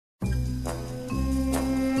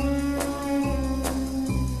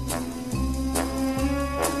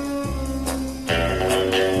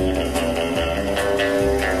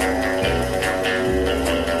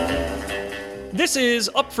This is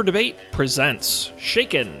Up for Debate presents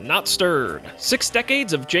Shaken, Not Stirred, 6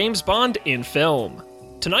 Decades of James Bond in Film.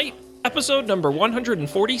 Tonight, episode number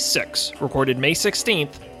 146, recorded May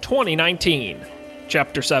 16th, 2019.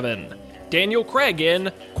 Chapter 7, Daniel Craig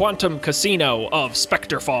in Quantum Casino of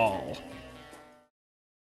Spectrefall.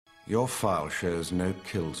 Your file shows no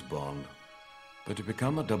kills, Bond. But to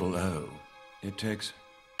become a 00, it takes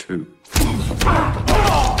 2.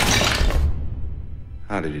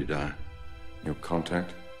 How did you die? Your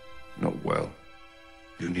contact? Not well.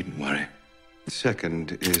 You needn't worry. The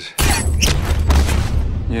second is...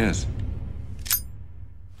 Yes.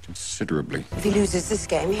 Considerably. If he loses this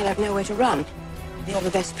game, he'll have nowhere to run. You're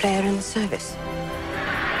the best player in the service.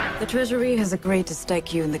 The Treasury has agreed to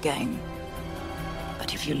stake you in the game.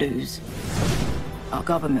 But if you lose, our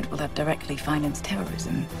government will have directly financed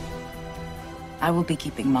terrorism. I will be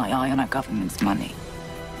keeping my eye on our government's money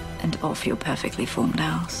and off your perfectly formed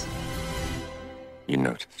house. You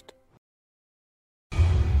noticed.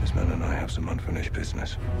 This man and I have some unfinished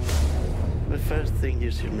business. The first thing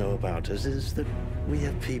you should know about us is that we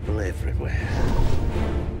have people everywhere.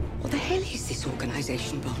 What the hell is this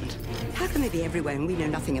organization, Bond? How can they be everywhere and we know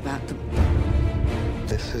nothing about them?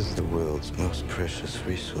 This is the world's most precious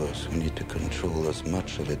resource. We need to control as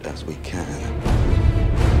much of it as we can.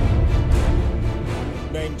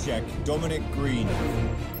 Name check, Dominic Green.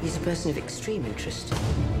 He's a person of extreme interest.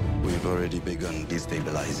 We've already begun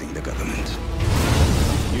destabilizing the government.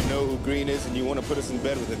 You know who Green is and you want to put us in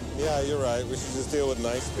bed with him. Yeah, you're right. We should just deal with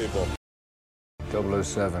nice people.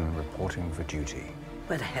 007 reporting for duty.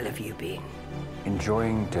 Where the hell have you been?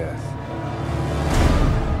 Enjoying death.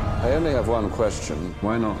 I only have one question.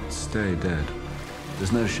 Why not stay dead?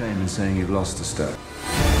 There's no shame in saying you've lost a step.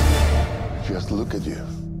 Just look at you,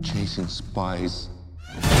 chasing spies.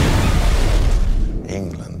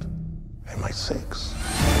 England, MI6.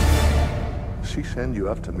 She sent you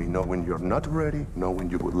after me knowing you're not ready, knowing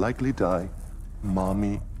you would likely die.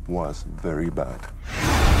 Mommy was very bad.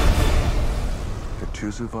 The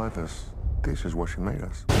 2 survivors, this is what she made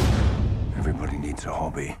us. Everybody needs a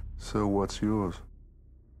hobby. So what's yours?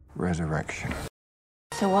 Resurrection.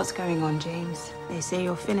 So what's going on, James? They say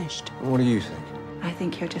you're finished. What do you think? I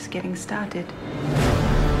think you're just getting started.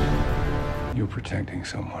 You're protecting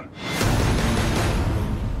someone.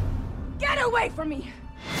 Get away from me!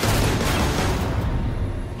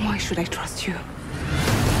 Why should I trust you?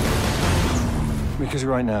 Because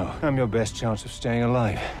right now, I'm your best chance of staying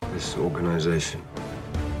alive. This organization,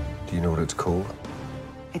 do you know what it's called?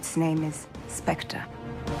 Its name is Spectre.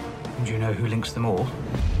 Do you know who links them all?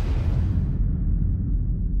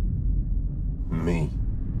 Me.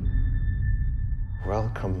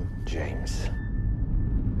 Welcome, James.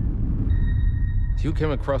 You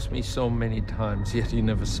came across me so many times, yet you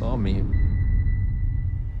never saw me.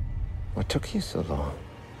 What took you so long?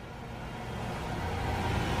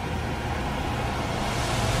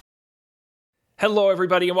 Hello,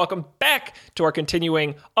 everybody, and welcome back to our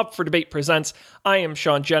continuing Up for Debate Presents. I am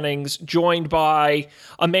Sean Jennings, joined by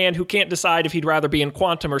a man who can't decide if he'd rather be in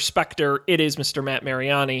Quantum or Spectre. It is Mr. Matt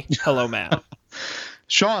Mariani. Hello, Matt.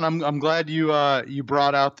 Sean, I'm glad you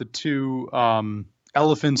brought out the 2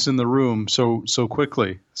 elephants in the room so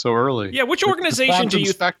quickly, so early. Yeah, which organization do you?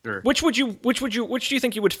 Spectre. Which do you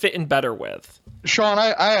think you would fit in better with? Sean,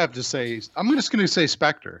 I have to say, I'm just going to say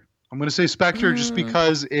Spectre. I'm going to say Spectre just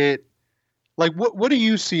because it. Like, what do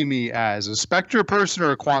you see me as? A Spectre person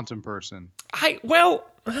or a Quantum person? Well,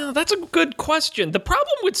 that's a good question. The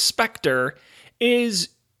problem with Spectre is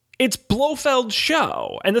it's Blofeld's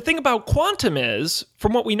show. And the thing about Quantum is,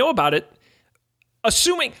 from what we know about it,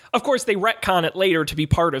 assuming, of course, they retcon it later to be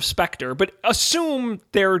part of Spectre, but assume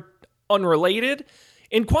they're unrelated.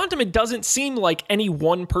 In Quantum, it doesn't seem like any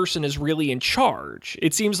one person is really in charge.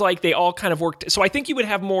 It seems like they all kind of worked. So I think you would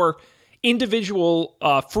have more individual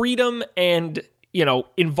freedom and,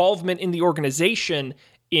 involvement in the organization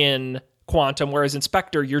in Quantum, whereas in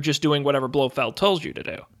Spectre, you're just doing whatever Blofeld tells you to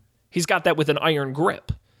do. He's got that with an iron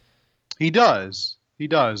grip. He does,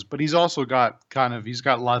 but he's also got he's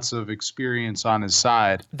got lots of experience on his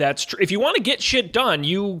side. That's true. If you want to get shit done,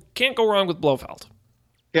 you can't go wrong with Blofeld.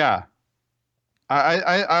 Yeah.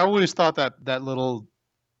 I always thought that little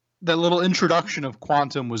introduction of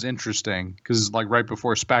Quantum was interesting because, like, right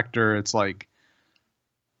before Spectre, it's like,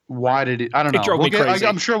 why did it? I don't know. It drove me crazy.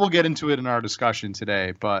 I'm sure we'll get into it in our discussion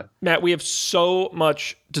today. But Matt, we have so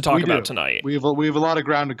much to talk about tonight. We have a lot of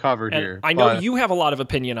ground to cover here. I know you have a lot of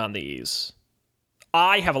opinion on these.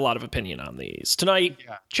 I have a lot of opinion on these tonight.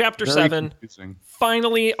 Yeah, Chapter 7. Confusing.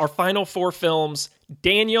 Finally, our final 4 films.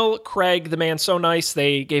 Daniel Craig, the man so nice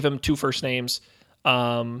they gave him 2 first names.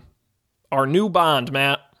 Our new Bond,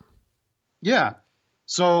 Matt. Yeah.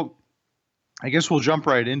 So I guess we'll jump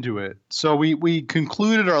right into it. So we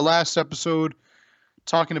concluded our last episode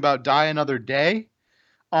talking about Die Another Day.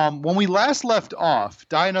 When we last left off,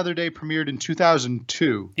 Die Another Day premiered in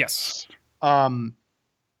 2002. Yes. When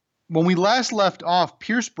we last left off,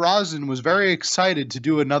 Pierce Brosnan was very excited to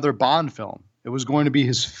do another Bond film. It was going to be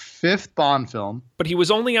his 5th Bond film. But he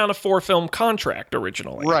was only on a 4-film contract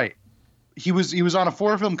originally. Right. He was on a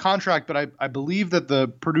 4-film contract, but I believe that the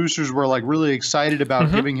producers were like really excited about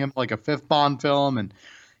giving him like a 5th Bond film, and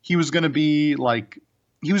he was going to be like,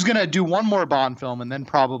 he was going to do one more Bond film and then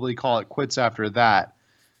probably call it quits after that.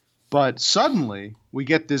 But suddenly we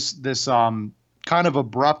get this kind of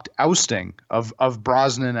abrupt ousting of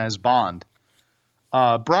Brosnan as Bond.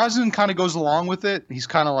 Brosnan kind of goes along with it. He's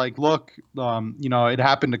kind of like, look, it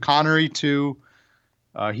happened to Connery too.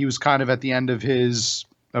 He was kind of at the end of his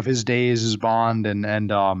days as Bond, and I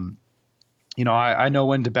know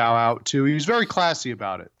when to bow out too. He was very classy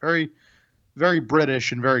about it, very, very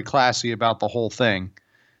British and very classy about the whole thing,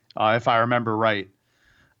 if I remember right.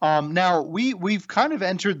 Now we've kind of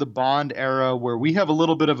entered the Bond era where we have a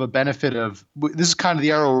little bit of a benefit of. This is kind of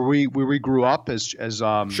the era where we grew up as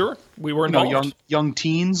sure, we were involved. young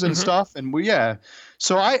teens and stuff, and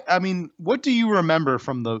So I mean, what do you remember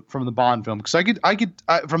from the Bond film? Because I could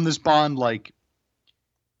from this Bond like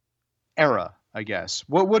era, I guess.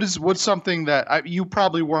 What's something that you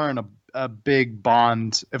probably weren't a big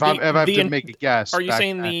Bond. If I have to make a guess, are you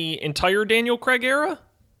saying the entire Daniel Craig era?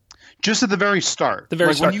 Just at the very start.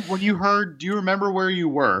 Start. When you heard, do you remember where you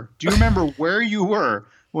were? Do you remember where you were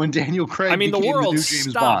when Daniel Craig became the world new James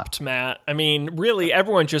stopped, Bond? Matt. I mean, really,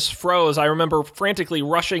 everyone just froze. I remember frantically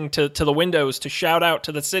rushing to the windows to shout out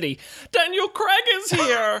to the city, Daniel Craig is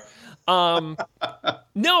here!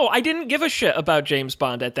 No, I didn't give a shit about James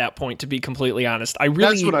Bond at that point, to be completely honest.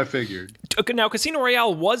 That's what I figured. Now, Casino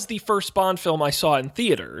Royale was the first Bond film I saw in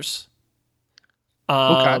theaters.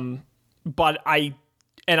 Okay. But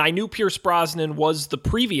I knew Pierce Brosnan was the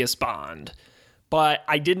previous Bond, but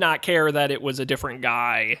I did not care that it was a different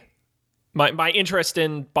guy. My interest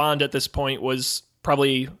in Bond at this point was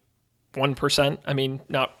probably 1%. I mean,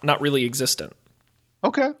 not really existent.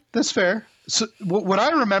 Okay, that's fair. So what I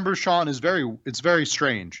remember, Sean, is it's very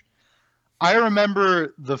strange. I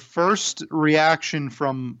remember the first reaction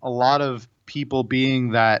from a lot of people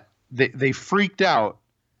being that they freaked out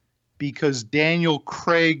because Daniel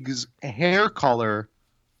Craig's hair color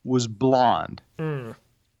was blonde.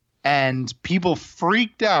 And people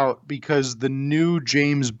freaked out because the new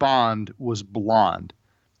James Bond was blonde.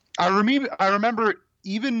 I remember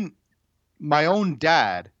even my own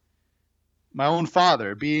dad, my own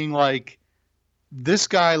father, being like, this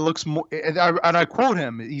guy looks more, and I quote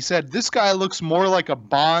him, he said, this guy looks more like a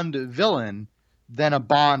Bond villain than a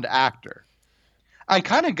Bond actor. I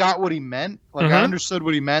kind of got what he meant. Like, I understood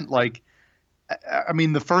what he meant. Like, I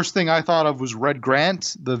mean, the first thing I thought of was Red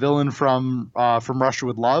Grant, the villain from Russia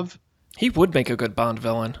with Love. He would make a good Bond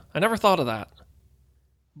villain. I never thought of that.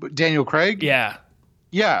 But Daniel Craig? Yeah.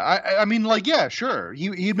 Yeah, I mean, like, yeah, sure.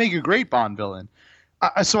 He'd make a great Bond villain.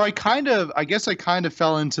 So I guess I kind of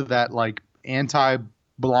fell into that, like,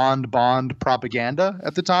 anti-blonde Bond propaganda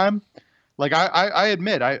at the time. Like, I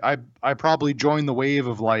admit, I probably joined the wave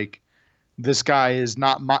of, like, this guy is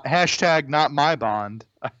not my, not my Bond,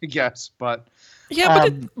 I guess, but... Yeah,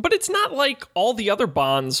 but it's not like all the other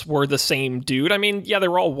Bonds were the same dude. I mean, yeah, they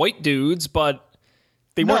were all white dudes, but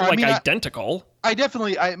they weren't identical.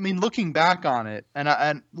 I mean, looking back on it,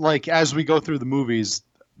 and like as we go through the movies,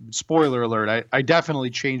 spoiler alert, I definitely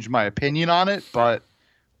changed my opinion on it, but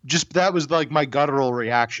just that was like my guttural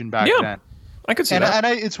reaction back then. I could see that.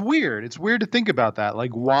 And it's weird. It's weird to think about that.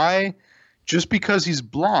 Like, why? Just because he's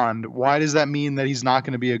blonde, why does that mean that he's not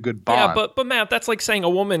going to be a good Bond? Yeah, but Matt, that's like saying a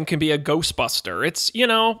woman can be a Ghostbuster. It's,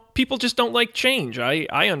 people just don't like change. I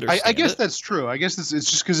understand. I guess that's true. I guess it's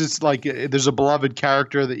just because it's like there's a beloved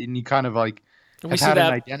character that you kind of like we see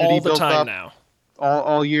that all the time now.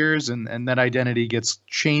 All years, and that identity gets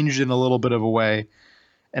changed in a little bit of a way,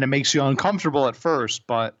 and it makes you uncomfortable at first,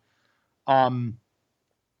 but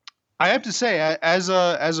I have to say, as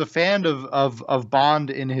a fan of Bond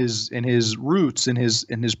in his roots, in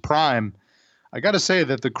his prime, I got to say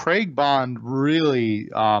that the Craig Bond really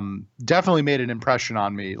definitely made an impression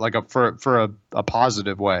on me, like for a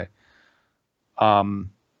positive way.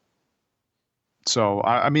 So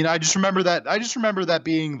I mean, I just remember that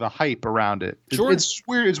being the hype around it. Sure. It's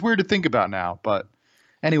weird. It's weird to think about now, but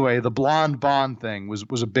anyway, the blonde Bond thing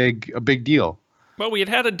was a big deal. Well, we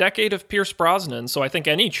had a decade of Pierce Brosnan, so I think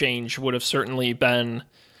any change would have certainly been,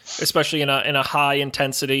 especially in a high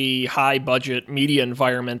intensity, high budget media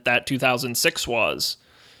environment that 2006 was.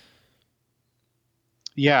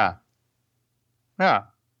 Yeah. Yeah.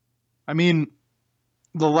 I mean,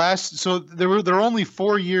 there are only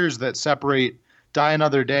 4 years that separate Die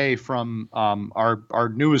Another Day from our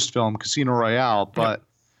newest film, Casino Royale, but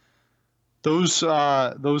those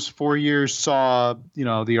 4 years saw,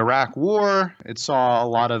 the Iraq War. It saw a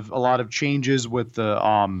lot of changes with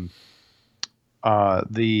the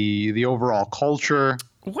overall culture.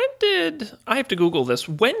 I have to Google this.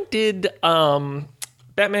 When did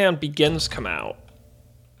Batman Begins come out?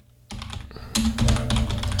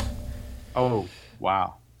 Oh,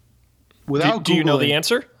 wow. Do you know the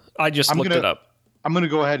answer? I just looked it up. I'm going to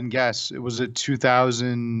go ahead and guess. Was it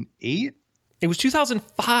 2008? It was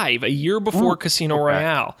 2005, a year before Casino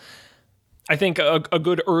Royale. I think a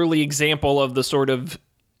good early example of the sort of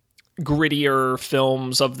grittier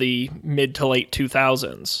films of the mid to late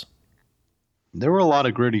 2000s. There were a lot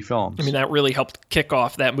of gritty films. I mean, that really helped kick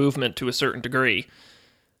off that movement to a certain degree.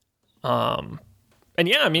 And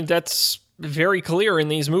yeah, I mean, that's very clear in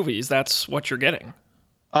these movies. That's what you're getting.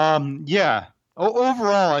 Yeah.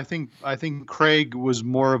 Overall, I think Craig was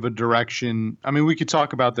more of a direction. I mean, we could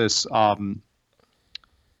talk about this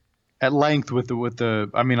at length with the.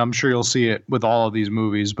 I mean, I'm sure you'll see it with all of these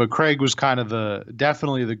movies, but Craig was kind of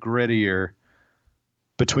definitely the grittier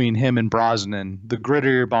between him and Brosnan, the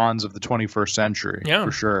grittier Bonds of the 21st century. Yeah,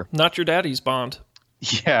 for sure. Not your daddy's Bond.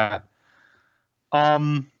 Yeah.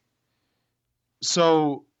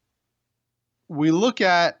 So we look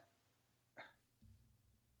at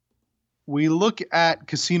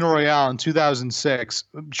Casino Royale in 2006.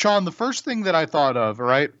 Sean, the first thing that I thought of,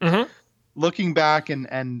 right? Mm-hmm. Looking back and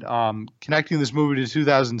connecting this movie to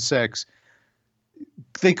 2006,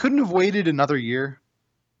 they couldn't have waited another year.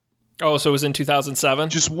 Oh, so it was in 2007?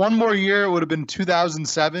 Just one more year, it would have been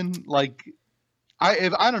 2007. Like, I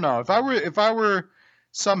don't know, if I were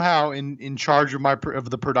somehow in charge of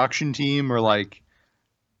the production team, or like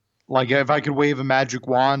if I could wave a magic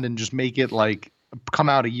wand and just make it like come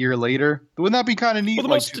out a year later, wouldn't that be kind of neat?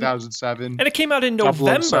 2007, and it came out in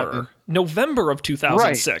November of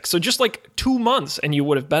 2006. Right. So just like 2 months, and you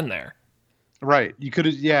would have been there. Right. You could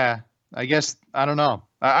have. Yeah. I guess I don't know.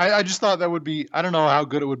 I just thought that would be. I don't know how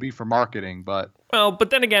good it would be for marketing, but. Well,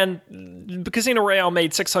 but then again, Casino Royale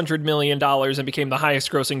made $600 million and became the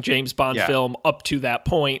highest-grossing James Bond film up to that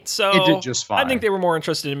point. So it did just fine. I think they were more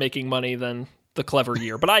interested in making money than the clever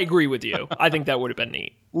year. But I agree with you. I think that would have been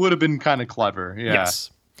neat. Would have been kind of clever, yeah.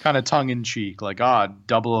 Yes. Kind of tongue-in-cheek, like,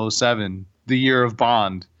 007, the year of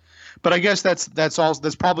Bond. But I guess that's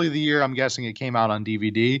probably the year I'm guessing it came out on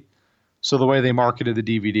DVD. So the way they marketed the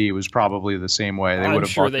DVD was probably the same way. I'm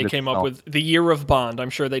sure they came up with the year of Bond.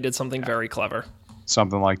 I'm sure they did something very clever.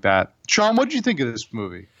 Something like that. Sean, what did you think of this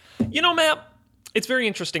movie? You know, Matt, it's very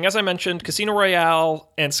interesting. As I mentioned, Casino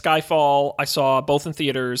Royale and Skyfall, I saw both in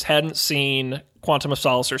theaters. Hadn't seen Quantum of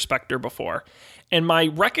Solace or Spectre before. And my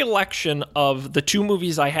recollection of the two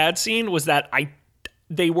movies I had seen was that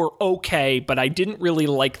they were okay, but I didn't really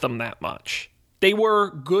like them that much. They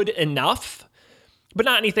were good enough, but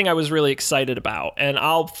not anything I was really excited about. And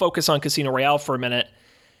I'll focus on Casino Royale for a minute.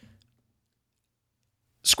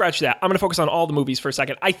 Scratch that. I'm going to focus on all the movies for a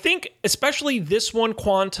second. I think especially this one,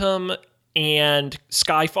 Quantum and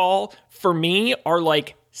Skyfall, for me are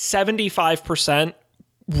like 75%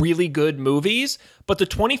 really good movies, but the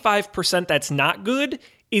 25% that's not good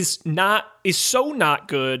is so not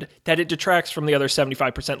good that it detracts from the other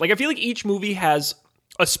 75%. Like, I feel like each movie has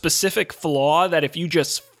a specific flaw that if you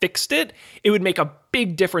just fixed it, it would make a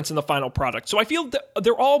big difference in the final product. So I feel that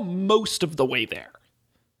they're all most of the way there.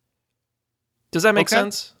 Does that make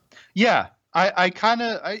sense? Yeah, I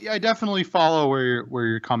definitely follow where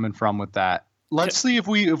you're coming from with that. Let's see if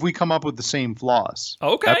we come up with the same flaws.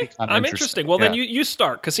 Okay, I'm interesting. Well, then you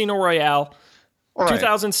start Casino Royale,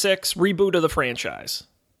 2006 reboot of the franchise.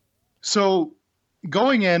 So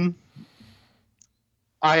going in,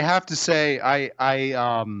 I have to say I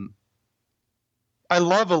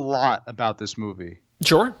love a lot about this movie.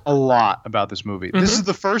 Sure, a lot about this movie. Mm-hmm. This is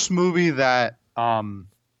the first movie that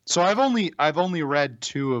so I've only read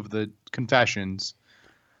 2 of the Confessions.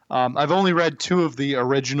 I've only read 2 of the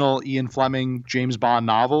original Ian Fleming James Bond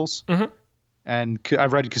novels, and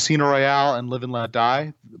I've read Casino Royale and Live and Let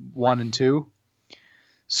Die 1 and 2.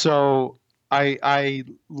 So I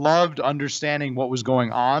loved understanding what was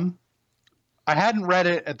going on. I hadn't read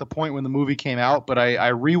it at the point when the movie came out, but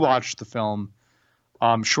I rewatched the film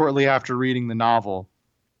shortly after reading the novel,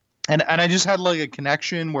 and I just had like a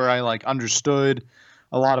connection where I like understood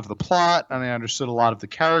a lot of the plot, and I understood a lot of the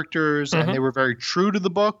characters, and they were very true to the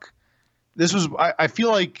book. This was, I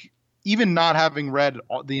feel like, even not having read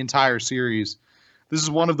the entire series, this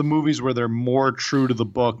is one of the movies where they're more true to the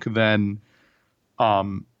book than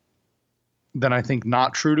than I think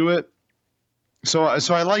not true to it. So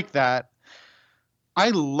I like that. I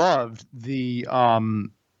loved the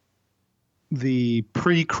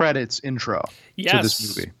pre-credits intro to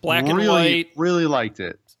this movie. Black and white. Really liked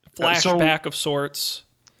it. Flashback of sorts.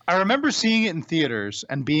 I remember seeing it in theaters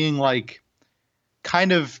and being like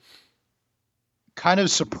kind of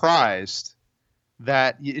surprised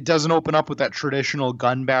that it doesn't open up with that traditional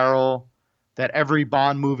gun barrel that every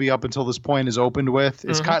Bond movie up until this point is opened with.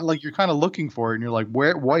 It's kind of like you're kind of looking for it and you're like,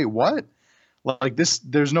 wait, what? Like this,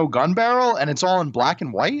 there's no gun barrel and it's all in black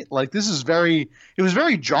and white. Like this is it was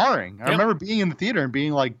very jarring. I remember being in the theater and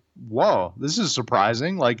being like, whoa, this is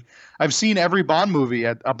surprising. Like I've seen every Bond movie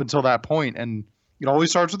up until that point, and it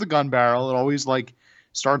always starts with a gun barrel. It always like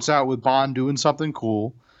starts out with Bond doing something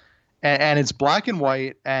cool, and it's black and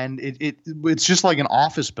white, and it's just like an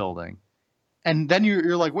office building. And then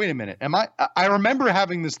you're like, wait a minute, I remember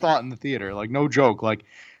having this thought in the theater, like no joke. Like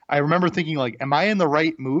I remember thinking like, am I in the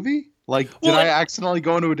right movie? Like, did I accidentally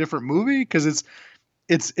go into a different movie? Because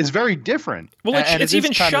it's very different. Well, it's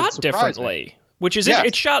even shot differently, which is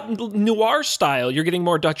it's shot noir style. You're getting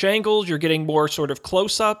more Dutch angles. You're getting more sort of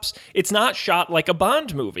close-ups. It's not shot like a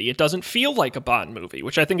Bond movie. It doesn't feel like a Bond movie,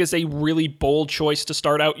 which I think is a really bold choice to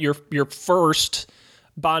start out your first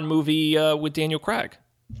Bond movie with Daniel Craig.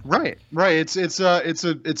 Right. It's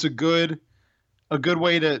a good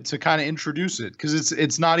way to kind of introduce it, because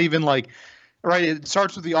it's not even like. Right, it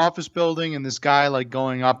starts with the office building and this guy like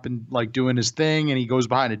going up and like doing his thing, and he goes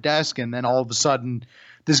behind a desk, and then all of a sudden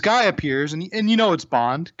this guy appears, and you know it's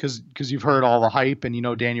Bond because you've heard all the hype, and you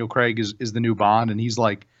know Daniel Craig is the new Bond, and he's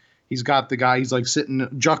got the guy, he's like sitting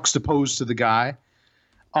juxtaposed to the guy.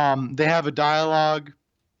 They have a dialogue,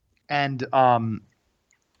 and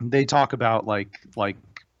they talk about like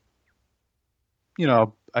you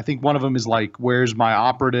know, I think one of them is like, where's my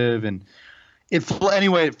operative? And it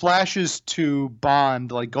flashes to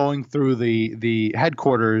Bond like going through the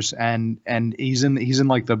headquarters, and he's in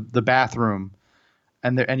like the bathroom,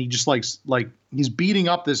 and he just like he's beating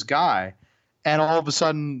up this guy, and all of a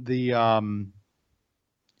sudden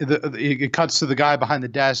it cuts to the guy behind the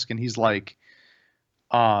desk, and he's like,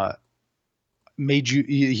 he made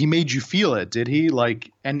you feel it, did he? Like,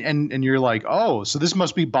 and you're like, oh, so this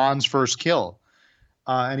must be Bond's first kill,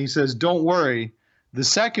 and he says, don't worry. The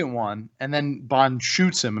second one, and then Bond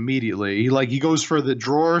shoots him immediately. He goes for the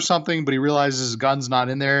drawer or something, but he realizes his gun's not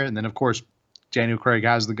in there. And then, of course, Daniel Craig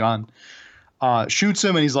has the gun. Shoots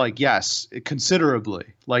him, and he's like, yes, considerably.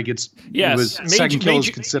 Like second kill is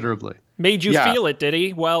considerably. Made you feel it, did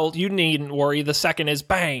he? Well, you needn't worry. The second is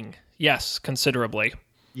bang. Yes, considerably.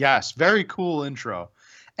 Yes, very cool intro.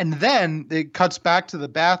 And then it cuts back to the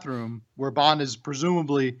bathroom where Bond is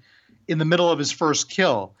presumably in the middle of his first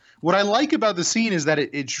kill. What I like about the scene is that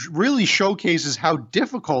it really showcases how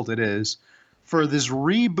difficult it is for this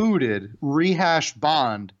rebooted, rehashed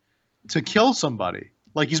Bond to kill somebody.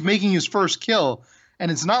 Like, he's making his first kill,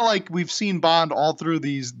 and it's not like we've seen Bond all through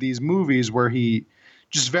these movies where he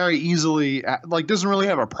just very easily like doesn't really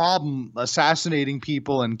have a problem assassinating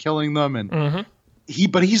people and killing them, and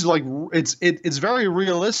he's like it's very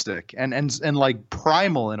realistic and like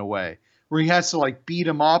primal in a way, where he has to like beat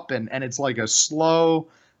him up, and it's like a slow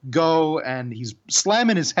go, and he's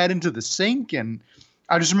slamming his head into the sink, and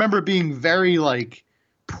I just remember it being very like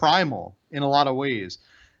primal in a lot of ways.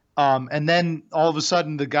 And then all of a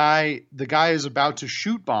sudden the guy is about to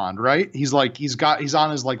shoot Bond, right? He's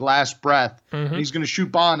on his like last breath, and he's going to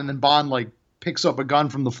shoot Bond, and then Bond like picks up a gun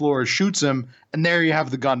from the floor, shoots him, and there you have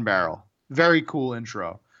the gun barrel. Very cool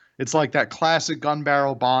intro. It's like that classic gun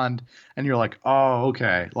barrel Bond, and you're like, oh,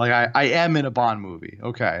 okay. Like I am in a Bond movie.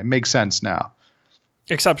 Okay, it makes sense now.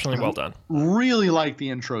 Exceptionally well done. Really like the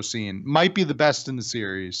intro scene. Might be the best in the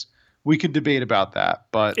series. We could debate about that,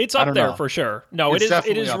 but it's up there for sure. No, it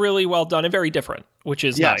is really well done and very different, which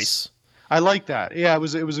is nice. I like that. Yeah, it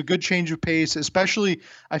was a good change of pace, especially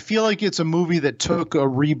I feel like it's a movie that took a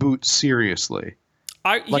reboot seriously.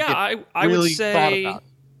 I would say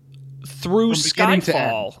through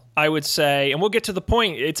Skyfall, I would say, and we'll get to the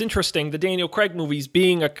point. It's interesting, the Daniel Craig movies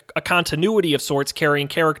being a continuity of sorts, carrying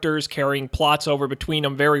characters, carrying plots over between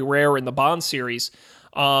them, very rare in the Bond series.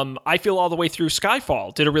 I feel all the way through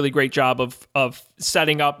Skyfall did a really great job of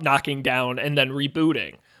setting up, knocking down, and then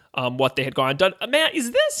rebooting what they had gone and done. Matt,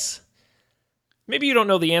 is this? Maybe you don't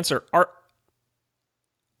know the answer. Are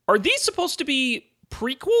these supposed to be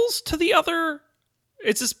prequels to the other?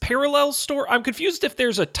 Is this parallel story? I'm confused if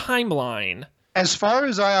there's a timeline. As far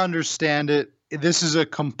as I understand it, this is a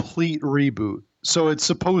complete reboot. So it's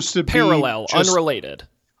supposed to be parallel, unrelated.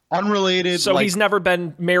 Unrelated. So he's never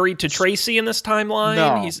been married to Tracy in this timeline?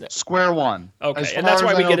 No, he's square one. Okay, and that's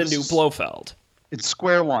why we get a new Blofeld. It's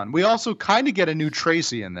square one. We also kind of get a new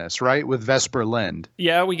Tracy in this, right? With Vesper Lind.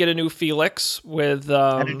 Yeah, we get a new Felix with...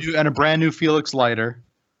 and a brand new Felix Leiter.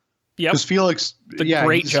 Yep. Because Felix...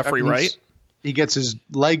 great Jeffrey Wright. He gets his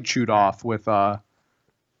leg chewed off with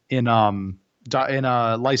in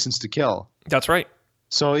License to Kill. That's right.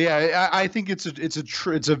 So yeah, I think it's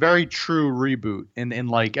a very true reboot in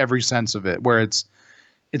like every sense of it, where it's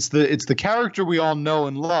the character we all know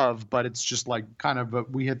and love, but it's just like kind of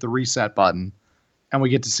we hit the reset button, and we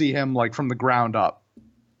get to see him like from the ground up,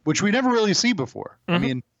 which we never really see before. I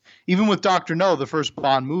mean, even with Dr. No, the first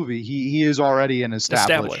Bond movie, he is already an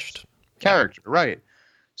established character, right?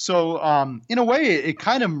 So in a way, it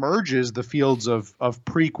kind of merges the fields of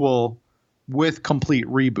prequel with complete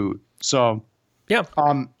reboot. So. Yeah.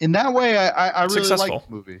 In that way, I really Successful. like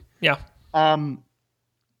the movie. Yeah. I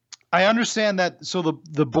understand that. So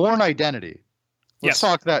the Bourne Identity. Let's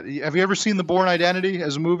talk that. Have you ever seen the Bourne Identity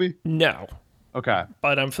as a movie? No. Okay.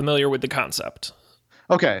 But I'm familiar with the concept.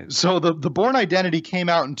 Okay. So the Bourne Identity came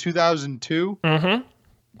out in 2002. Mm-hmm.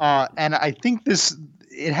 And I think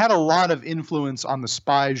it had a lot of influence on the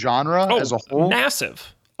spy genre as a whole.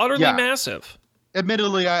 Massive. Utterly massive.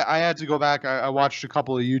 Admittedly, I had to go back. I watched a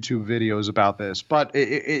couple of YouTube videos about this, but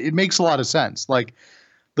it makes a lot of sense. Like,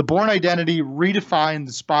 the Bourne Identity redefined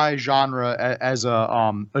the spy genre as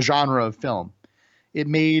a genre of film. It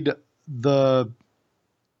made the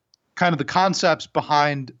kind of the concepts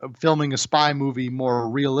behind filming a spy movie more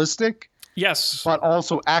realistic. Yes. But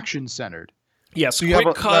also action-centered. Yes, so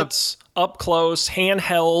quick cuts, up close,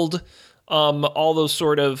 handheld, all those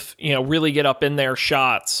sort of, really get up in there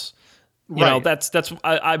shots. You know, that's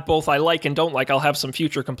I both I like and don't like. I'll have some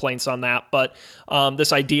future complaints on that, but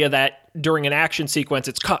this idea that during an action sequence,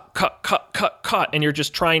 it's cut, and you're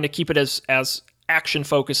just trying to keep it as action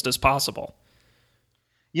focused as possible.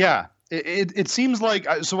 Yeah, it seems like.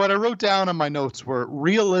 So what I wrote down on my notes were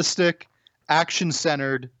realistic, action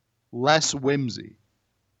centered, less whimsy.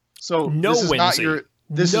 So no this is whimsy. Not your,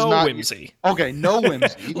 this no is not whimsy. Okay, no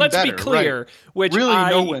whimsy. Let's better, be clear, right. which really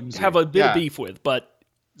I no whimsy. have a bit of beef with, but.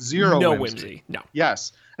 Zero no whimsy. No.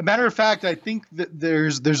 Yes. As a matter of fact, I think that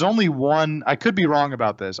there's only one. I could be wrong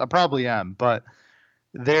about this. I probably am, but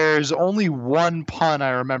there's only one pun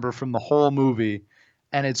I remember from the whole movie,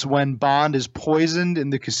 and it's when Bond is poisoned in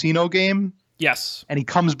the casino game. Yes. And he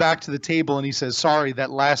comes back to the table and he says, "Sorry, that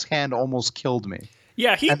last hand almost killed me."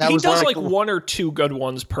 Yeah, he does like one or two good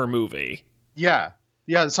ones per movie. Yeah.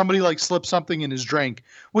 Yeah, somebody like slipped something in his drink,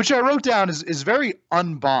 which I wrote down is very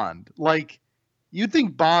un-Bond. Like, you'd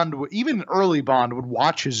think Bond, even early Bond, would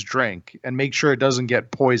watch his drink and make sure it doesn't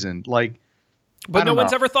get poisoned. Like, but no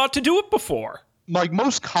one's ever thought to do it before. Like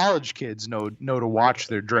most college kids know to watch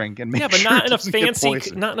their drink and make sure but not it doesn't get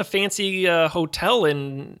poisoned. Not in a fancy hotel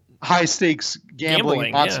in high stakes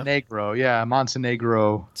gambling Montenegro. Yeah,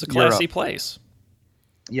 Montenegro. It's a classy Europe. place.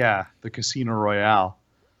 Yeah, the Casino Royale.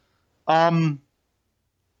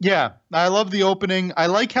 Yeah, I love the opening. I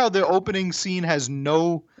like how the opening scene has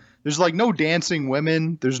there's like no dancing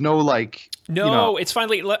women. There's no like. No, it's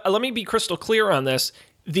finally. Let me be crystal clear on this.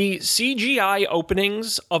 The CGI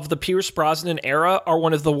openings of the Pierce Brosnan era are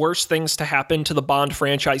one of the worst things to happen to the Bond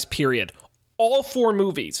franchise, period. All four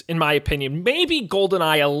movies, in my opinion, maybe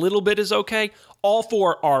GoldenEye a little bit is okay. All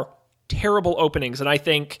four are terrible openings. And I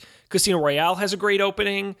think Casino Royale has a great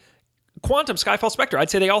opening. Quantum, Skyfall, Spectre,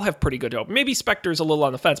 I'd say they all have pretty good openings. Maybe Spectre's a little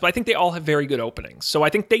on the fence, but I think they all have very good openings. So I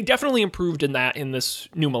think they definitely improved in this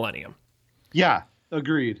new millennium. Yeah,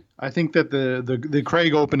 agreed. I think that the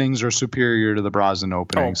Craig openings are superior to the Brosnan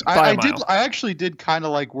openings. I actually did kind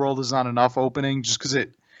of like World Is Not Enough opening just because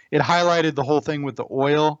it highlighted the whole thing with the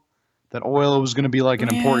oil. That oil was going to be like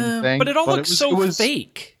an important thing. But it all looks so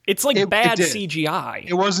fake. It's like bad CGI.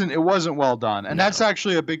 It wasn't well done. And that's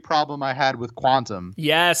actually a big problem I had with Quantum.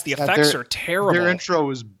 Yes, the effects are terrible. Their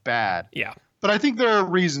intro is bad. Yeah. But I think there are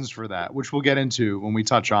reasons for that, which we'll get into when we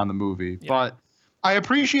touch on the movie. Yeah. But I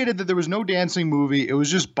appreciated that there was no dancing movie. It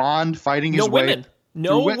was just Bond fighting his way.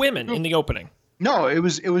 No women in the opening. No, it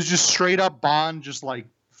was just straight up Bond just like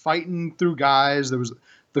fighting through guys. There was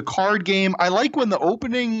the card game. I like when the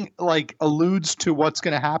opening like alludes to what's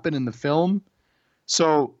going to happen in the film.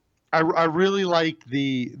 So I really like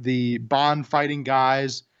the Bond fighting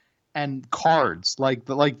guys and cards like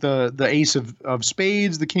the Ace of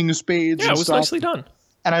Spades, the King of Spades. Yeah, it was nicely done.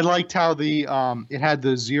 And I liked how it had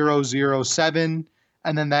the 007,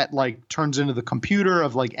 and then that like turns into the computer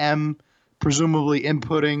of like M, presumably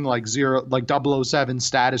inputting like 007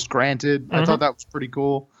 status granted. I thought that was pretty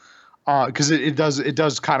cool. because it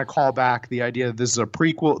does kind of call back the idea that this is a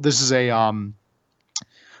prequel. This is a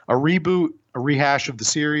reboot, a rehash of the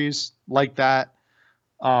series like that.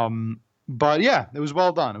 But yeah, it was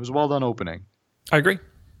well done. It was a well done opening. I agree.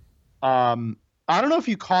 I don't know if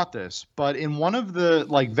you caught this, but in one of the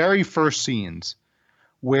like very first scenes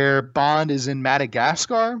where Bond is in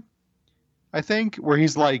Madagascar, I think, where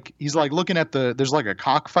he's like looking at there's like a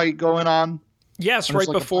cockfight going on. Yes,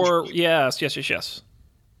 right before. Yes.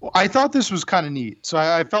 Well, I thought this was kind of neat, so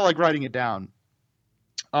I felt like writing it down.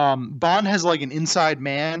 Bond has like an inside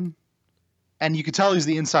man, and you could tell he's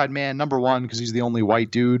the inside man. Number one, because he's the only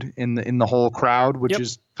white dude in the whole crowd, which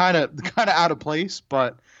is kind of out of place.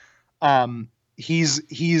 But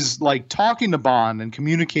he's like talking to Bond and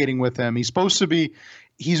communicating with him. He's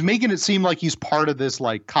making it seem like he's part of this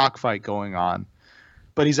like cockfight going on,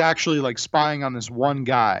 but he's actually like spying on this one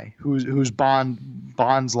guy who's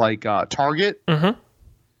Bond's like target. Mm-hmm.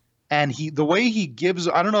 And the way he gives,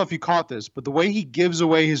 I don't know if you caught this, but the way he gives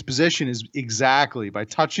away his position is exactly by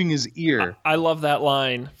touching his ear. I love that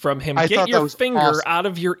line from him. I Get thought your that was finger awesome. out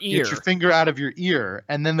of your ear. Get your finger out of your ear.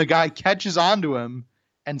 And then the guy catches onto him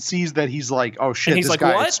and sees that he's like, oh shit, and he's this like,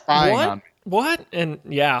 guy what? is spying what? on me. What? And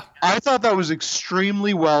yeah. I thought that was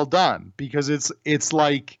extremely well done because it's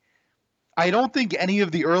like, I don't think any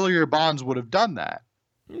of the earlier Bonds would have done that.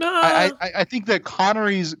 No. I think that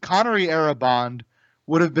Connery era Bond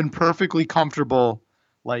would have been perfectly comfortable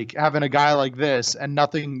like having a guy like this and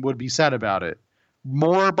nothing would be said about it.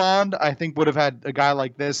 More Bond, I think, would have had a guy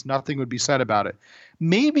like this, nothing would be said about it.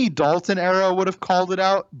 Maybe Dalton era would have called it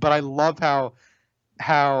out, but I love how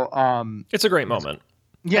it's a great moment.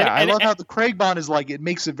 Yeah, I love how the Craig Bond is like, it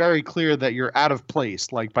makes it very clear that you're out of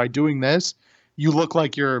place. Like by doing this, you look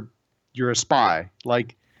like you're a spy.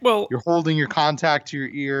 Like, well, you're holding your contact to your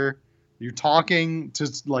ear. You're talking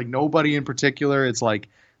to like nobody in particular. It's like,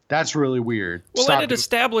 that's really weird. Well, and it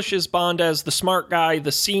establishes Bond as the smart guy,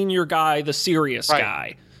 the senior guy, the serious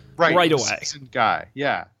guy. Right away. Seasoned guy.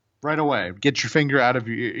 Yeah. Right away. Get your finger out of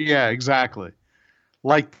your ear. Yeah, exactly.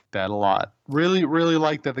 Like that a lot. Really, really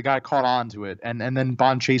like that the guy caught on to it. And then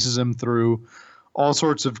Bond chases him through all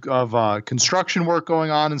sorts of construction work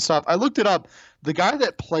going on and stuff. I looked it up. The guy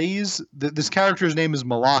that plays this character's name is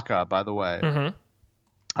Malaka, by the way.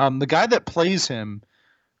 Mm-hmm. The guy that plays him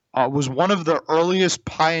was one of the earliest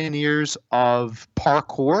pioneers of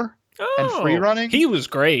parkour and free running. He was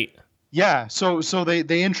great. Yeah, so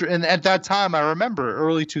they and at that time I remember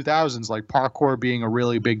early 2000s like parkour being a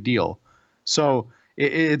really big deal. So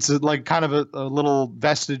it's like kind of a little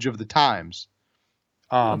vestige of the times.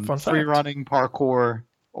 Free running parkour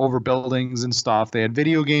over buildings and stuff. They had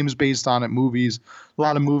video games based on it, movies. A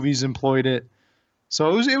lot of movies employed it.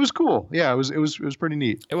 So it was cool. Yeah, it was pretty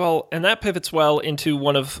neat. Well, and that pivots well into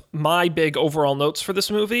one of my big overall notes for this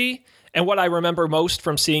movie, and what I remember most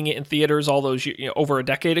from seeing it in theaters all those over a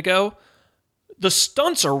decade ago. The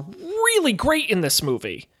stunts are really great in this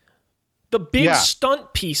movie. The big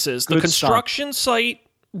stunt pieces, the construction site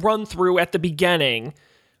run through at the beginning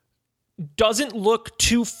doesn't look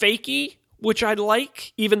too fakey, which I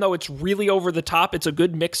like, even though it's really over the top. It's a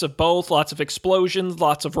good mix of both. Lots of explosions,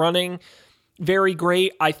 lots of running. Very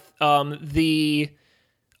great. The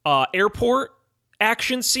airport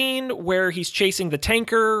action scene where he's chasing the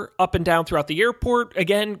tanker up and down throughout the airport.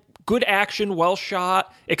 Again, good action, well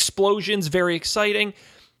shot, explosions, very exciting.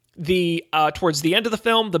 The towards the end of the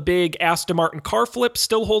film, the big Aston Martin car flip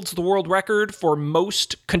still holds the world record for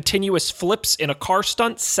most continuous flips in a car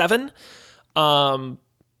stunt, 7. And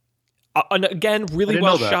again, really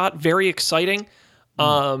well shot, very exciting.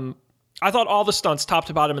 I thought all the stunts, top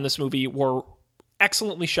to bottom, in this movie were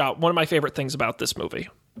excellently shot. One of my favorite things about this movie.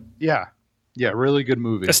 Yeah. Yeah, really good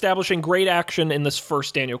movie. Establishing great action in this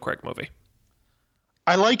first Daniel Craig movie.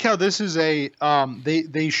 I like how this is they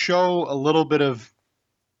show a little bit of,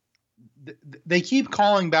 they keep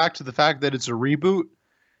calling back to the fact that it's a reboot.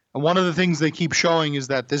 And one of the things they keep showing is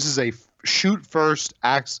that this is a shoot first,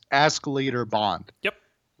 ask later Bond. Yep.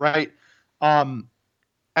 Right?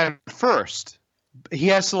 At first, he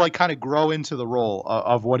has to like kind of grow into the role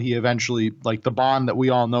of what he eventually, like the Bond that we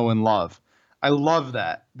all know and love. I love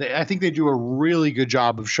that. I think they do a really good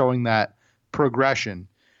job of showing that progression,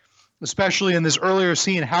 especially in this earlier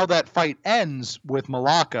scene. How that fight ends with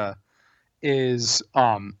Malaka is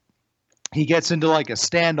he gets into like a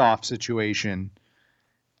standoff situation,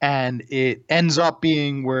 and it ends up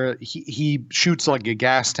being where he shoots like a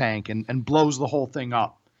gas tank and blows the whole thing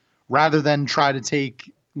up, rather than try to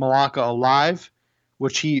take Malaka alive,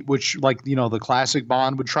 which like, the classic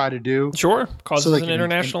Bond would try to do. Sure, causes they an can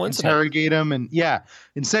international incident. Interrogate him, and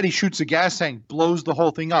instead he shoots a gas tank, blows the whole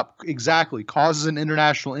thing up. Exactly, causes an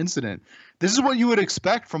international incident. This is what you would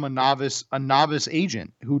expect from a novice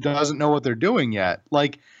agent who doesn't know what they're doing yet.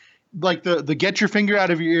 Like the get your finger out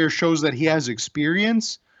of your ear shows that he has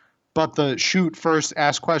experience, but the shoot first,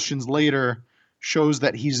 ask questions later shows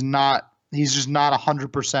that he's just not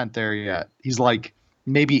 100% there yet. He's like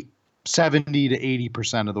maybe 70 to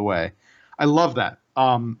 80% of the way. I love that.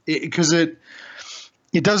 Because it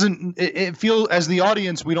doesn't, it feel, as the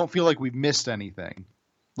audience, we don't feel like we've missed anything.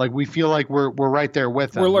 Like we feel like we're right there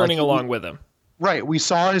with him. We're learning along with him. Right. We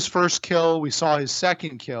saw his first kill. We saw his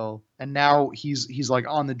second kill. And now he's like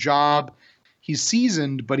on the job. He's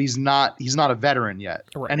seasoned, but he's not a veteran yet.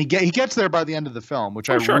 Right. And he gets there by the end of the film, which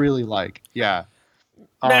I really like. Yeah.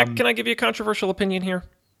 Mac, can I give you a controversial opinion here?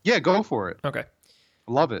 Yeah, go for it. Okay.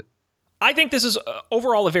 Love it. I think this is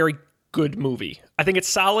overall a very good movie. I think it's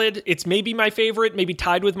solid. It's maybe my favorite, maybe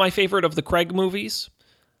tied with my favorite of the Craig movies.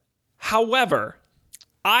 However,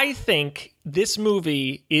 I think this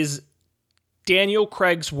movie is Daniel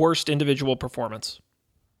Craig's worst individual performance.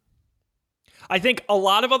 I think a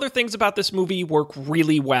lot of other things about this movie work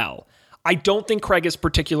really well. I don't think Craig is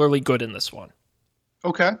particularly good in this one.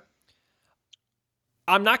 Okay.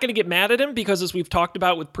 I'm not going to get mad at him because, as we've talked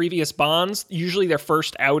about with previous Bonds, usually their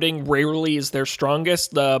first outing rarely is their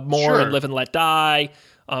strongest. The Moore and Live and Let Die,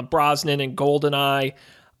 Brosnan and GoldenEye.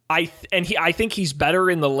 I think he's better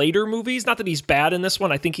in the later movies. Not that he's bad in this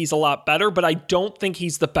one. I think he's a lot better, but I don't think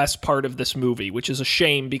he's the best part of this movie, which is a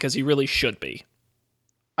shame because he really should be.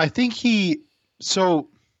 I think Tell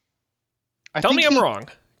me I'm wrong.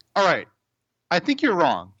 All right. I think you're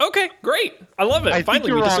wrong. Okay, great. I love it.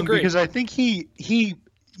 Finally, we disagree. Because I think he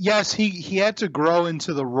had to grow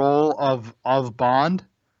into the role of Bond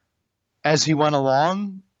as he went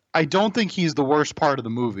along. I don't think he's the worst part of the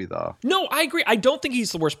movie, though. No, I agree. I don't think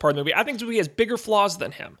he's the worst part of the movie. I think the movie has bigger flaws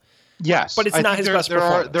than him. Yes, but it's not his best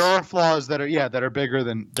performance. There are flaws that are bigger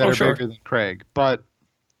than bigger than Craig. But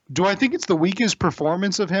do I think it's the weakest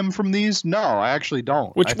performance of him from these? No, I actually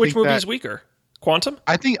don't. Which movie is weaker? Quantum?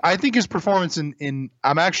 I think his performance in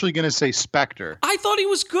I'm actually going to say Spectre. I thought he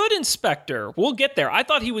was good in Spectre. We'll get there. I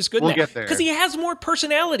thought he was good we'll in that. Get there. Because he has more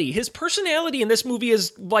personality. His personality in this movie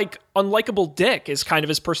is like unlikable dick is kind of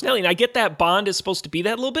his personality. And I get that Bond is supposed to be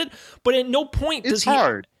that a little bit, but at no point does he... It's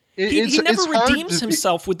hard. He never redeems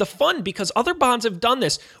himself with the fun because other Bonds have done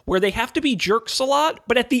this where they have to be jerks a lot,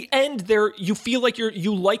 but at the end you feel like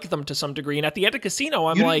you like them to some degree. And at the end of Casino,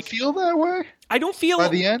 I'm like, feel that way? I don't feel by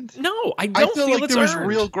the end. No, I don't feel like it's there was earned.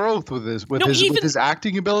 real growth with his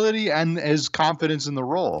acting ability and his confidence in the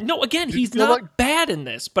role. No, again, he's not bad in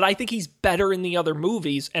this, but I think he's better in the other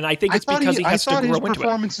movies, and I think it's because he has to grow into it. I thought his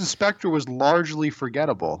performance in Spectre was largely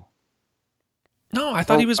forgettable. No, I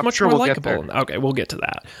thought he was much more likable. Okay, we'll get to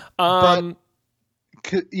that.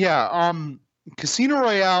 Casino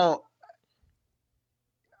Royale.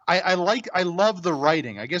 I love the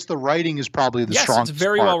writing. I guess the writing is probably the strongest. It's a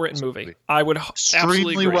very well written movie. I would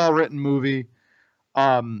extremely well written movie.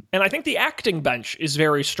 And I think the acting bench is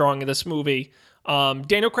very strong in this movie.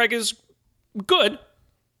 Daniel Craig is good.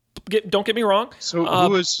 Don't get me wrong. So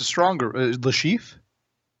who is stronger, Le Chiffre?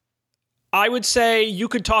 I would say you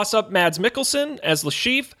could toss up Mads Mikkelsen as Le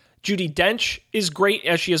Chiffre. Judi Dench is great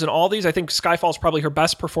as she is in all these. I think Skyfall is probably her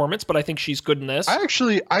best performance, but I think she's good in this. I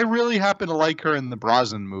really happen to like her in the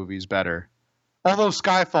Brosnan movies better. Although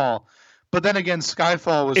Skyfall, but then again,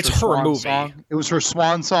 Skyfall was her swan song. It was her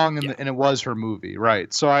swan song, and it was her movie,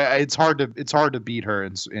 right? So it's hard to beat her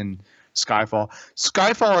in Skyfall.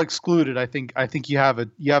 Skyfall excluded, I think you have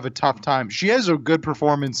a tough time. She has a good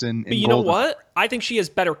performance in But you know what? I think she has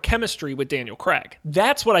better chemistry with Daniel Craig.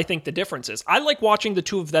 That's what I think the difference is. I like watching the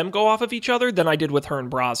two of them go off of each other than I did with her and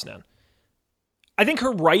Brosnan. I think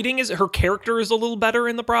her character is a little better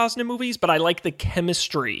in the Brosnan movies, but I like the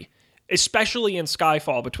chemistry, especially in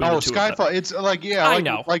Skyfall between the two Skyfall, of them. It's like,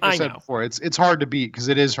 like I said before, it's hard to beat because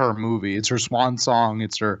it is her movie. It's her swan song.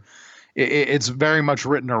 It's very much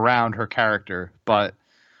written around her character, but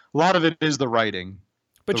a lot of it is the writing.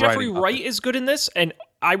 But Jeffrey Wright is good in this, and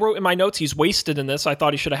I wrote in my notes he's wasted in this. I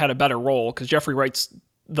thought he should have had a better role because Jeffrey Wright's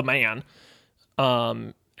the man,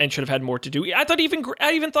 and should have had more to do. I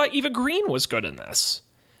even thought Eva Green was good in this.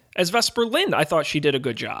 As Vesper Lynd, I thought she did a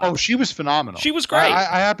good job. Oh, she was phenomenal. She was great.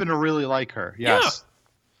 I happen to really like her. Yes,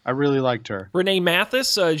 yeah. I really liked her. Renee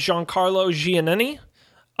Mathis, Giancarlo Giannini.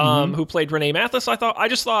 Who played Renee Mathis. I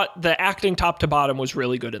just thought the acting top to bottom was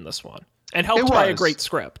really good in this one and helped by a great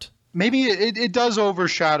script. maybe it does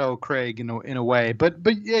overshadow Craig in a way, but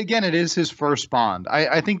again, it is his first Bond.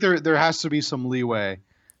 I think there has to be some leeway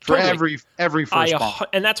for Totally. every first Bond.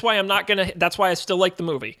 And that's why that's why I still like the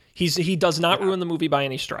movie. He does not ruin the movie by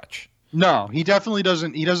any stretch. No, he definitely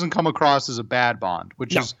doesn't. He doesn't come across as a bad Bond,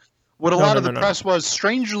 which is what a lot of the press was,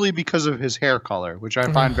 strangely because of his hair color, which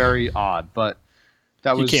I find very odd. But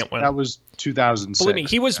that was 2006. Believe me,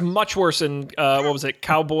 he was much worse in what was it,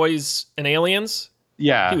 Cowboys and Aliens?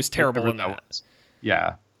 Yeah, he was terrible in that.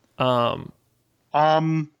 Yeah.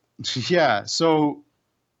 Yeah. So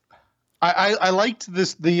I liked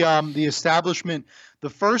the establishment. The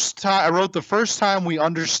first time we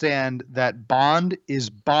understand that Bond is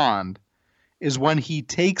when he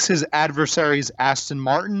takes his adversary's Aston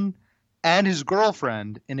Martin and his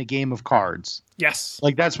girlfriend in a game of cards. Yes.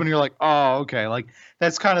 Like that's when you're like, oh, okay. Like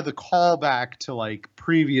that's kind of the callback to like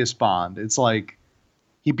previous Bond. It's like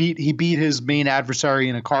he beat his main adversary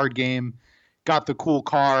in a card game, got the cool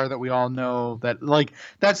car that we all know. That like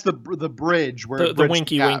that's the bridge where the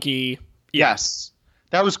winky. Yes.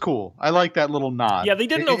 That was cool. I like that little nod. Yeah, they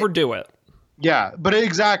didn't overdo it. Yeah, but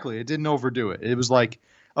exactly. It didn't overdo it. It was like,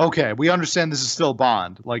 okay, we understand this is still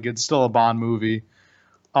Bond. Like, it's still a Bond movie.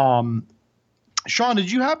 Sean,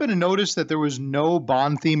 did you happen to notice that there was no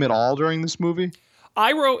Bond theme at all during this movie?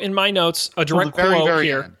 I wrote in my notes a direct quote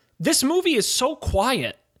here. End. This movie is so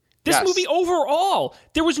quiet. This movie overall,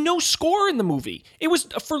 there was no score in the movie. It was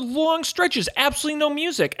for long stretches, absolutely no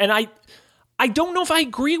music. And I don't know if I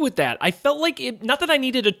agree with that. I felt like not that I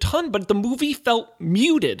needed a ton, but the movie felt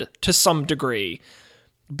muted to some degree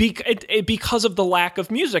because of the lack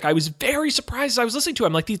of music. I was very surprised as I was listening to it.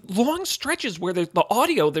 I'm like, these long stretches where the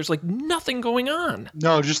audio, there's like nothing going on.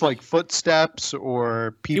 No, just like footsteps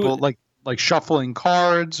or people like shuffling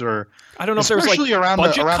cards, or I don't know if there was like around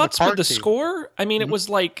budget around cuts the with the score. I mean, it was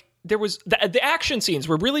like there was the action scenes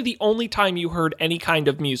were really the only time you heard any kind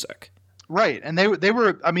of music. Right, and they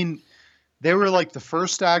were. I mean, they were like the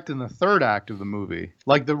first act and the third act of the movie.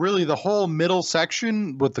 Like the whole middle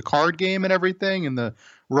section with the card game and everything, and the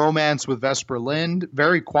romance with Vesper Lynd,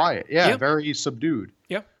 very quiet. Yeah, very subdued.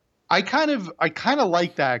 Yeah, I kind of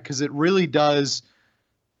like that because it really does.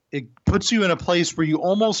 It puts you in a place where you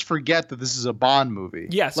almost forget that this is a Bond movie.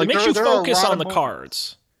 Yes, like, it makes you focus on the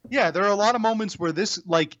cards. Yeah, there are a lot of moments where this,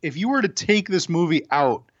 like, if you were to take this movie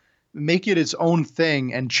out, make it its own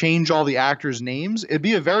thing, and change all the actors' names, it'd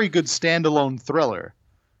be a very good standalone thriller.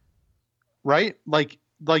 Right? Like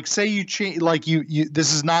say you change, like you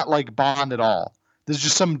this is not like Bond at all. This is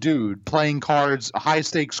just some dude playing cards, a high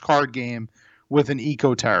stakes card game with an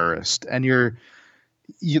eco terrorist, and you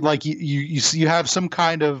have some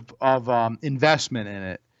kind of investment in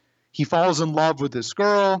it. He falls in love with this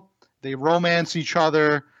girl. They romance each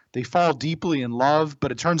other. They fall deeply in love,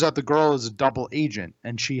 but it turns out the girl is a double agent,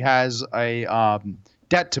 and she has a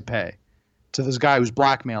debt to pay to this guy who's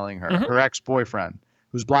blackmailing her, her ex-boyfriend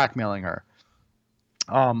who's blackmailing her.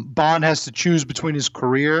 Bond has to choose between his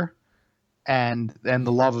career and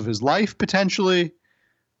the love of his life, potentially.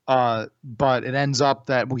 But it ends up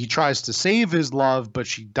that he tries to save his love, but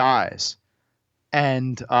she dies.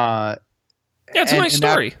 And it's a nice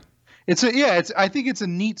story. I think it's a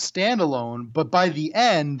neat standalone, but by the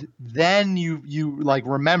end, then you like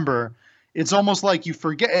remember, it's almost like you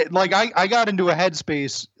forget. Like I got into a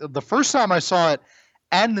headspace the first time I saw it,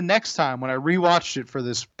 and the next time when I rewatched it for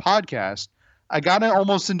this podcast, I got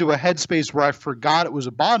almost into a headspace where I forgot it was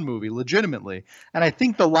a Bond movie, legitimately. And I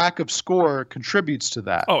think the lack of score contributes to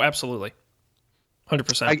that. Oh, absolutely.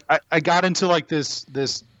 100%. I got into like this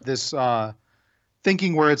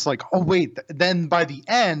thinking where it's like, oh, wait. Then by the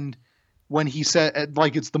end, when he said,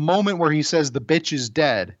 like, it's the moment where he says the bitch is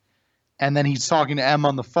dead. And then he's talking to M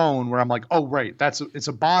on the phone where I'm like, oh, right. It's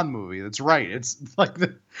a Bond movie. That's right. It's like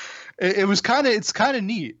it's kind of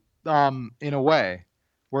neat in a way.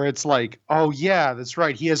 Where it's like, oh, yeah, that's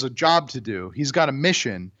right. He has a job to do. He's got a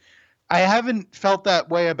mission. I haven't felt that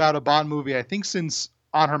way about a Bond movie, I think, since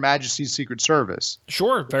On Her Majesty's Secret Service.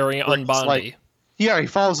 Sure, very un-Bondy. Like, yeah, he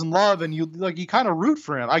falls in love, and you kind of root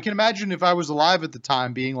for him. I can imagine if I was alive at the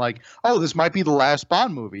time being like, oh, this might be the last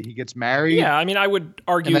Bond movie. He gets married. Yeah, I mean, I would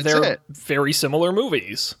argue they're very similar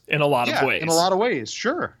movies in a lot of ways. In a lot of ways,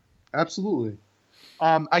 sure. Absolutely.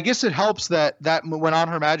 I guess it helps that when On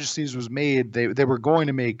Her Majesty's was made, they were going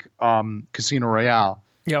to make Casino Royale,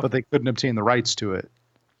 but they couldn't obtain the rights to it.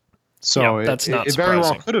 So it very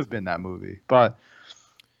well could have been that movie. But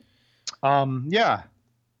yeah,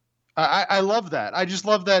 I love that. I just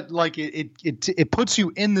love that, like it puts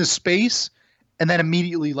you in this space and then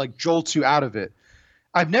immediately like jolts you out of it.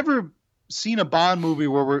 I've never seen a Bond movie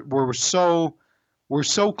where we're so we're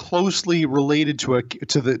so closely related to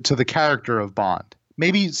the character of Bond.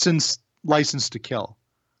 Maybe since License to Kill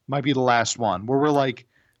might be the last one where we're like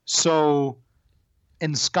so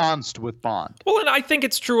ensconced with Bond. Well, and I think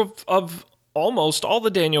it's true of almost all the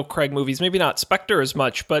Daniel Craig movies, maybe not Spectre as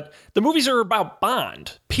much, but the movies are about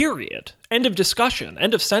Bond, period. End of discussion,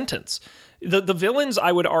 end of sentence. The villains,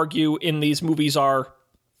 I would argue, in these movies are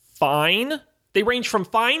fine. They range from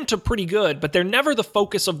fine to pretty good, but they're never the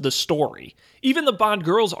focus of the story. Even the Bond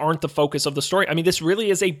girls aren't the focus of the story. I mean, this really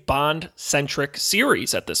is a Bond-centric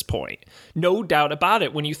series at this point. No doubt about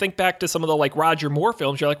it. When you think back to some of the like Roger Moore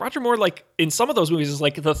films, you're like, Roger Moore, like in some of those movies, is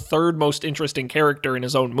like the third most interesting character in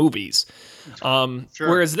his own movies. Sure.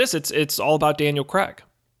 Whereas this, it's all about Daniel Craig.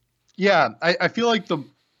 Yeah, I feel like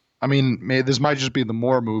this might just be the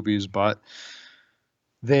Moore movies, but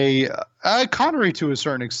they, contrary to a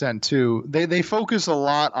certain extent too, they focus a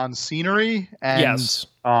lot on scenery and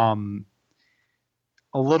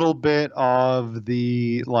a little bit of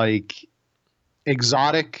the like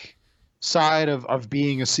exotic side of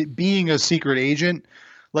being a secret agent.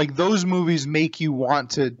 Like those movies make you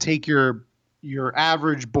want to take your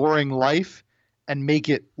average boring life and make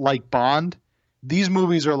it like Bond. These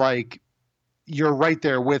movies are like you're right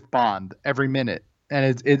there with Bond every minute.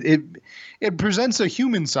 And it presents a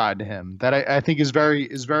human side to him that I think is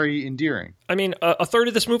very endearing. I mean, a third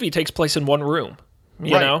of this movie takes place in one room,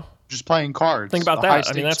 you know? Just playing cards. Think about that.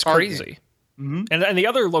 I mean, that's crazy. Mm-hmm. And the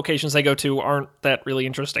other locations they go to aren't that really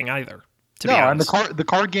interesting either, to be honest. And the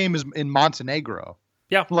card game is in Montenegro.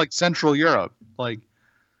 Yeah. Like Central Europe. Like,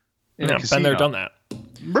 been there, done that.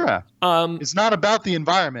 Bruh. It's not about the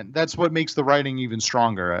environment. That's what makes the writing even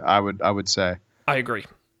stronger, I would say. I agree.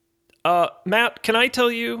 Matt, can I tell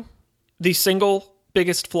you the single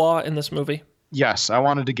biggest flaw in this movie? Yes, I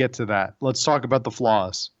wanted to get to that. Let's talk about the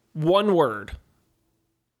flaws. One word.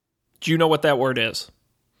 Do you know what that word is?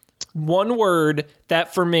 One word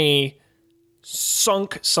that, for me,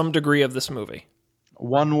 sunk some degree of this movie.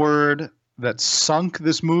 One word that sunk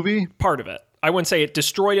this movie? Part of it. I wouldn't say it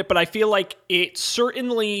destroyed it, but I feel like it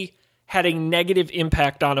certainly had a negative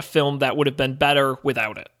impact on a film that would have been better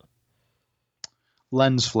without it.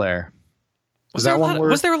 Lens flare. Was there a lot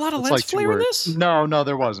of lens flare in this? No,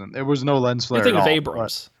 there wasn't. There was no lens flare. I think of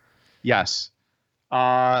Abrams. Yes.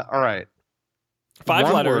 All right.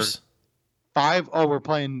 5 letters. Word. 5. Oh, we're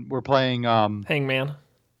playing. Hangman.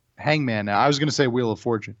 Hangman. Now I was going to say Wheel of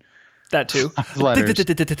Fortune. That too. 5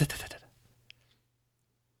 letters.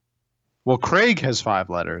 Well, Craig has 5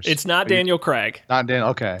 letters. It's not Daniel Craig. Not Daniel.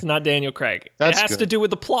 Okay. It's not Daniel Craig. That's it has to do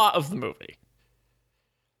with the plot of the movie.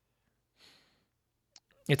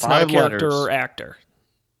 It's 5 not a character letters. or actor.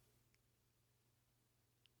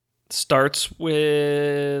 Starts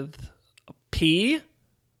with a P.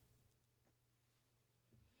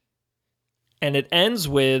 And it ends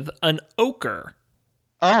with an ochre.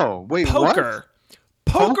 Oh, wait, Poker. What?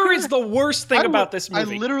 Poker is the worst thing about this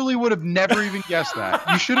movie. I literally would have never even guessed that.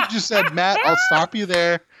 You should have just said, Matt, I'll stop you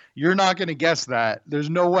there. You're not going to guess that. There's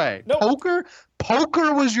no way. Nope.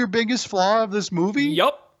 Poker was your biggest flaw of this movie?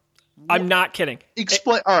 Yup. I'm not kidding.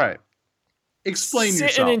 All right. Explain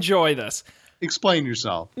yourself. Sit and enjoy this. Explain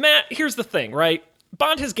yourself. Matt, here's the thing, right?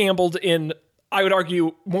 Bond has gambled in, I would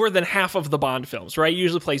argue, more than half of the Bond films, right? He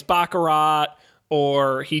usually plays Baccarat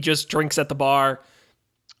or he just drinks at the bar.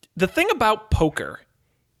 The thing about poker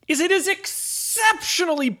is it is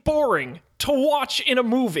exceptionally boring to watch in a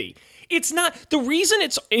movie. It's not. The reason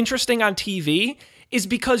it's interesting on TV is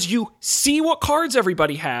because you see what cards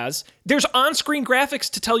everybody has, there's on-screen graphics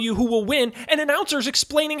to tell you who will win, and announcers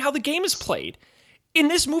explaining how the game is played. In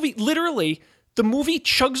this movie, literally, the movie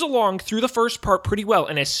chugs along through the first part pretty well,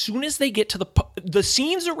 and as soon as they get to the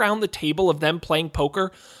scenes around the table of them playing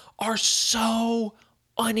poker are so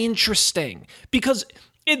uninteresting, because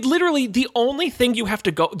it literally, the only thing you have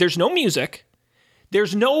to go, there's no music,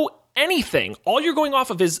 there's no anything. All you're going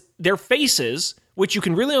off of is their faces, which you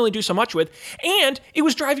can really only do so much with. And it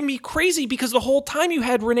was driving me crazy because the whole time you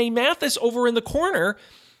had Renee Mathis over in the corner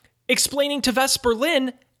explaining to Vesper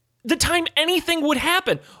Lynn the time anything would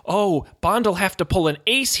happen. Oh, Bond will have to pull an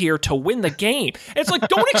ace here to win the game. And it's like,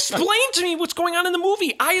 don't explain to me what's going on in the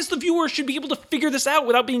movie. I, as the viewer, should be able to figure this out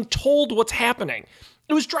without being told what's happening.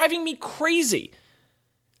 It was driving me crazy.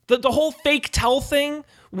 The whole fake tell thing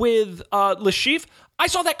with Le Chiffre, I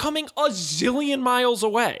saw that coming a zillion miles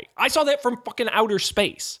away. I saw that from fucking outer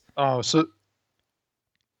space. Oh, so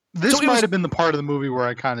this might have been the part of the movie where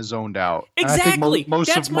I kind of zoned out. Exactly. And I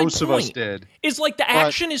think most of us did. It's like the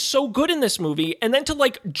action is so good in this movie, and then to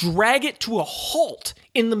like drag it to a halt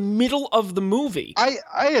in the middle of the movie. I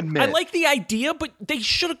admit. I like the idea, but they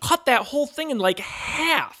should have cut that whole thing in like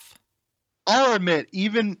half. I'll admit,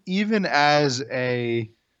 even as a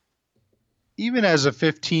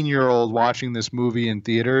 15-year-old watching this movie in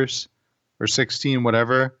theaters, or 16,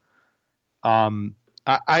 whatever,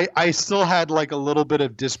 I still had like a little bit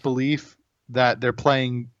of disbelief that they're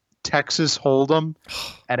playing Texas Hold'em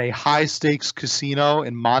at a high stakes casino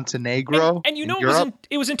in Montenegro. And you know, Europe.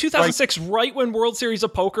 it was in 2006, right when World Series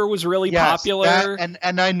of Poker was really popular.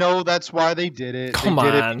 And I know that's why they did it. Come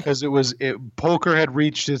they did on. it because poker had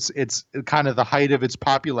reached its kind of the height of its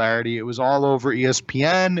popularity. It was all over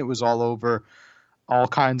ESPN. It was all over all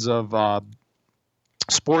kinds of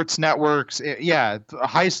sports networks.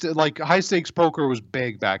 High stakes poker was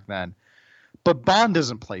big back then. But Bond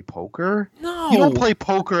doesn't play poker. No. You don't play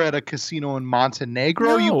poker at a casino in Montenegro.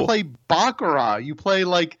 No. You play Baccarat. You play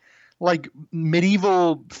like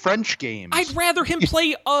medieval French games. I'd rather him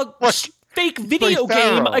play a fake video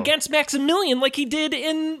game against Maximilian like he did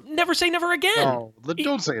in Never Say Never Again. No,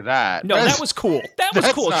 don't say that. No, that was cool. That was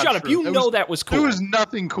cool. Shut up. You know that was cool. There was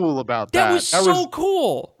nothing cool about that. That was so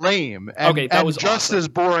cool. Lame. Okay, that was just awesome. as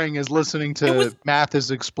boring as listening to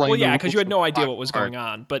Mathis explain. Well, yeah, because you had no idea what was going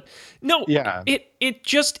on. But no, it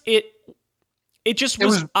just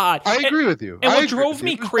was odd. I agree with you. And what drove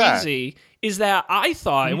me crazy is that I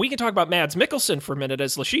thought, and we can talk about Mads Mikkelsen for a minute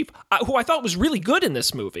as Le Chiffre, who I thought was really good in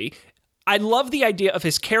this movie. I love the idea of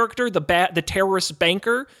his character, the terrorist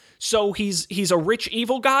banker. So he's a rich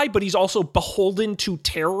evil guy, but he's also beholden to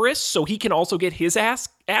terrorists, so he can also get his ass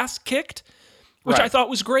kicked, which I thought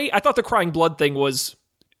was great. I thought the crying blood thing was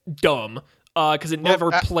dumb because it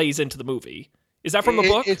never plays into the movie. Is that from the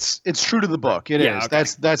book? It's true to the book. It is. Okay.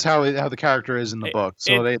 That's how the character is in the book.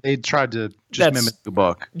 So they tried to just mimic the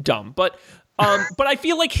book. Dumb, but I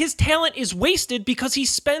feel like his talent is wasted because he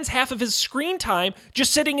spends half of his screen time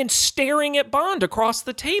just sitting and staring at Bond across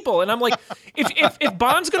the table. And I'm like, if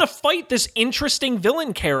Bond's gonna fight this interesting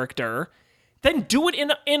villain character, then do it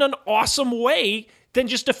in an awesome way than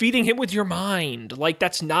just defeating him with your mind. Like,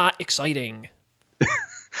 that's not exciting.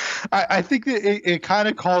 I think that it kind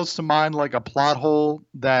of calls to mind like a plot hole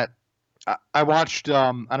that I watched.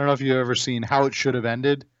 I don't know if you've ever seen How It Should Have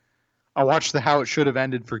Ended. I watched the How It Should Have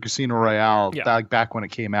Ended for Casino Royale back when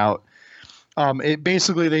it came out. It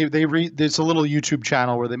basically it's a little YouTube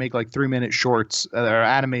channel where they make like 3-minute shorts that are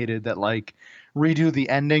animated that like redo the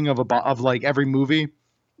ending of like every movie.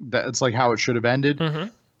 That's like how it should have ended. Mm-hmm.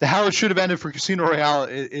 The How It Should Have Ended for Casino Royale.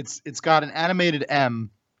 It's got an animated M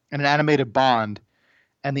and an animated Bond,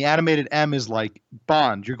 and the animated M is like,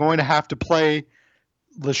 Bond, you're going to have to play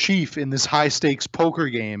Le Chiffre in this high stakes poker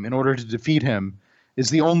game in order to defeat him. Is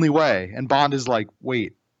the only way. And Bond is like,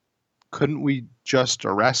 wait, couldn't we just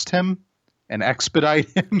arrest him and expedite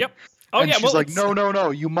him? Yep. Oh, and yeah. she's like,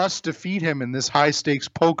 no, you must defeat him in this high stakes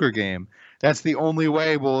poker game. That's the only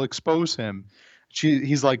way we'll expose him.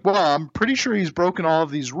 He's like, well, I'm pretty sure he's broken all of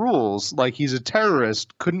these rules. Like, he's a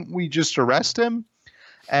terrorist. Couldn't we just arrest him?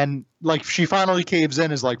 And like, she finally caves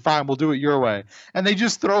in, is like, fine, we'll do it your way. And they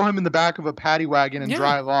just throw him in the back of a paddy wagon and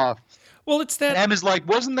drive off. Well, it's that. And M is like,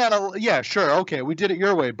 wasn't that yeah, sure, okay, we did it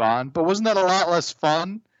your way, Bond, but wasn't that a lot less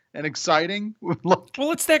fun and exciting? Well,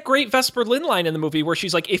 it's that great Vesper Lynn line in the movie where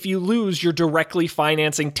she's like, if you lose, you're directly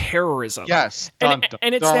financing terrorism. Yes. And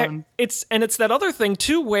it's that other thing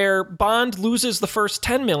too, where Bond loses the first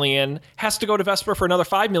 10 million, has to go to Vesper for another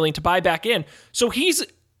 5 million to buy back in. So he's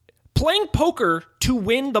playing poker to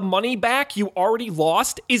win the money back you already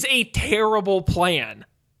lost is a terrible plan.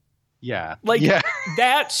 Yeah. Like,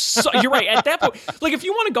 that's you're right. At that point, like, if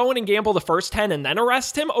you want to go in and gamble the first 10 and then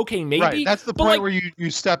arrest him, okay, maybe. Right. That's the point where you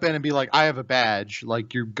step in and be like, I have a badge.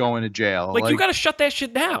 Like, you're going to jail. Like you got to shut that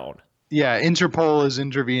shit down. Yeah. Interpol is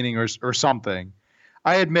intervening or something.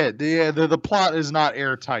 I admit, the plot is not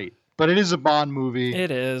airtight, but it is a Bond movie. It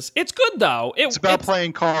is. It's good, though. It's about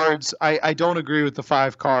playing cards. I don't agree with the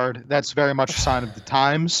 5 card. That's very much a sign of the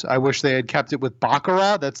times. I wish they had kept it with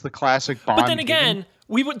Baccarat. That's the classic Bond But then again, game.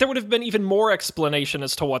 there would have been even more explanation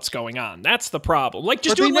as to what's going on. That's the problem. Like,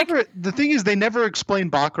 just the thing is, they never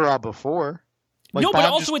explained Baccarat before. Like, no, Bond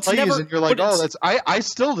but also just it's plays never. And you're like, I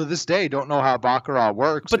still to this day don't know how Baccarat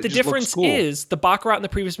works. But the difference is the Baccarat in the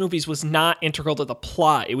previous movies was not integral to the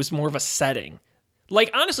plot. It was more of a setting.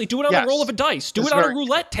 Like, honestly, do it on the roll of a dice. Do it on a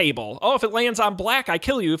roulette table. Oh, if it lands on black, I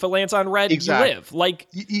kill you. If it lands on red, you live. Like,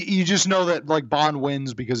 you just know that like Bond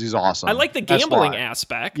wins because he's awesome. I like the gambling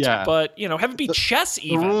aspect, but have it be chess.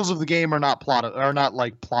 Even the rules of the game are not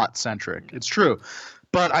plot centric. It's true,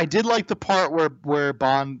 but I did like the part where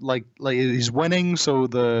Bond like he's winning, so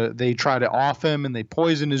they try to off him and they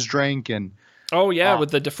poison his drink and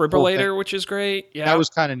with the defibrillator, which is great. Yeah, that was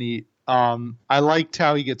kind of neat. I liked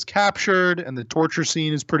how he gets captured, and the torture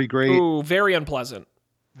scene is pretty great. Ooh, very unpleasant.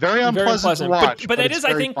 Very unpleasant to watch. But it is,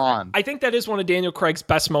 I think, Bond. I think that is one of Daniel Craig's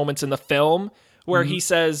best moments in the film, where he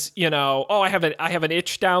says, you know, oh, I have an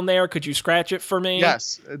itch down there. Could you scratch it for me?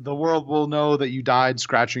 Yes, the world will know that you died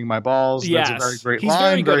scratching my balls. Yes. That's a very great He's line,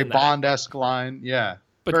 very very good in that. Bond-esque line. Yeah.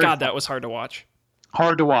 But Very God, fun. that was hard to watch.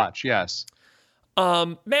 Hard to watch, yes.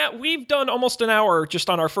 Matt, we've done almost an hour just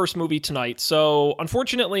on our first movie tonight, so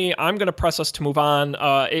unfortunately, I'm going to press us to move on,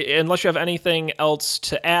 unless you have anything else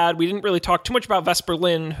to add. We didn't really talk too much about Vesper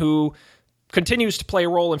Lynd, who continues to play a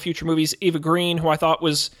role in future movies. Eva Green, who I thought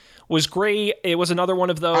was great. It was another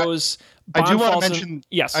one of those. I do want to mention.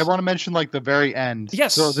 Yes, I want to mention like the very end.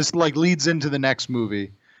 Yes. So this like leads into the next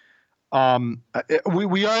movie.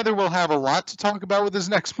 We either will have a lot to talk about with this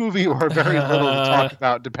next movie or very little to talk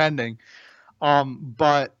about, depending.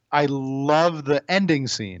 But I love the ending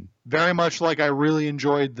scene very much. Like I really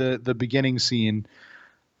enjoyed the beginning scene.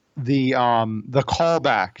 The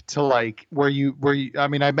callback to like where you I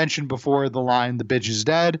mean, I mentioned before the line "the bitch is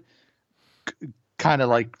dead," kind of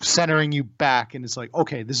like centering you back, and it's like,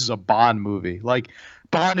 okay, this is a Bond movie. Like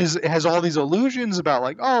Bond has all these illusions about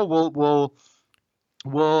like, oh,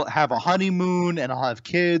 we'll have a honeymoon and I'll have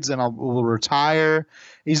kids and we'll retire.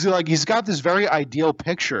 He's got this very ideal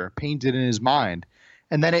picture painted in his mind,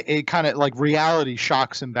 and then it kind of like reality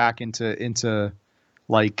shocks him back into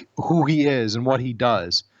like who he is and what he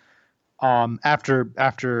does. After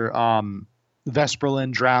Vesper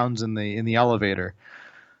Lynd drowns in the elevator,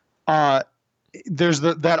 there's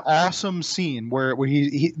that awesome scene where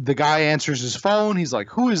the guy answers his phone. He's like,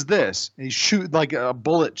 "Who is this?" And he shoot like a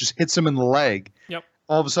bullet just hits him in the leg. Yep.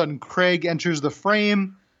 All of a sudden, Craig enters the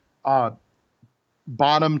frame,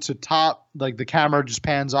 bottom to top, like the camera just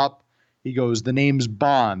pans up. He goes, "The name's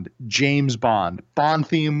Bond, James Bond." Bond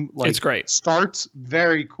theme, like, it's great. Starts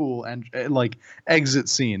very cool, and like exit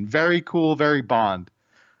scene, very cool, very Bond.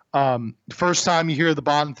 First time you hear the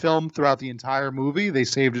Bond film throughout the entire movie, they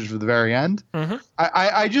saved it for the very end. Mm-hmm.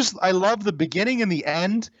 I love the beginning and the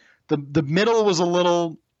end. The middle was a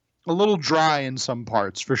little dry in some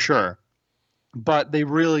parts for sure, but they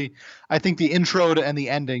really, I think the intro and the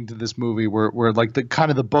ending to this movie were like the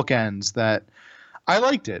kind of the bookends that I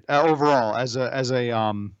liked it overall as a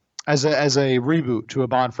reboot to a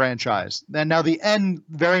Bond franchise. And now the end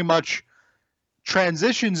very much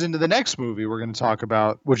transitions into the next movie we're going to talk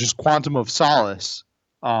about, which is Quantum of Solace.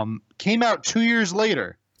 Came out 2 years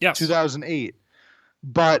later, yes, 2008,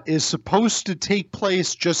 but is supposed to take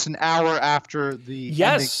place just an hour after the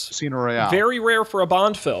ending of Casino Royale. Very rare for a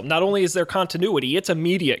Bond film. Not only is there continuity, it's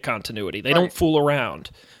immediate continuity. They don't fool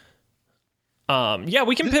around.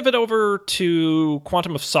 We can pivot over to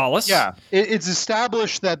Quantum of Solace. Yeah, it's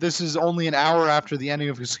established that this is only an hour after the ending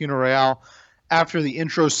of Casino Royale, after the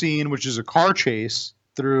intro scene, which is a car chase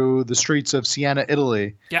through the streets of Siena,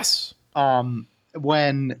 Italy. Yes.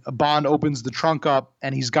 When Bond opens the trunk up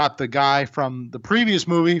and he's got the guy from the previous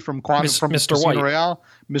movie from Mr. Casino White. Royale,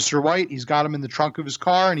 Mr. White, he's got him in the trunk of his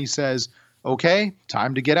car and he says, "Okay,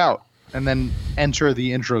 time to get out," and then enter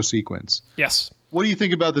the intro sequence. Yes. What do you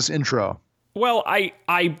think about this intro? Well,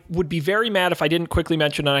 I would be very mad if I didn't quickly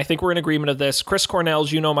mention, and I think we're in agreement of this, Chris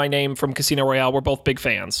Cornell's You Know My Name from Casino Royale. We're both big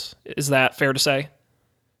fans. Is that fair to say?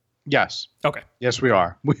 Yes. Okay. Yes, we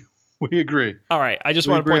are. We agree. All right. I just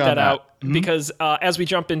want to point that out because as we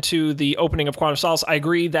jump into the opening of Quantum of Solace, I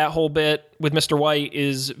agree that whole bit with Mr. White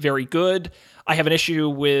is very good. I have an issue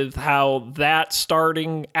with how that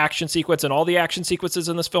starting action sequence and all the action sequences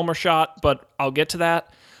in this film are shot, but I'll get to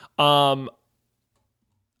that.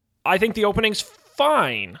 I think the opening's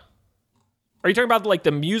fine. Are you talking about like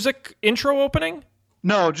the music intro opening?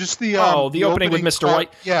 No, just the opening with Mr.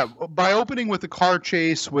 White. Yeah, by opening with the car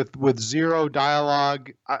chase with zero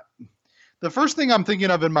dialogue. The first thing I'm thinking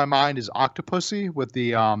of in my mind is Octopussy with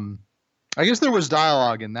the I guess there was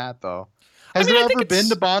dialogue in that though. Has there ever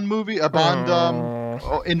been a Bond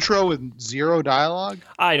intro with zero dialogue?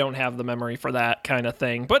 I don't have the memory for that kind of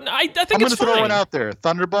thing, but I think I'm it's fine. gonna throw it out there.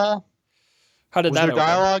 Thunderball. How did was that there open?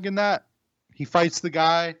 dialogue in that? He fights the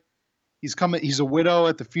guy. He's a widow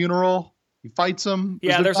at the funeral. He fights him.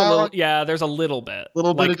 Yeah, there's a little bit.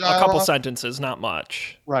 Little bit like of a couple dialogue? sentences, not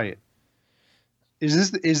much. Right.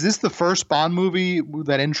 Is this the first Bond movie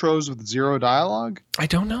that intros with zero dialogue? I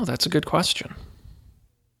don't know. That's a good question.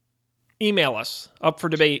 Email us up for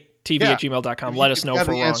debate. TV@gmail.com. Let us know if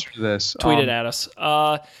we're wrong. Answer to this. Tweet it at us.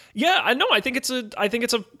 I know. I think it's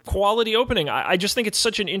a quality opening. I just think it's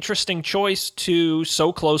such an interesting choice to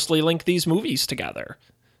so closely link these movies together.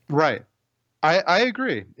 Right. I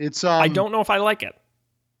agree. It's I don't know if I like it.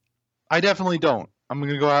 I definitely don't. I'm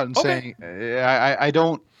going to go out and say I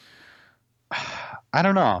don't. I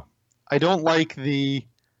don't know. I don't like the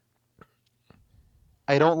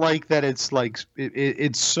I don't like that it's like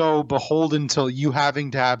it's so beholden to you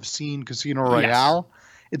having to have seen Casino Royale. Yes.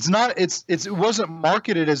 It's not. It wasn't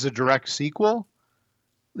marketed as a direct sequel,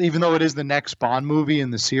 even though it is the next Bond movie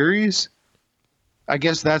in the series. I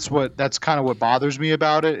guess that's kind of what bothers me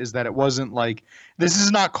about it, is that it wasn't like, this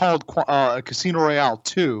is not called Casino Royale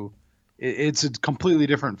 2. It's a completely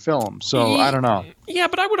different film. So I don't know. Yeah,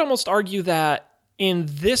 but I would almost argue that in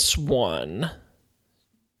this one,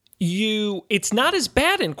 it's not as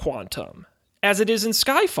bad in Quantum as it is in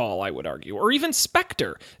Skyfall, I would argue, or even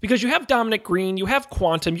Spectre, because you have Dominic Green, you have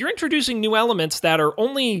Quantum, you're introducing new elements that are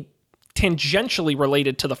only tangentially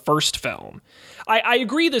related to the first film. I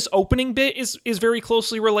agree this opening bit is very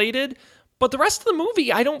closely related, but the rest of the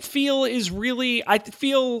movie I don't feel is really... I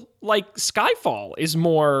feel like Skyfall is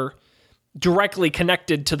more directly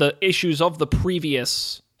connected to the issues of the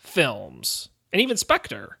previous films, and even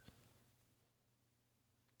Spectre.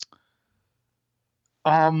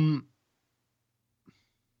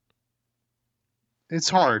 It's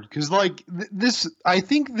hard, because like this, I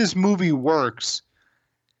think this movie works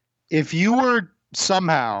if you were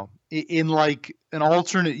somehow in like an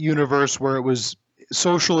alternate universe where it was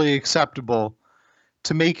socially acceptable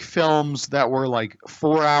to make films that were like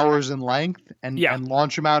 4 hours in length and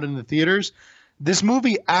launch them out in the theaters. This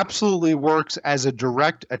movie absolutely works as a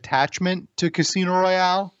direct attachment to Casino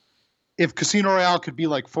Royale. If Casino Royale could be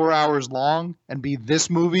like 4 hours long and be this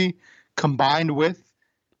movie combined with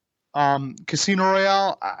Casino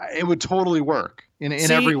Royale, it would totally work in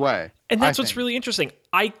every way. And that's what's really interesting.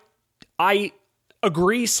 I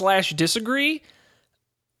agree/disagree.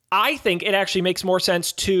 I think it actually makes more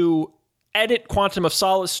sense to edit Quantum of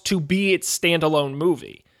Solace to be its standalone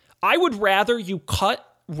movie. I would rather you cut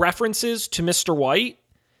references to Mr. White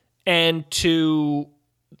and to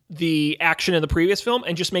the action in the previous film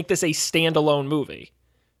and just make this a standalone movie,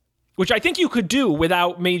 which I think you could do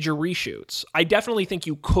without major reshoots. I definitely think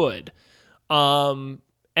you could. And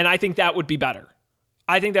I think that would be better.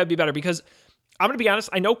 I think that would be better because I'm going to be honest,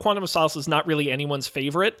 I know Quantum of Solace is not really anyone's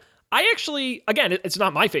favorite. I actually, again, it's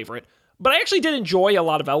not my favorite, but I actually did enjoy a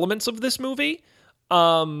lot of elements of this movie.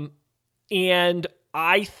 And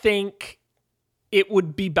I think it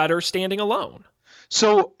would be better standing alone.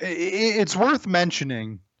 So it's worth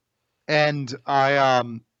mentioning, and I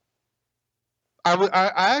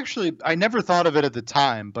never thought of it at the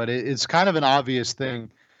time, but it's kind of an obvious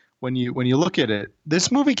thing when you look at it. This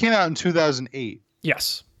movie came out in 2008.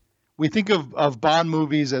 Yes. We think of Bond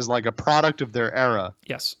movies as like a product of their era.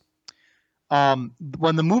 Yes.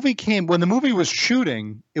 When the movie was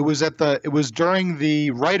shooting, it was during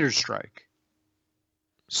the writer's strike.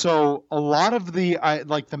 So a lot of the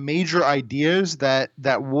major ideas that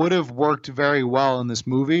would have worked very well in this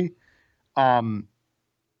movie,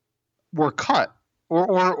 were cut,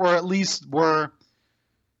 or at least were.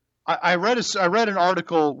 I read an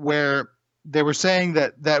article where they were saying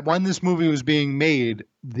that when this movie was being made,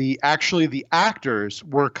 the actors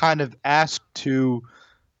were kind of asked to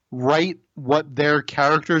write what their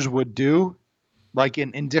characters would do, like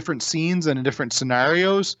in different scenes and in different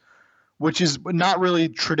scenarios, which is not really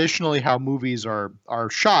traditionally how movies are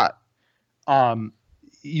shot.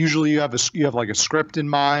 Usually you have like a script in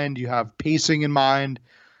mind, you have pacing in mind.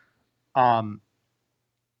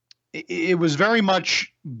 It was very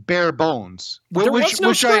much bare bones. There was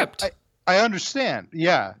no script. I understand.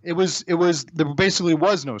 Yeah, it was. There basically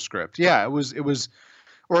was no script. Yeah, it was,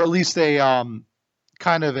 or at least a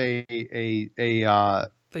kind of a.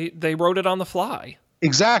 They wrote it on the fly.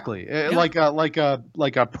 Exactly, yeah. like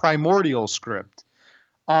a primordial script.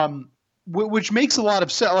 Which makes a lot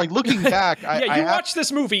of sense. Like looking back, you watch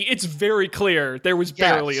this movie, it's very clear there was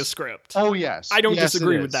barely a script. Oh yes, I don't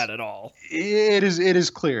disagree with that at all. It is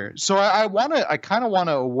clear. So I kind of want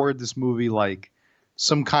to award this movie like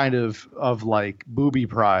some kind of like booby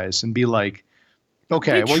prize and be like,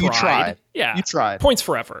 okay, you tried. Yeah, you tried. Points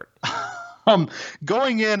for effort.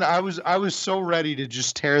 Going in, I was so ready to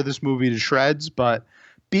just tear this movie to shreds, but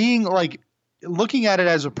being like looking at it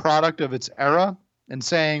as a product of its era. And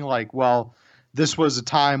saying like, well, this was a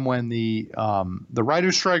time when the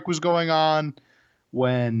writer's strike was going on,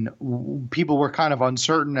 when people were kind of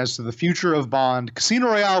uncertain as to the future of Bond. Casino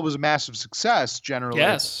Royale was a massive success generally.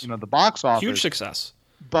 Yes, the box office, huge success.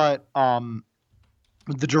 But the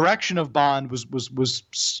direction of Bond was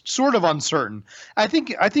sort of uncertain. I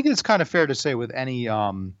think it's kind of fair to say with any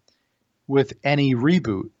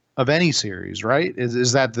reboot of any series, right?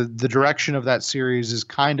 Is that the direction of that series is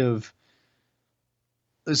kind of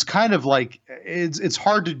like it's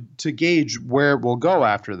hard to gauge where it will go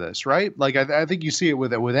after this, right? Like I think you see it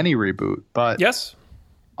with any reboot, but yes.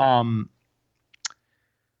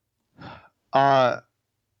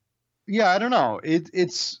 I don't know. It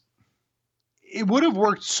would have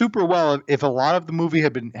worked super well if a lot of the movie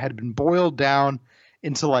had been boiled down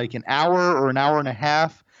into like an hour or an hour and a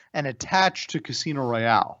half and attached to Casino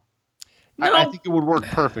Royale. No, I think it would work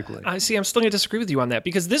perfectly. I see. I'm still going to disagree with you on that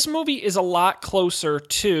because this movie is a lot closer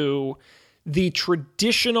to the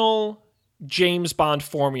traditional James Bond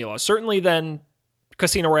formula, certainly than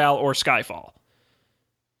Casino Royale or Skyfall,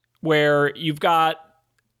 where you've got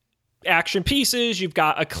action pieces, you've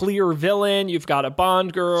got a clear villain, you've got a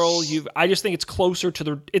Bond girl. I just think it's closer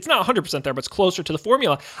to it's not 100% there, but it's closer to the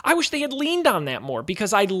formula. I wish they had leaned on that more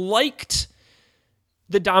because I liked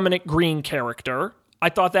the Dominic Green character. I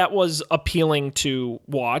thought that was appealing to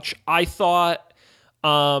watch. I thought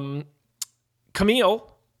Camille,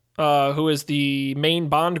 who is the main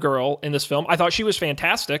Bond girl in this film, I thought she was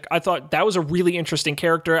fantastic. I thought that was a really interesting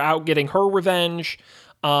character, out getting her revenge,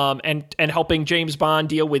 and helping James Bond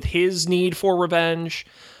deal with his need for revenge.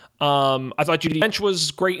 I thought Judi Dench was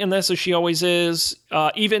great in this, as she always is.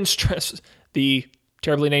 Even the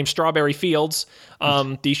terribly named Strawberry Fields,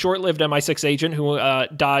 the short-lived MI6 agent who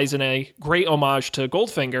dies in a great homage to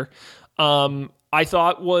Goldfinger, I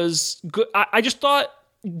thought was good. I just thought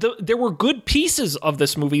there were good pieces of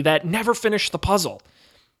this movie that never finished the puzzle.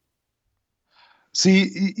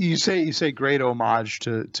 See, you say great homage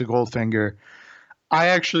to Goldfinger. I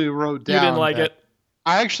actually wrote down. You didn't like it?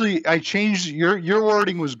 I changed your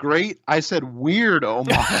wording was great. I said weird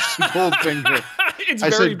homage to Goldfinger. It's I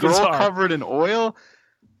very said girl bizarre. covered in oil.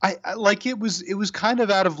 I like it was kind of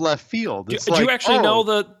out of left field. Do you actually know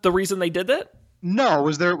the reason they did that? No,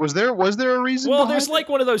 was there a reason? Well, there's like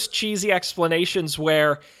one of those cheesy explanations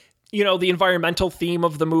where, the environmental theme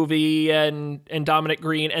of the movie and Dominic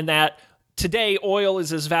Green, and that today oil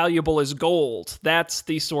is as valuable as gold. That's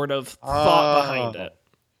the sort of thought behind it.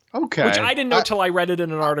 Okay. Which I didn't know till I read it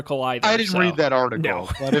in an article either. I didn't read that article. No.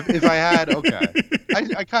 But if I had, okay.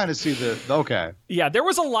 I kind of see okay. Yeah, there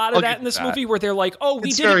was a lot of that in this movie where they're like, oh, we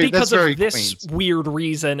It's did very- it because that's very of this Queens. weird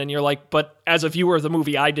reason. And you're like, but as a viewer of the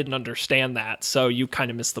movie, I didn't understand that. So you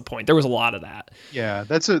kind of missed the point. There was a lot of that. Yeah,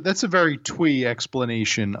 that's a very twee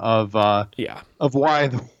explanation of why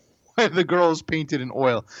the girl is painted in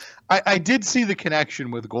oil. I did see the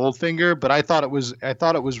connection with Goldfinger, but I thought it was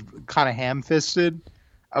kind of ham-fisted.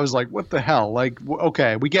 I was like, what the hell? Like,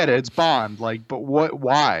 okay, we get it. It's Bond. Like, but what?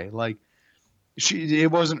 Why? Like, it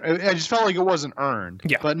wasn't. I just felt like it wasn't earned.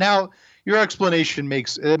 Yeah. But now your explanation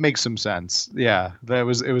makes some sense. Yeah, it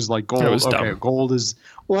was like gold. It was okay, dumb.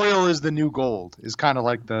 oil is the new gold. Is kind of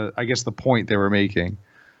like the point they were making.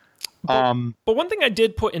 But one thing I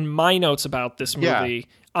did put in my notes about this movie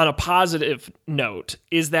on a positive note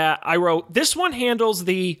is that I wrote, this one handles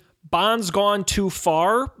the Bond's gone too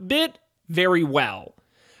far bit very well.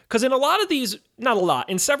 Because in a lot of these, not a lot,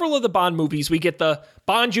 in several of the Bond movies, we get the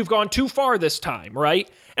Bond, you've gone too far this time, right?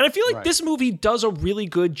 And I feel like this movie does a really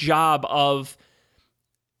good job of,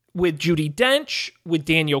 with Judi Dench, with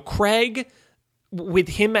Daniel Craig, with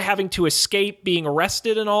him having to escape being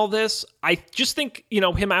arrested and all this. I just think,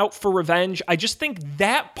 him out for revenge. I just think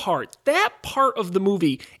that part of the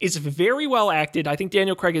movie is very well acted. I think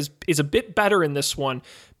Daniel Craig is a bit better in this one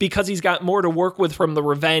because he's got more to work with from the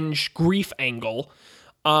revenge grief angle.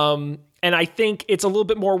 And I think it's a little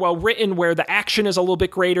bit more well written where the action is a little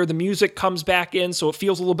bit greater. The music comes back in, so it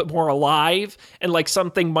feels a little bit more alive and like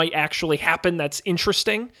something might actually happen that's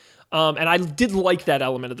interesting. And I did like that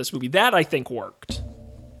element of this movie. That I think worked.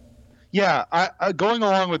 Yeah, I going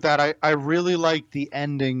along with that, I really like the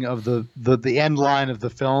ending of the end line of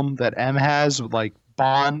the film that M has. Like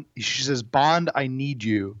Bond, she says, "Bond, I need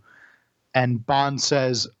you," and Bond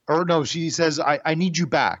says, or no, she says, "I need you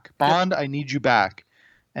back, Bond, I need you back,"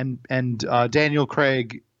 and Daniel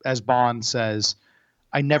Craig as Bond says,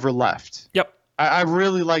 "I never left." Yep, I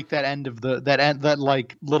really like that end of that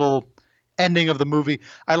like little ending of the movie.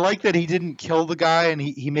 I like that he didn't kill the guy, and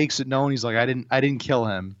he makes it known. He's like, I didn't kill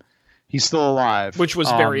him. He's still alive. Which was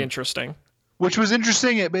very interesting. Which was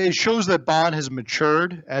interesting. It shows that Bond has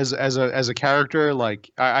matured as a character. Like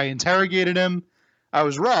I interrogated him. I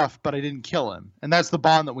was rough, but I didn't kill him. And that's the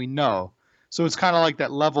Bond that we know. So it's kind of like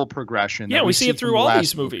that level progression. Yeah, we see it through all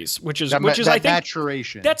these movies, which is I think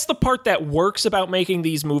maturation. That's the part that works about making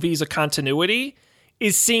these movies a continuity,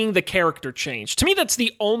 is seeing the character change. To me, that's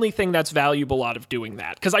the only thing that's valuable out of doing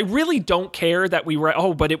that. Because I really don't care that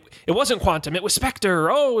but it wasn't Quantum, it was Spectre.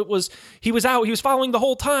 Oh, he was out, he was following the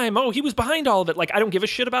whole time. Oh, he was behind all of it. Like, I don't give a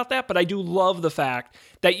shit about that, but I do love the fact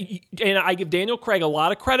that, and I give Daniel Craig a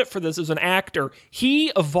lot of credit for this as an actor,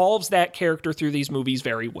 he evolves that character through these movies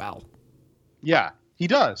very well. Yeah, he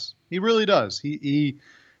does. He really does. He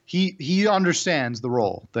understands the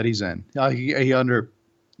role that he's in.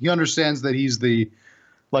 He understands that he's the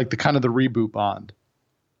kind of the reboot Bond.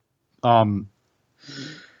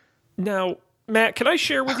 Now, Matt, can I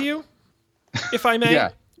share with you, if I may,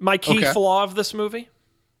 my key flaw of this movie?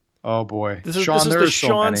 Oh boy, this is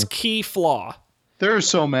Sean's key flaw. There are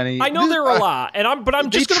so many. I know there are a lot, but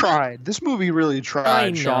I'm just tried. This movie really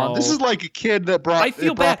tried, Sean. This is like a kid that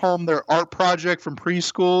brought home their art project from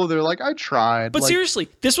preschool. They're like, I tried. But seriously,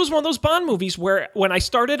 this was one of those Bond movies where when I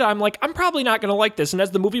started, I'm like, I'm probably not going to like this. And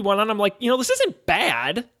as the movie went on, I'm like, this isn't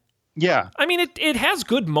bad. Yeah. I mean, it has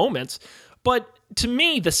good moments, but to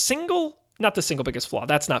me, not the single biggest flaw.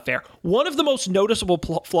 That's not fair. One of the most noticeable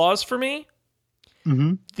flaws for me,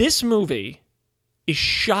 this movie is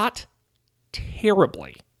shot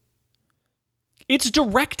terribly. It's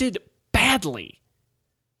directed badly.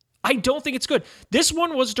 I don't think it's good. This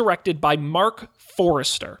one was directed by Mark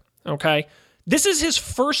Forrester, okay? This is his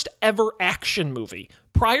first ever action movie.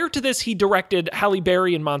 Prior to this, he directed Halle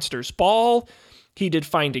Berry in Monsters Ball. He did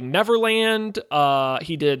Finding Neverland.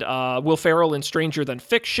 He did Will Ferrell in Stranger Than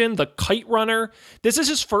Fiction, The Kite Runner. This is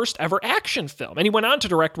his first ever action film. And he went on to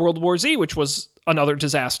direct World War Z, which was another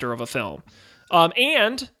disaster of a film.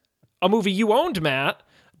 And a movie you owned, Matt,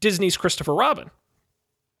 Disney's Christopher Robin.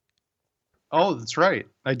 Oh, that's right.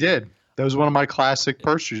 I did. That was one of my classic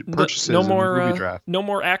purchases in the movie draft. No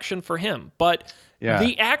more action for him. But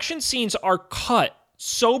the action scenes are cut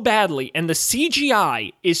so badly, and the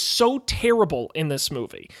CGI is so terrible in this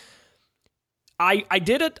movie. I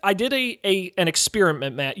did an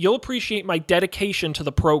experiment, Matt. You'll appreciate my dedication to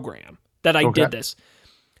the program that I did this.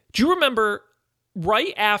 Do you remember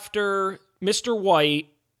right after Mr. White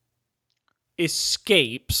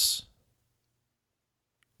escapes,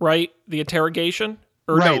 right? The interrogation?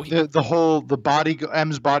 Or right. No,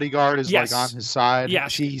 M's bodyguard is like on his side.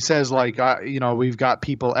 Yes. He says like, we've got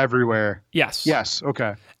people everywhere. Yes. Yes.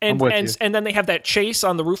 Okay. And then they have that chase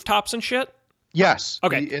on the rooftops and shit. Yes.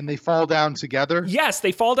 Okay. And they fall down together. Yes,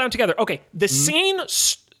 they fall down together. Okay. The scene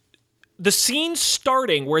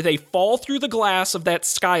starting where they fall through the glass of that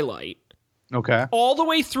skylight. Okay. All the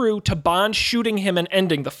way through to Bond shooting him and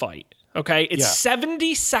ending the fight. Okay. It's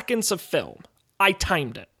 70 seconds of film. I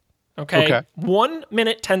timed it. Okay. 1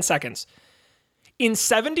 minute, 10 seconds. In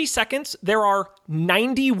 70 seconds, there are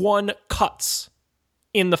 91 cuts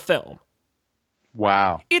in the film.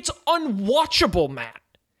 Wow. It's unwatchable, Matt.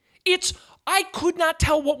 I could not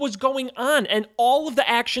tell what was going on, and all of the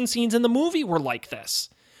action scenes in the movie were like this.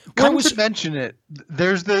 To mention it,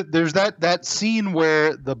 there's that scene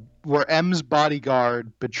where M's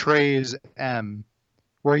bodyguard betrays M,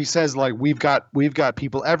 where he says like, we've got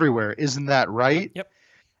people everywhere. Isn't that right? Yep.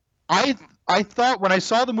 I thought when I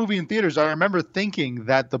saw the movie in theaters, I remember thinking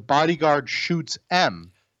that the bodyguard shoots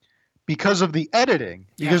M because of the editing,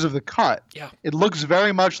 because of the cut. Yeah. It looks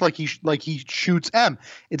very much like he shoots M.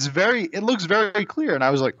 It looks very clear, and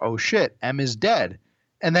I was like, oh shit, M is dead.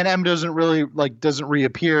 And then M doesn't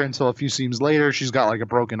reappear until a few scenes later. She's got like a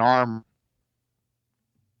broken arm.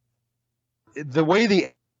 The way the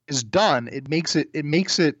is done, it makes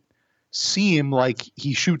it seem like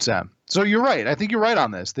he shoots M. So you're right. I think you're right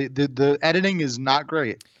on this. The editing is not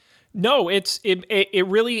great. No, it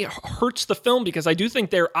really hurts the film because I do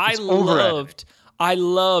think I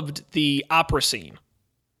loved the opera scene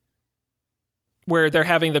where they're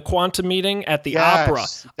having the quantum meeting at the opera.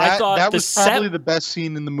 I thought that was probably the best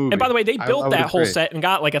scene in the movie. And by the way, they built that whole set and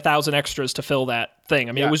got like 1,000 extras to fill that thing.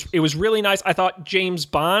 I mean, it was really nice. I thought James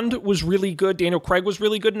Bond was really good. Daniel Craig was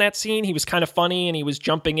really good in that scene. He was kind of funny and he was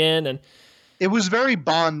jumping in, and it was very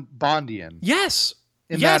Bondian. Yes.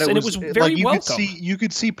 And it was very like welcome. You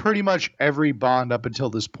could see pretty much every Bond up until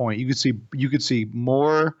this point. You could see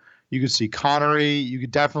Moore, you could see Connery, you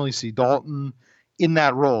could definitely see Dalton in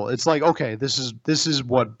that role. It's like, okay, this is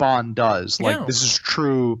what Bond does. Like this is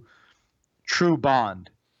true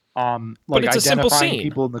Bond. Like but it's a simple identifying scene.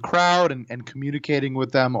 People in the crowd and communicating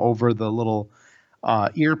with them over the little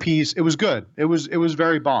earpiece. It was good. It was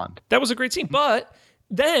very Bond. That was a great scene. But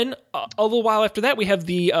then a little while after that, we have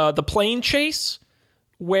the plane chase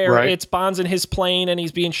where it's Bond's in his plane and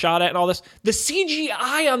he's being shot at and all this. The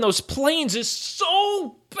CGI on those planes is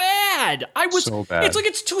so bad. So bad. It's like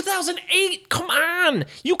it's 2008. Come on.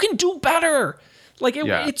 You can do better. Like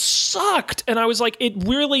it sucked. And I was like, it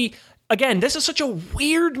really, again, this is such a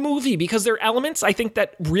weird movie because there are elements I think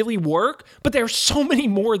that really work, but there are so many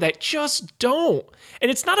more that just don't.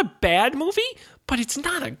 And it's not a bad movie, but it's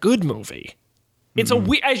not a good movie. It's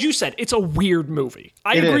as you said, it's a weird movie.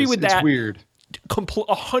 I agree with that. It's weird.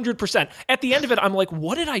 100%. At the end of it, I'm like,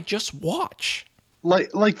 what did I just watch?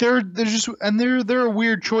 Like there are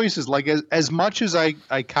weird choices. Like as much as I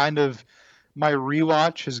kind of my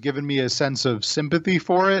rewatch has given me a sense of sympathy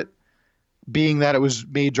for it, being that it was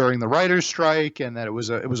made during the writer's strike and that it was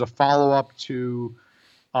a follow-up to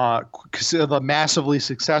the massively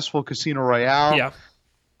successful Casino Royale. Yeah.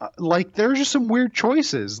 Like, there's just some weird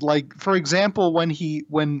choices. Like, for example,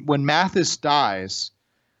 when Mathis dies,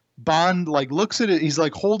 Bond like looks at it, he's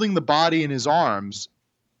like holding the body in his arms,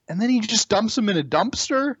 and then he just dumps him in a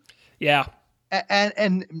dumpster. Yeah.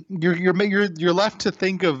 And you're left to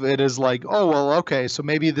think of it as like, oh well, okay, so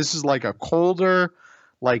maybe this is like a colder,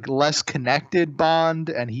 like less connected Bond,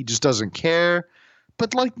 and he just doesn't care.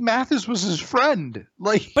 But like Mathis was his friend,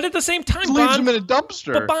 like. But at the same time, leaves him in a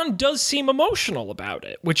dumpster. But Bond does seem emotional about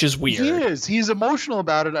it, which is weird. He is. He's emotional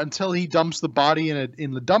about it until he dumps the body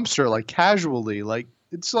in the dumpster, like casually. Like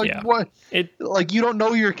it's like what? Like you don't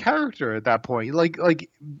know your character at that point. Like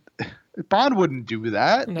Bond wouldn't do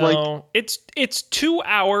that. No, like it's 2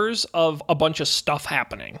 hours of a bunch of stuff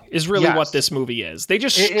happening. Is really what this movie is. They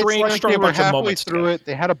just strung a bunch of moments through it.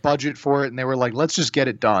 They had a budget for it, and they were like, "Let's just get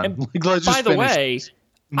it done." And like, let's by just the finish way, this.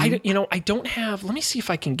 I don't have. Let me see if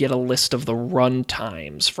I can get a list of the run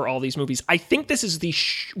times for all these movies. I think this is the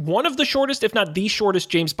one of the shortest, if not the shortest,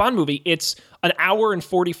 James Bond movie. It's an hour and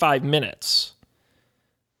 45 minutes.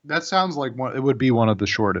 That sounds like it would be one of the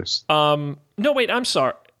shortest. No, wait, I'm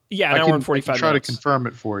sorry. Yeah, an hour and 45 minutes. I can try minutes. to confirm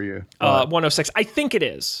it for you. 106. I think it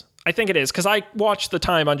is because I watched the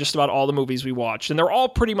time on just about all the movies we watched, and they're all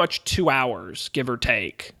pretty much 2 hours, give or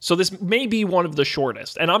take. So this may be one of the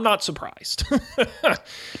shortest, and I'm not surprised.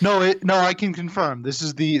 No, I can confirm this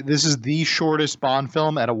is the shortest Bond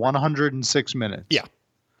film at 106 minutes. Yeah,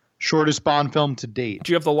 shortest Bond film to date.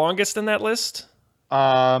 Do you have the longest in that list?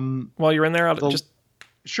 While you're in there,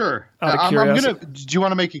 sure. Out of I'm curiosity. Do you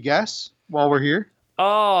want to make a guess while we're here?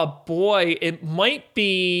 Oh boy, it might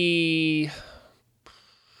be.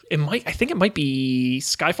 I think it might be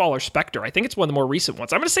Skyfall or Spectre. I think it's one of the more recent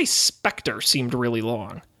ones. I'm going to say Spectre seemed really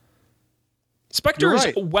long. Spectre is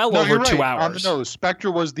well over 2 hours. On the nose. Spectre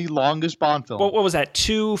was the longest Bond film. What was that?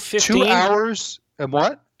 2:15? 2 hours and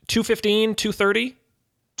what? 2:15, 2:30?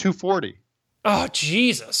 2:40. Oh,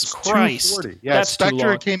 Jesus Christ. 2:40. Yeah, that's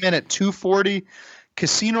Spectre came in at 2:40.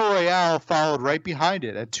 Casino Royale followed right behind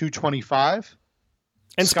it at 2:25.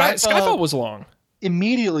 And Skyfall was long.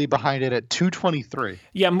 Immediately behind it at 2:23.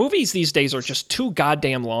 Yeah, movies these days are just too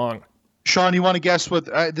goddamn long. Sean, you want to guess what?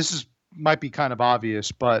 Might be kind of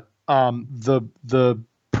obvious, but the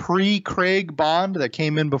pre-Craig Bond that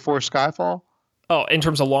came in before Skyfall. Oh, in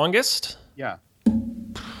terms of longest? Yeah.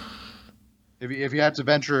 If you had to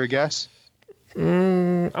venture a guess,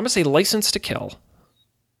 I'm gonna say License to Kill.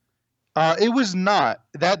 It was not.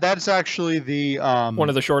 That's actually the one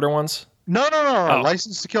of the shorter ones. No. Oh.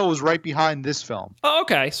 License to Kill was right behind this film. Oh,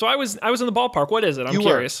 okay. So I was in the ballpark. What is it? I'm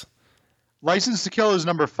curious. License to Kill is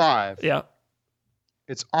number 5. Yeah.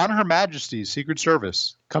 It's On Her Majesty's Secret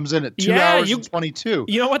Service. Comes in at 2 hours and 22.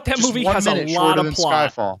 You know what? That movie has a lot of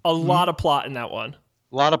plot. Skyfall. A lot of plot in that one.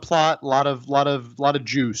 A lot of plot, a lot of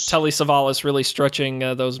juice. Telly Savalas really stretching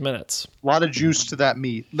those minutes. A lot of juice to that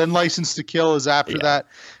meat. Then License to Kill is after that.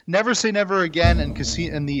 Never Say Never Again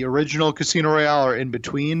and the original Casino Royale are in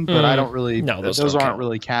between, but I don't really. No, those aren't count.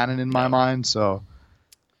 really canon in my mind. So,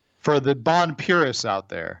 for the Bond purists out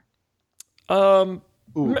there, Die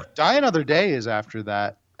Another Day is after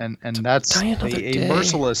that. And that's a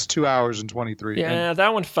merciless 2 hours and 23. Yeah,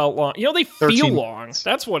 that one felt long. You know, they feel long.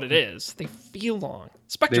 That's what it is. They feel long.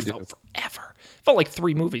 Spectre felt forever. Felt like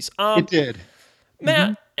 3 movies. It did.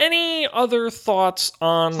 Matt, any other thoughts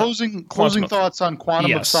on closing thoughts on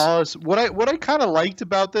Quantum of Solace? What I kind of liked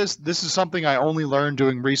about this is something I only learned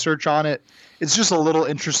doing research on it. It's just a little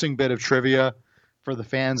interesting bit of trivia for the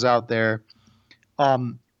fans out there.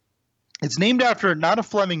 It's named after not a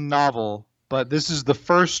Fleming novel, but this is the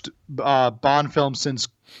first Bond film since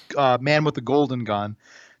Man with the Golden Gun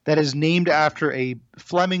that is named after a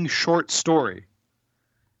Fleming short story.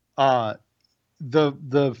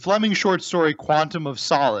 The Fleming short story Quantum of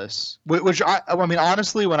Solace, which I mean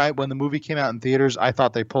honestly, when the movie came out in theaters, I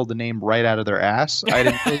thought they pulled the name right out of their ass. I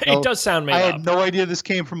didn't really know, it does sound made I up. had no idea this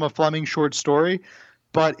came from a Fleming short story,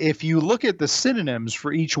 but if you look at the synonyms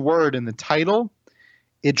for each word in the title,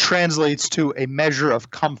 it translates to a measure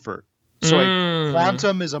of comfort. So a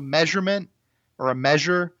quantum is a measurement or a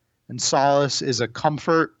measure, and solace is a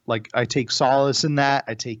comfort. Like I take solace in that,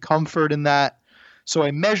 I take comfort in that. So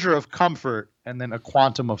a measure of comfort and then a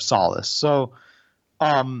quantum of solace. So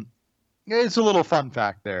it's a little fun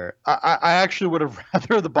fact there. I actually would have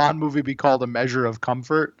rather the Bond movie be called A Measure of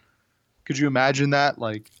Comfort. Could you imagine that?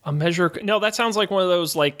 Like A Measure? No, that sounds like one of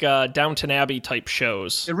those like Downton Abbey type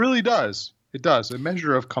shows. It really does. It does. A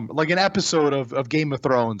measure of comfort, like an episode of Game of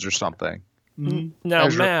Thrones or something. Now,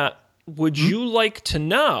 Ezra. Matt, would you like to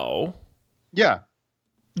know Yeah.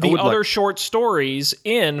 the other short stories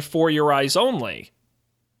in For Your Eyes Only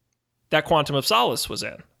that Quantum of Solace was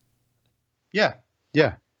in? Yeah.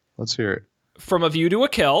 Yeah. Let's hear it. From A View to a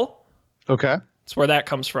Kill. Okay. That's where that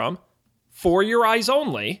comes from. For Your Eyes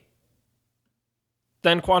Only.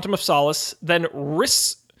 Then Quantum of Solace. Then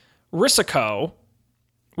Risiko,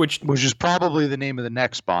 which is probably the name of the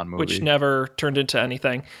next Bond movie. Which never turned into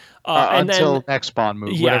anything. And until then, next Bond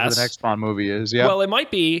movie, whatever the next Bond movie is. Yeah. Well, it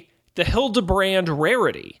might be the Hildebrand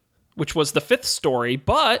Rarity, which was the 5th story.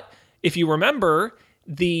 But if you remember,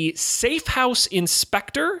 the safe house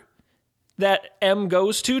inspector that M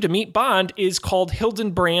goes to meet Bond is called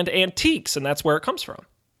Hildebrand Antiques, and that's where it comes from.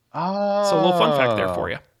 Oh, so a little fun fact there for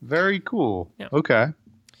you. Very cool. Yeah. Okay.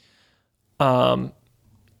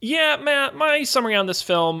 Yeah, Matt, my summary on this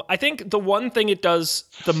film, I think the one thing it does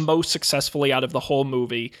the most successfully out of the whole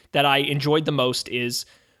movie that I enjoyed the most is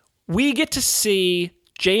we get to see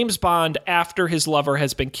James Bond after his lover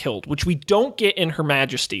has been killed, which we don't get in Her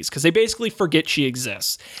Majesty's because they basically forget she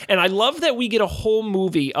exists. And I love that we get a whole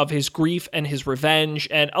movie of his grief and his revenge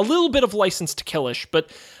and a little bit of License to Killish, but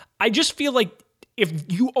I just feel like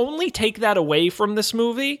if you only take that away from this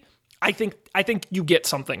movie, I think you get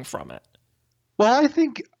something from it. Well, I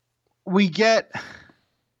think we get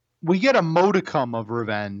a modicum of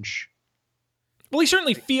revenge. Well, he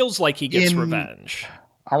certainly feels like he gets revenge.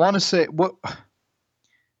 I want to say, what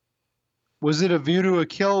was it? A View to a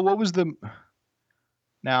Kill? What was the?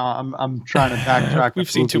 Now I'm trying to backtrack. We've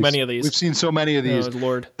seen too many of these. We've seen so many of these. Oh,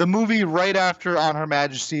 Lord. The movie right after On Her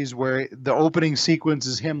Majesty's, where the opening sequence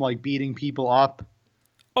is him like beating people up.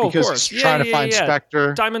 Oh, because of course. he's trying to find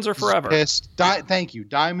Spectre. Diamonds Are Forever. Thank you.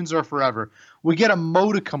 Diamonds Are Forever. We get a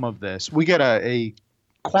modicum of this. We get a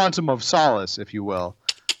quantum of solace, if you will,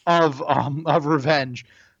 of revenge.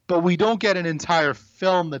 But we don't get an entire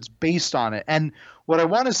film that's based on it. And what I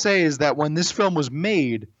want to say is that when this film was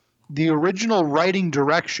made, the original writing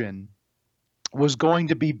direction was going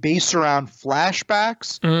to be based around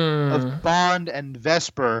flashbacks of Bond and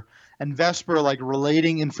Vesper like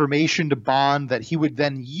relating information to Bond that he would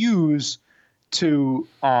then use to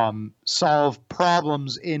solve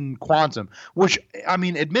problems in Quantum, which, I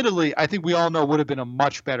mean, admittedly, I think we all know would have been a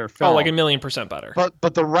much better film. Oh, like 1,000,000% better.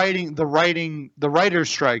 But the writer's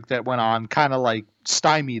strike that went on kind of like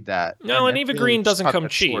stymied that. No, and Eva Green doesn't come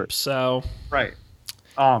cheap, so right.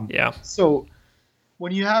 Yeah. So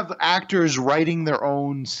when you have actors writing their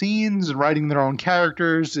own scenes and writing their own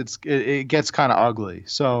characters, it gets kind of ugly.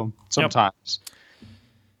 So sometimes. Yep.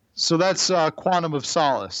 So that's Quantum of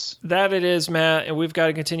Solace. That it is, Matt, and we've got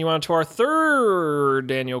to continue on to our third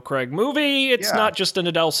Daniel Craig movie. It's not just an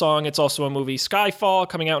Adele song, it's also a movie, Skyfall,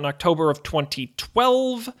 coming out in October of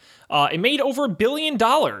 2012. It made over $1 billion.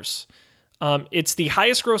 It's the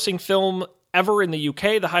highest-grossing film ever in the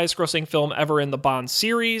UK, the highest-grossing film ever in the Bond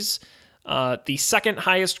series, the second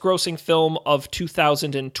highest-grossing film of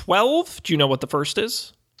 2012. Do you know what the first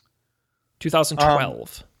is?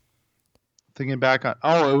 2012. Thinking back on,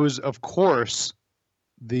 it was, of course,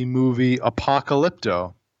 the movie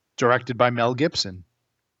Apocalypto, directed by Mel Gibson.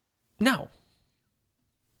 No,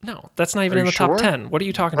 that's not even in the top 10. What are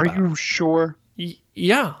you talking about? Are you sure?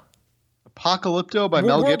 Yeah. Apocalypto by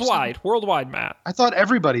Mel Gibson? Worldwide, Matt. I thought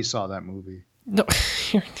everybody saw that movie. No,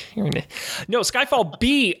 no. Skyfall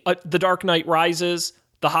B, The Dark Knight Rises,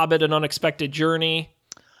 The Hobbit: An Unexpected Journey,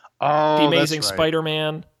 The Amazing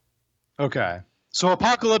Spider-Man. Okay. So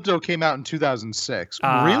Apocalypto came out in 2006.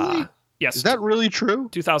 Really? Yes. Is that really true?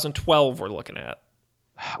 2012 we're looking at.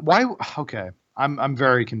 Why? Okay. I'm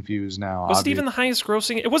very confused now. Was it even the highest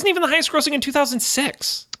grossing? It wasn't even the highest grossing in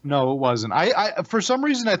 2006. No, it wasn't. I for some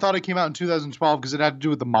reason I thought it came out in 2012 because it had to do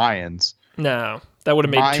with the Mayans. No, that would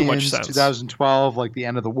have made too much sense. 2012, like the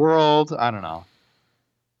end of the world. I don't know.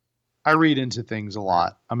 I read into things a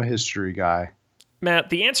lot. I'm a history guy.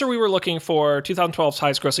 Matt, the answer we were looking for, 2012's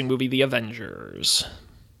highest grossing movie, The Avengers.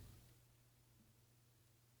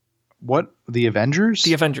 What? The Avengers?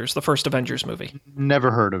 The Avengers, the first Avengers movie.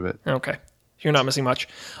 Never heard of it. Okay. You're not missing much.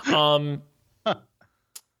 Yeah,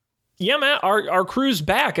 Matt, our crew's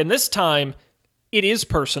back, and this time it is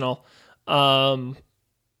personal.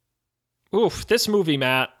 This movie,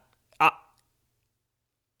 Matt.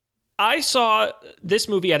 I saw this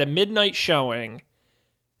movie at a midnight showing,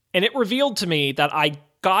 and it revealed to me that I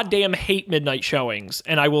goddamn hate midnight showings,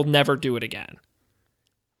 and I will never do it again.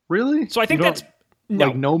 Really? So I think that's... No.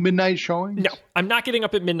 Like no midnight showings? No. I'm not getting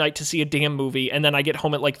up at midnight to see a damn movie, and then I get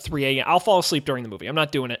home at like 3 a.m. I'll fall asleep during the movie. I'm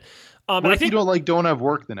not doing it. What if you don't have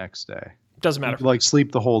work the next day? Doesn't matter. Like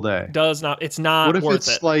sleep the whole day. Does not. It's not What if worth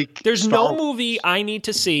it's it. like There's Star no movie I need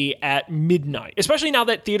to see at midnight, especially now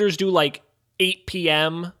that theaters do like 8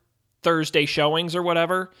 p.m. Thursday showings or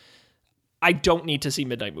whatever. I don't need to see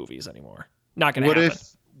midnight movies anymore. Not going to happen.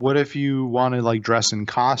 What if you want to like dress in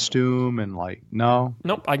costume and like no?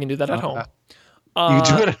 Nope, I can do that at home. You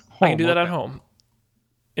can do it at home. I can do that at home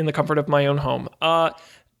in the comfort of my own home.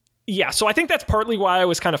 Yeah, so I think that's partly why I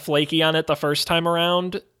was kind of flaky on it the first time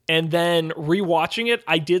around. And then rewatching it,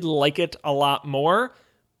 I did like it a lot more.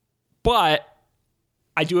 But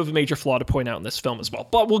I do have a major flaw to point out in this film as well.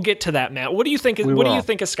 But we'll get to that, Matt. What do you think? What do you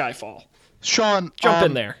think of Skyfall? Sean, jump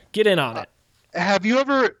in there. Get in on it. Have you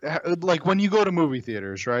ever, like, when you go to movie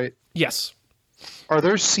theaters, right? Yes. Are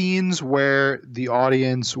there scenes where the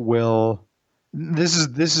audience will? This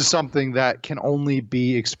is something that can only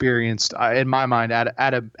be experienced, in my mind, at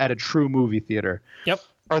a true movie theater. Yep.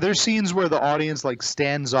 Are there scenes where the audience like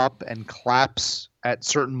stands up and claps at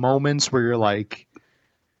certain moments where you're like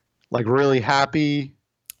really happy?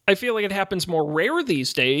 I feel like it happens more rare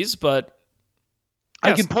these days, but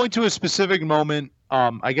yes. I can point to a specific moment.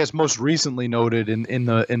 I guess most recently noted in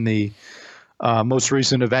the most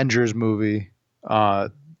recent Avengers movie,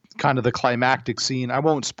 kind of the climactic scene. I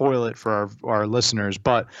won't spoil it for our listeners,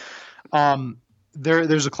 but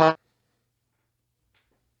there's a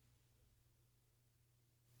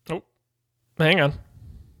Oh, hang on.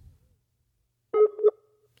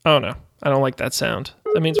 Oh no, I don't like that sound.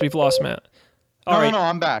 That means we've lost Matt. No,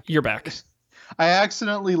 I'm back. You're back. I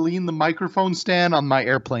accidentally leaned the microphone stand on my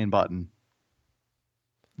airplane button.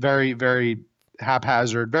 Very, very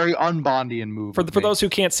haphazard, very un-Bondian move. For those who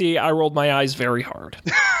can't see, I rolled my eyes very hard.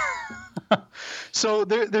 So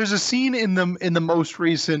there's a scene in the most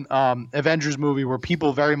recent Avengers movie where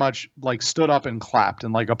people very much like stood up and clapped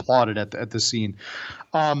and like applauded at the scene.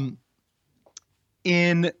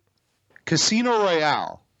 In Casino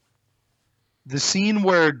Royale, the scene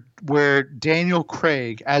where Daniel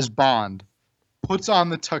Craig as Bond puts on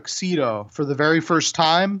the tuxedo for the very first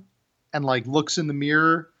time and like looks in the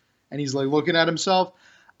mirror and he's like looking at himself.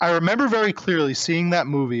 I remember very clearly seeing that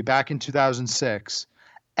movie back in 2006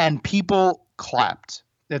 and people clapped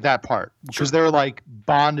at that part because they were like,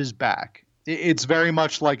 Bond is back. It's very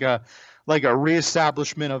much like a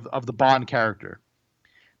reestablishment of the Bond character.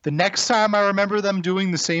 The next time I remember them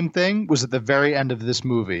doing the same thing was at the very end of this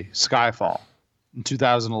movie, Skyfall, in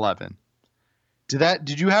 2011.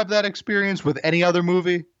 Did you have that experience with any other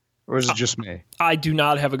movie, or is it just me? I do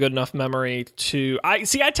not have a good enough memory to. I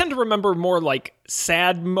tend to remember more like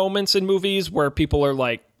sad moments in movies where people are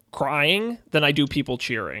like crying than I do people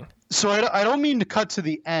cheering. So I don't mean to cut to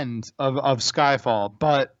the end of Skyfall,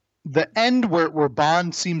 but the end where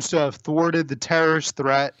Bond seems to have thwarted the terrorist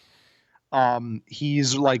threat.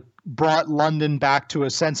 He's like brought London back to a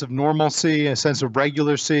sense of normalcy, a sense of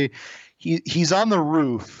regularcy. He's on the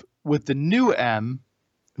roof with the new M,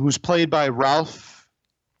 who's played by Ralph.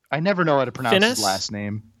 I never know how to pronounce his last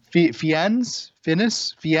name. Fiennes?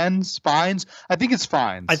 Fiennes? I think it's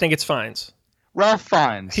Fiennes. I think it's Fiennes. Ralph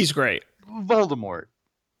Fiennes. He's great. Voldemort.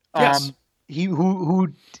 Yes.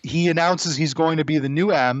 He announces he's going to be the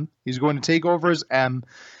new M. He's going to take over as M.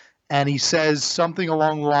 And he says something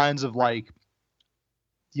along the lines of like,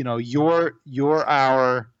 you know, you're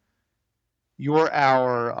our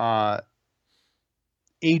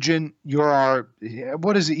agent. You're our,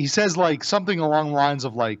 what is it? He says like something along the lines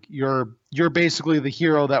of like, you're basically the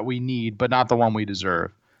hero that we need, but not the one we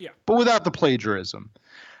deserve. Yeah. But without the plagiarism.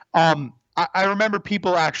 I remember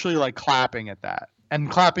people actually like clapping at that and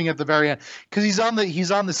clapping at the very end because he's on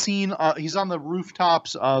the scene. He's on the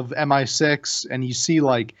rooftops of MI6 and you see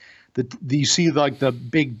like the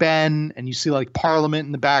Big Ben and you see like Parliament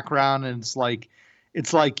in the background and it's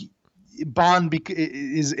like Bond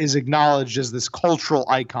is acknowledged as this cultural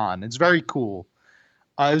icon. It's very cool.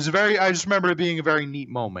 I just remember it being a very neat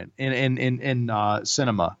moment in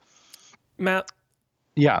cinema. Matt.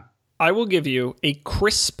 Yeah. I will give you a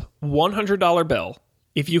crisp $100 bill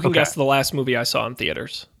if you can guess the last movie I saw in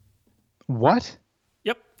theaters. What?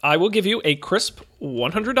 Yep. I will give you a crisp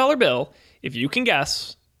 $100 bill if you can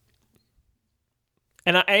guess.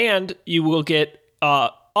 And you will get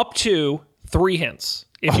up to 3 hints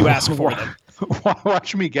if you ask for them.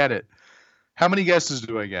 Watch me get it. How many guesses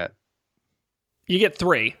do I get? You get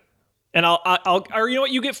 3. And I'll or you know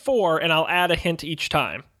what? You get 4 and I'll add a hint each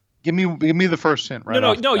time. Give me the first hint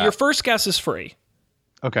right No, your first guess is free.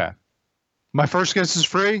 Okay. My first guess is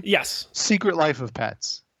free? Yes. Secret Life of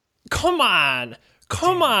Pets. Come on.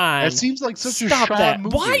 That seems like such a Sean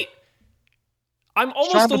movie. Why? I'm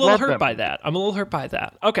almost a little hurt by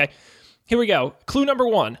that. Okay. Here we go. Clue number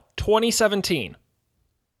 1, 2017.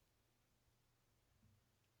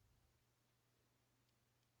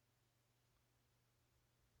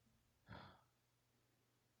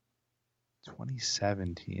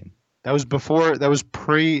 2017. That was before. That was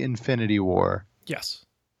pre-Infinity War. Yes.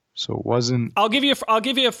 So it wasn't. I'll give you a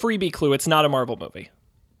freebie clue. It's not a Marvel movie.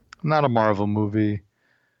 Not a Marvel movie.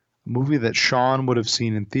 A movie that Sean would have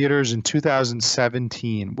seen in theaters in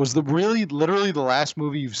 2017. Was literally the last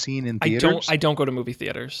movie you've seen in theaters? I don't go to movie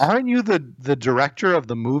theaters. Aren't you the director of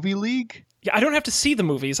the Movie League? Yeah, I don't have to see the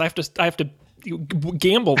movies. I have to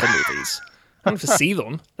gamble the movies. I don't have to see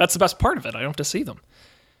them. That's the best part of it. I don't have to see them.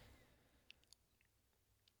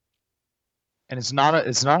 And it's not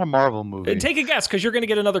a Marvel movie. Take a guess, because you're going to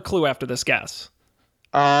get another clue after this guess.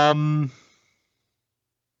 What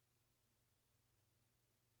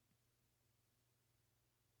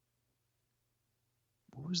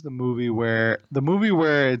was the movie where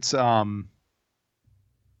it's I'm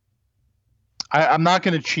not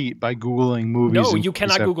going to cheat by Googling movies. No, you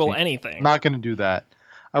cannot Google anything. I'm not going to do that.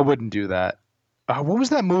 I wouldn't do that. What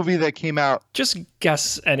was that movie that came out? Just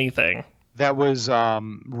guess anything. That was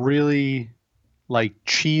really like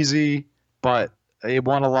cheesy, but it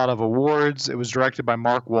won a lot of awards. It was directed by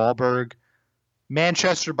Mark Wahlberg.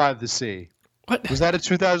 Manchester by the Sea. What? Was that a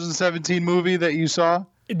 2017 movie that you saw?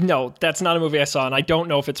 No, that's not a movie I saw, and I don't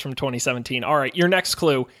know if it's from 2017. All right, your next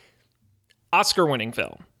clue. Oscar-winning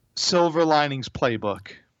film. Silver Linings Playbook.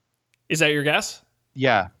 Is that your guess?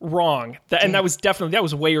 Yeah. Wrong. That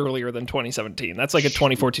was way earlier than 2017. That's like a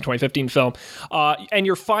 2014, 2015 film. And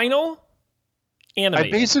your final?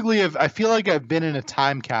 Animated. I feel like I've been in a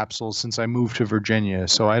time capsule since I moved to Virginia,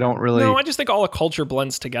 so I don't really... No, I just think all the culture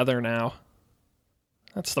blends together now.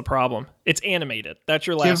 That's the problem. It's animated. That's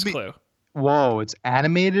your last clue. Whoa, it's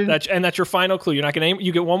animated? That's your final clue. You're not going to...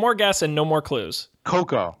 You get one more guess and no more clues.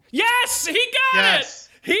 Coco. Yes! He got it!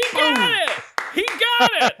 He got it! He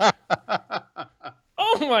got it!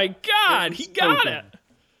 Oh my God! He got it!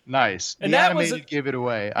 Nice. And the that animated gave it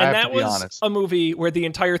away. I have to be honest. A movie where the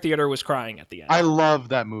entire theater was crying at the end. I love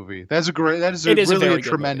that movie. That is a really a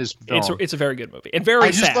tremendous film. It's a very good movie and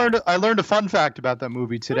very sad. I learned a fun fact about that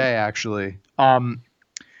movie today, actually. When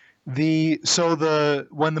the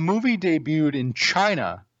movie debuted in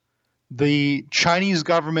China, the Chinese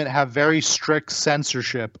government have very strict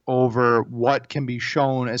censorship over what can be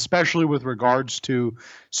shown, especially with regards to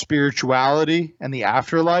spirituality and the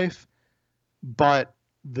afterlife. But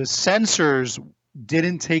the censors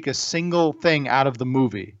didn't take a single thing out of the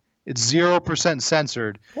movie. It's 0%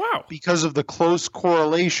 censored. Wow. Because of the close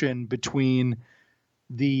correlation between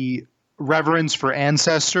the reverence for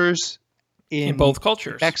ancestors in both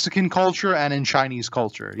cultures, Mexican culture and in Chinese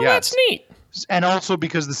culture. Oh, yes. That's neat. And also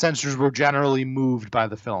because the censors were generally moved by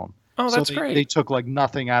the film. Oh, that's great. They took like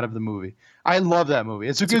nothing out of the movie. I love that movie.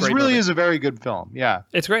 It really is a very good film. Yeah.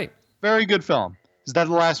 It's great. Very good film. Is that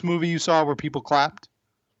the last movie you saw where people clapped?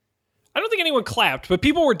 I don't think anyone clapped, but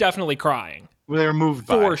people were definitely crying. Well, they were moved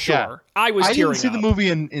by it. For sure. Yeah. I didn't see the movie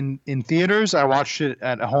in theaters. I watched it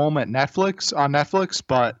at home on Netflix,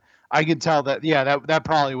 but I could tell that that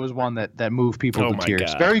probably was one that moved people to tears.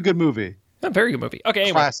 God. Very good movie. A very good movie. Okay,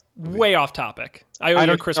 anyway, way off topic. I owe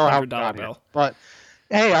you a Chris $100 bill. But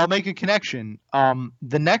hey, I'll make a connection.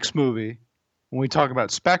 The next movie, when we talk about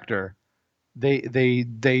Spectre,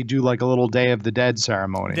 they do like a little Day of the Dead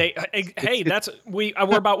ceremony.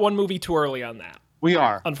 We're about one movie too early on that. We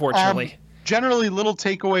are, unfortunately. Generally, little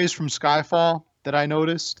takeaways from Skyfall that I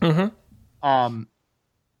noticed. Mm-hmm.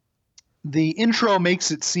 The intro makes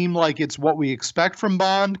it seem like it's what we expect from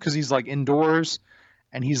Bond because he's like indoors,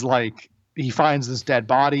 and he's like he finds this dead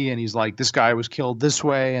body, and he's like, this guy was killed this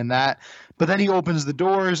way and that. But then he opens the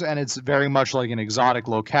doors, and it's very much like an exotic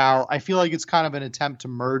locale. I feel like it's kind of an attempt to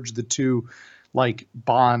merge the two, like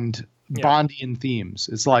Bondian themes.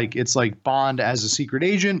 It's like Bond as a secret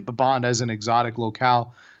agent, but Bond as an exotic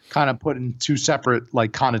locale, kind of put in two separate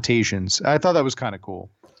like connotations. I thought that was kind of cool.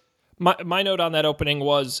 My note on that opening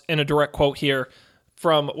was, in a direct quote here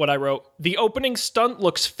from what I wrote, the opening stunt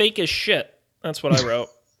looks fake as shit. That's what I wrote.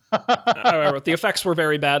 I wrote the effects were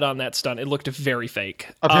very bad on that stunt. It looked very fake.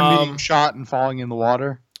 Of him being shot and falling in the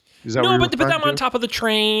water? Is that but them on top of the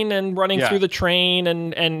train and running through the train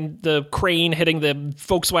and the crane hitting the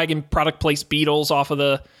Volkswagen product place Beetles off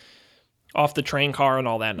the train car and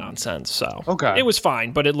all that nonsense. So it was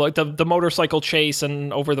fine, but it looked the motorcycle chase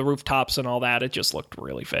and over the rooftops and all that, it just looked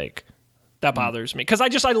really fake. That bothers me because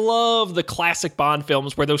I love the classic Bond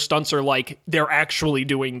films where those stunts are like they're actually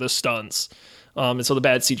doing the stunts. And so the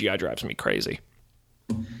bad CGI drives me crazy.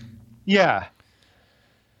 Yeah.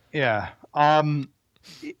 It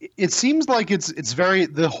seems like it's very,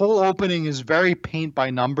 the whole opening is very paint by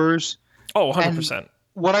numbers. Oh, 100%.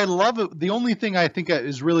 What I love, the only thing I think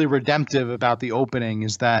is really redemptive about the opening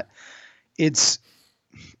is that it's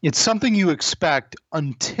it's something you expect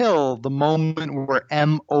until the moment where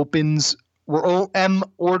M orders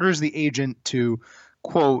the agent to,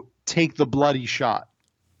 quote, take the bloody shot.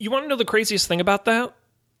 You want to know the craziest thing about that?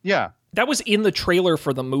 Yeah. That was in the trailer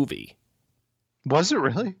for the movie. Was it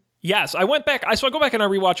really? Yes, I went back. So I go back and I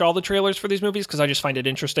rewatch all the trailers for these movies because I just find it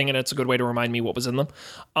interesting and it's a good way to remind me what was in them.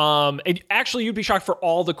 Actually, you'd be shocked for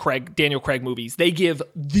all the Daniel Craig movies. They give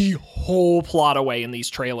the whole plot away in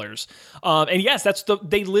these trailers. And yes,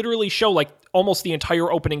 they literally show like almost the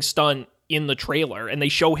entire opening stunt in the trailer, and they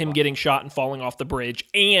show him getting shot and falling off the bridge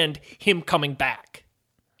and him coming back.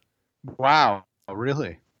 Wow,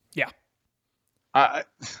 really? Yeah. I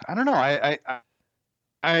don't know.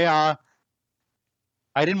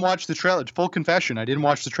 I didn't watch the trailer. Full confession, I didn't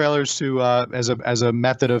watch the trailers to as a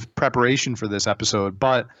method of preparation for this episode.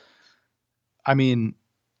 But I mean,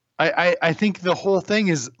 I think the whole thing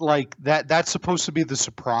is like that. That's supposed to be the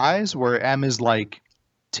surprise where M is like,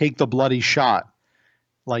 take the bloody shot.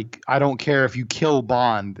 Like, I don't care if you kill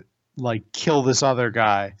Bond. Like, kill this other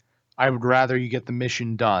guy. I would rather you get the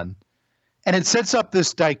mission done. And it sets up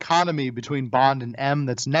this dichotomy between Bond and M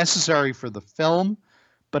that's necessary for the film,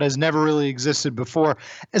 but has never really existed before,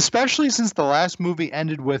 especially since the last movie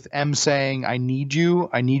ended with M saying, I need you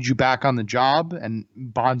back on the job, and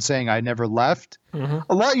Bond saying, I never left.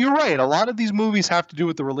 Mm-hmm. You're right. A lot of these movies have to do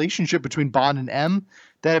with the relationship between Bond and M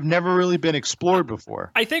that have never really been explored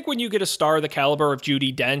before. I think when you get a star the caliber of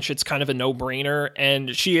Judi Dench, it's kind of a no-brainer,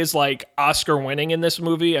 and she is like Oscar winning in this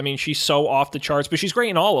movie. I mean, she's so off the charts, but she's great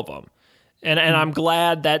in all of them. And I'm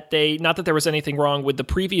glad that not that there was anything wrong with the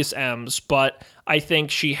previous M's, but I think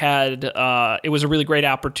she had, it was a really great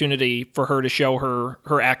opportunity for her to show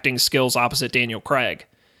her acting skills opposite Daniel Craig.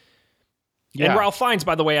 Yeah. And Ralph Fiennes,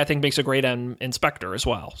 by the way, I think makes a great Inspector as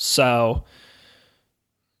well. So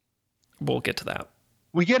we'll get to that.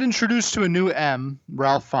 We get introduced to a new M,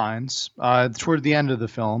 Ralph Fiennes, toward the end of the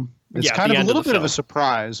film. It's kind of a little bit of a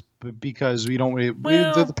surprise, because we don't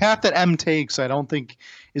the path that M takes, I don't think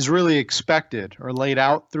is really expected or laid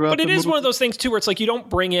out throughout. But it is one of those things too, where it's like you don't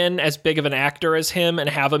bring in as big of an actor as him and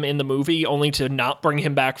have him in the movie, only to not bring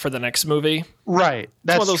him back for the next movie. Right.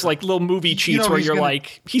 That's one of those like little movie cheats where you're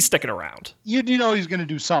like, he's sticking around. You know he's going to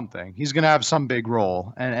do something. He's going to have some big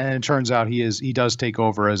role, and it turns out he does take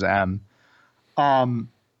over as M.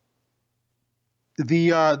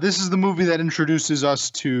 This is the movie that introduces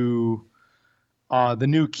us to the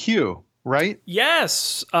new Q, right?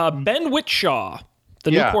 Yes, Ben Whishaw,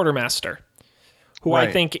 the new quartermaster, who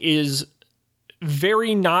I think is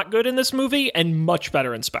very not good in this movie and much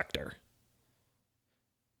better in Spectre.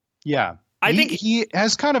 Yeah, I think he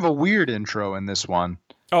has kind of a weird intro in this one.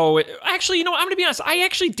 Oh, actually, I'm going to be honest. I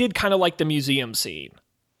actually did kind of like the museum scene.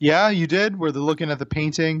 Yeah, you did? Where they're looking at the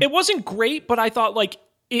painting? It wasn't great, but I thought like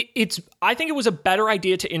I think it was a better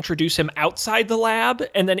idea to introduce him outside the lab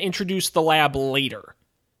and then introduce the lab later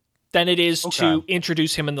than it is to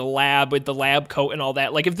introduce him in the lab with the lab coat and all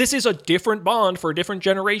that. Like, if this is a different Bond for a different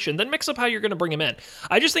generation, then mix up how you're going to bring him in.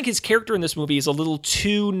 I just think his character in this movie is a little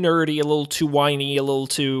too nerdy, a little too whiny, a little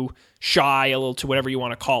too shy, a little too whatever you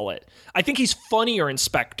want to call it. I think he's funnier in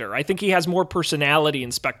Spectre. I think he has more personality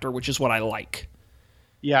in Spectre, which is what I like.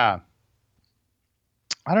 Yeah.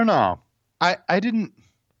 I don't know. I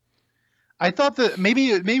thought that maybe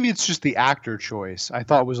it's just the actor choice. I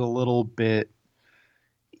thought was a little bit.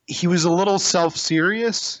 He was a little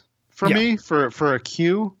self-serious for me for a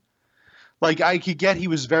Q. Like, I could get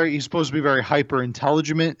he's supposed to be very hyper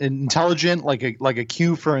intelligent, like a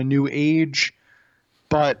Q for a new age,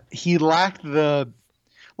 but he lacked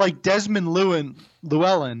Desmond Llewellyn,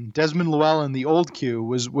 the old Q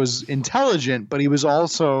was intelligent, but he was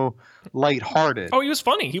also lighthearted. Oh, he was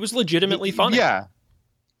funny. He was legitimately funny. Yeah.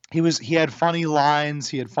 He had funny lines.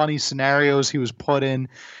 He had funny scenarios he was put in.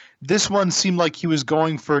 This one seemed like he was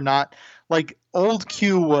going for not like old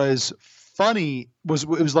Q was funny. It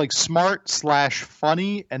was like smart /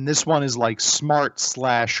 funny, and this one is like smart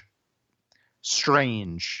 /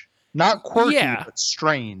 strange. Not quirky, but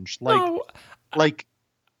strange. Like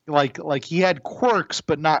he had quirks,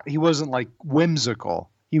 but not. He wasn't like whimsical.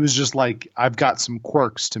 He was just like, I've got some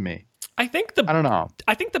quirks to me. I don't know.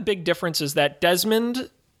 I think the big difference is that Desmond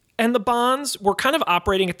and the Bonds were kind of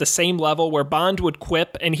operating at the same level, where Bond would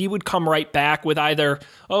quip and he would come right back with either,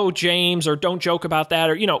 oh, James, or don't joke about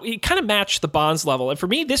that, or, he kind of matched the Bonds level. And for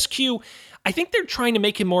me, this Q, I think they're trying to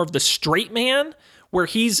make him more of the straight man, where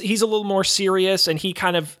he's a little more serious and he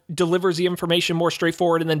kind of delivers the information more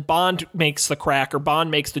straightforward, and then Bond makes the crack, or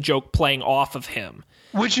Bond makes the joke playing off of him.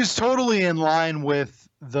 Which is totally in line with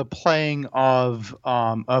the playing of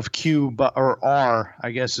Q, or R,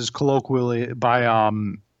 I guess is colloquially by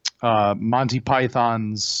Monty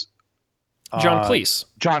Python's John Cleese.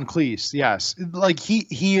 John Cleese, yes. Like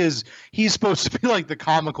he's supposed to be like the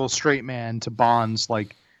comical straight man to Bond's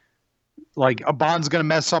like a Bond's gonna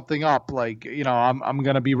mess something up. Like, you know, I'm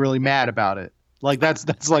gonna be really mad about it. Like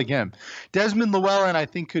that's like him. Desmond Llewellyn, I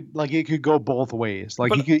think it could go both ways.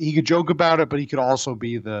 Like he could joke about it, but he could also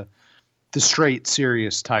be the straight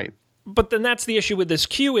serious type. But then that's the issue with this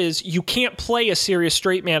Q is you can't play a serious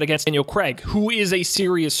straight man against Daniel Craig, who is a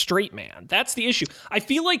serious straight man. That's the issue. I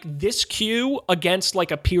feel like this Q against like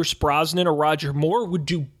a Pierce Brosnan or Roger Moore would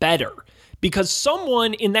do better because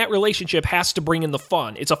someone in that relationship has to bring in the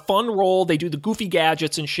fun. It's a fun role. They do the goofy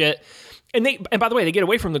gadgets and shit. And by the way, they get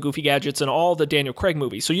away from the goofy gadgets in all the Daniel Craig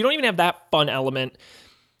movies. So you don't even have that fun element.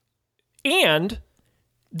 And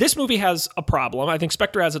this movie has a problem. I think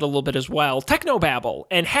Spectre has it a little bit as well. Technobabble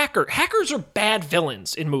and hackers are bad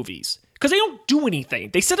villains in movies because they don't do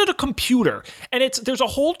anything. They sit at a computer, and there's a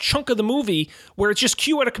whole chunk of the movie where it's just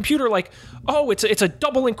Q at a computer, like, oh, it's a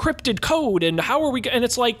double encrypted code, and how are we? And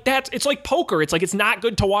it's like it's like poker. It's like it's not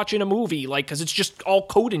good to watch in a movie, like because it's just all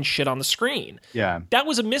code and shit on the screen. Yeah, that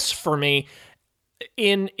was a miss for me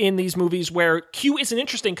in these movies where Q isn't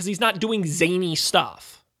interesting because he's not doing zany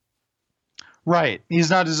stuff. Right.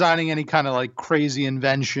 He's not designing any kind of like crazy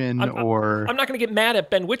invention I'm not going to get mad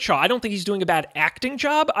at Ben Whishaw. I don't think he's doing a bad acting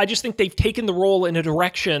job. I just think they've taken the role in a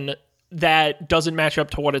direction that doesn't match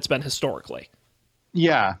up to what it's been historically.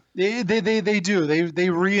 Yeah, they do. They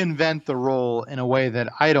reinvent the role in a way that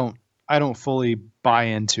I don't fully buy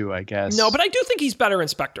into, I guess. No, but I do think he's better in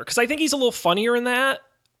Spectre because I think he's a little funnier in that.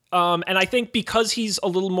 And I think because he's a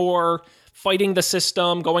little more fighting the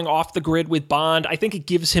system, going off the grid with Bond, I think it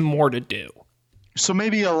gives him more to do. So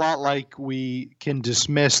maybe a lot like we can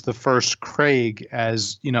dismiss the first Craig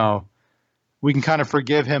as, you know, we can kind of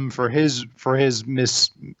forgive him for his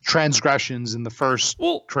transgressions in the first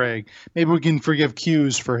Craig. Maybe we can forgive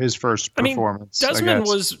Q's for his first performance. Desmond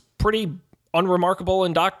was pretty unremarkable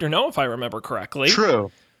in Dr. No, if I remember correctly.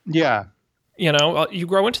 True. Yeah. You know, you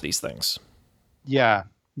grow into these things. Yeah,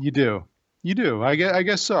 you do. You do. I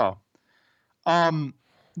guess so.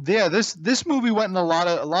 Yeah, this movie went in a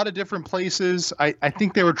lot of different places. I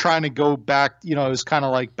think they were trying to go back, you know, it was kind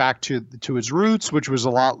of like back to its roots, which was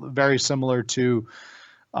very similar to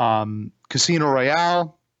Casino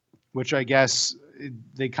Royale, which I guess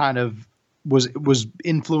they kind of was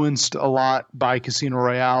influenced a lot by Casino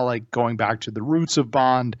Royale, like going back to the roots of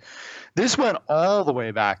Bond. This went all the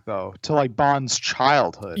way back though to like Bond's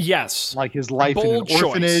childhood. Yes, like his life bold in an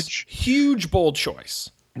orphanage. Huge bold choice.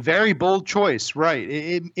 Very bold choice,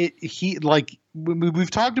 right?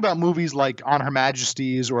 We've talked about movies like On Her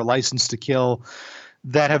Majesty's or License to Kill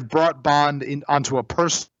that have brought Bond onto a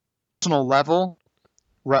personal level,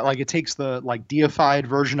 right? Like it takes the like deified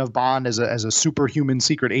version of Bond as a superhuman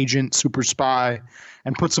secret agent, super spy,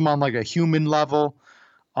 and puts him on like a human level,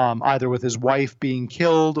 either with his wife being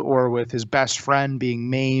killed or with his best friend being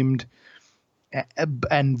maimed.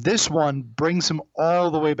 And this one brings him all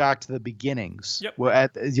the way back to the beginnings. Yep. Where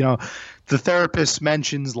the therapist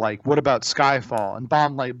mentions like, "What about Skyfall?" And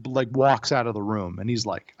Bond like walks out of the room, and he's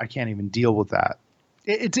like, "I can't even deal with that."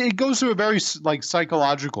 It goes to a very like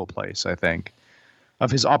psychological place, I think,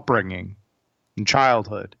 of his upbringing and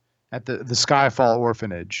childhood at the Skyfall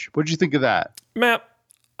orphanage. What did you think of that, Matt?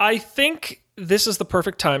 I think this is the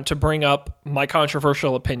perfect time to bring up my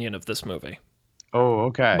controversial opinion of this movie. Oh,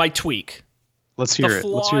 okay. My tweak. Let's hear it.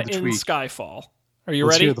 Let's hear the tweak. In Skyfall. Are you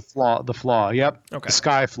ready? Let's hear the flaw. Yep. Okay. The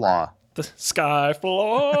sky flaw. The sky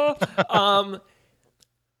flaw.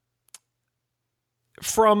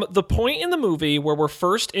 From the point in the movie where we're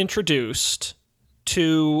first introduced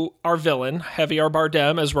to our villain, Javier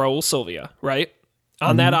Bardem as Raul Sylvia, right?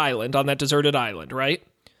 On that island, on that deserted island, right?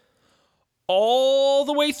 All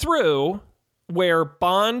the way through where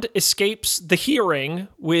Bond escapes the hearing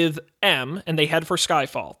with M and they head for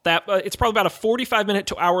Skyfall. That it's probably about a 45-minute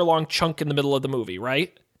to hour-long chunk in the middle of the movie,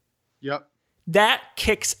 right? Yep. That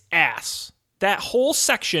kicks ass. That whole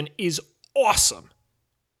section is awesome.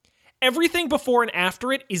 Everything before and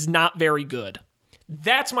after it is not very good.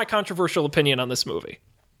 That's my controversial opinion on this movie.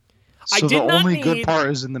 So the only good part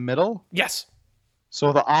is in the middle? Yes.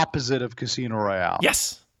 So the opposite of Casino Royale.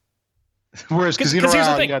 Yes. Whereas Casino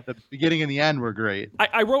Royale, you got the beginning and the end were great.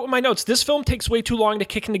 I wrote in my notes, this film takes way too long to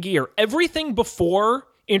kick into gear. Everything before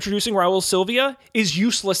introducing Raul Sylvia is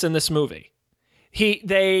useless in this movie.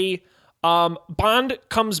 Bond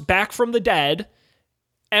comes back from the dead.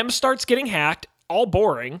 M starts getting hacked. All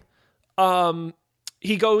boring.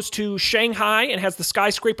 He goes to Shanghai and has the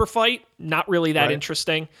skyscraper fight. Not really that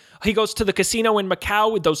interesting. He goes to the casino in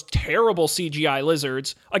Macau with those terrible CGI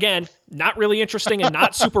lizards. Again, not really interesting and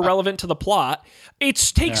not super relevant to the plot.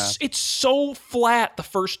 It's so flat the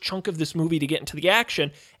first chunk of this movie to get into the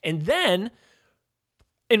action. And then,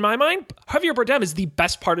 in my mind, Javier Bardem is the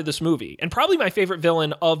best part of this movie and probably my favorite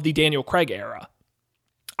villain of the Daniel Craig era.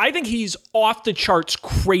 I think he's off the charts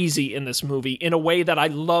crazy in this movie in a way that I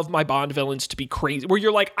love my Bond villains to be crazy, where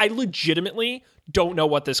you're like, I legitimately don't know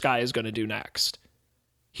what this guy is going to do next.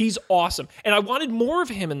 He's awesome. And I wanted more of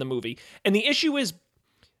him in the movie. And the issue is,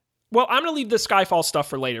 well, I'm going to leave the Skyfall stuff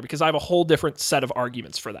for later because I have a whole different set of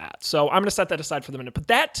arguments for that. So I'm going to set that aside for the minute. But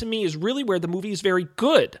that to me is really where the movie is very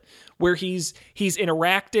good, where he's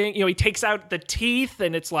interacting, he takes out the teeth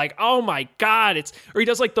and it's like, oh my God, or he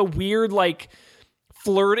does like the weird, like,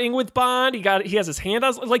 flirting with Bond. He has his hand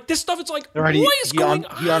on, like, this stuff. It's like, what is going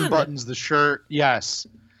on? He unbuttons the shirt. Yes.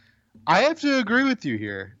 I have to agree with you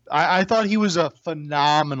here. I thought he was a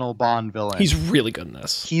phenomenal Bond villain. He's really good in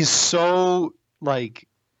this. He's so, like,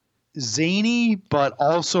 zany, but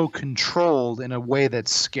also controlled in a way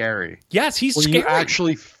that's scary. Yes, he's scary. You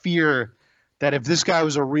actually fear that if this guy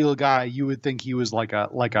was a real guy, you would think he was like a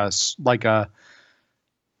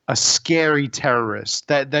scary terrorist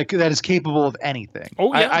that is capable of anything.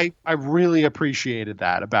 Oh yeah, I really appreciated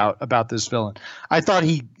that about this villain. I thought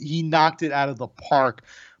he knocked it out of the park.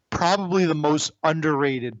 Probably the most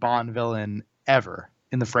underrated Bond villain ever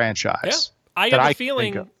in the franchise. Yeah. I have a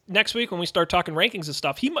feeling next week when we start talking rankings and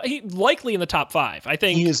stuff, he likely in the top 5. I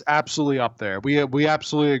think he is absolutely up there. We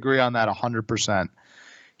absolutely agree on that 100%.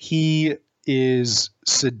 He is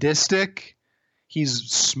sadistic.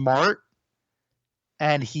 He's smart.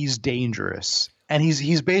 And he's dangerous, and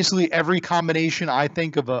he's basically every combination I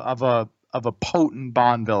think of a potent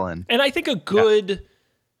Bond villain, and I think a good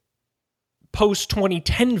post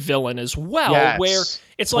 2010 villain as well, where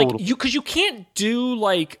it's like because you can't do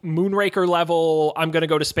like Moonraker level. I'm going to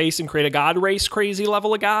go to space and create a god race crazy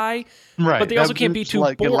level of guy, right? But they also can't be too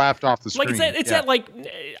like get laughed off the screen. Like it's that like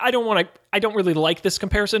I don't really like this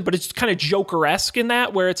comparison, but it's kind of Joker-esque in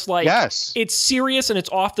that where it's like it's serious and it's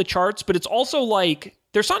off the charts, but it's also like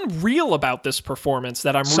there's something real about this performance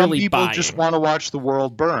that I'm really buying. Some people just want to watch the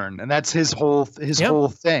world burn, and that's his whole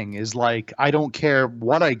thing is like, I don't care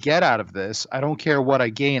what I get out of this. I don't care what I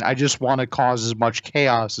gain. I just want to cause as much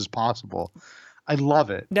chaos as possible. I love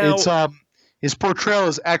it. Now, it's his portrayal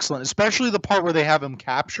is excellent, especially the part where they have him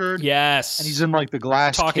captured. Yes. And he's in like the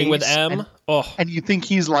glass talking case, with M. And you think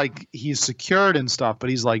he's secured and stuff, but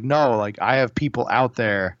he's like, no, like I have people out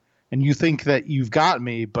there and you think that you've got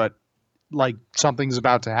me, but like something's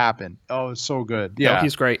about to happen. Oh, it's so good. Yeah, no,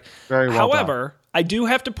 he's great. Very well However, done. I do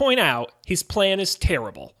have to point out his plan is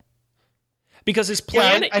terrible because his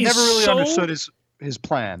plan I never really understood his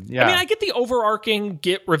plan. Yeah, I mean, I get the overarching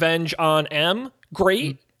get revenge on M.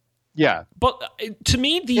 Great. Yeah, but to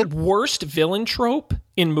me, the worst villain trope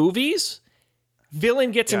in movies.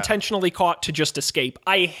 Villain gets intentionally caught to just escape.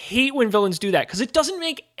 I hate when villains do that because it doesn't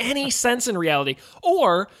make any sense in reality.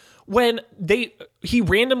 Or when he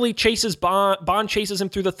randomly chases Bond chases him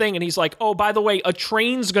through the thing, and he's like, "Oh, by the way, a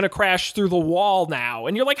train's gonna crash through the wall now,"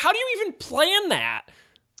 and you're like, "How do you even plan that?"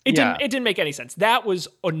 It didn't make any sense. That was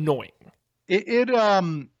annoying.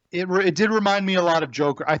 It did remind me a lot of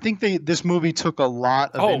Joker. I think this movie took a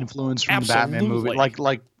lot of influence from the Batman movie,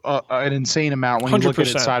 like an insane amount when 100%. You look at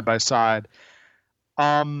it side by side.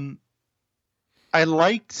 I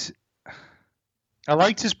liked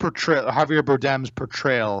his portrayal. Javier Bardem's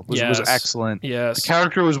portrayal was excellent. Yes, the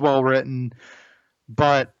character was well written,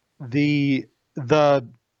 but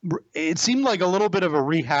it seemed like a little bit of a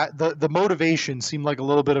rehash. The motivation seemed like a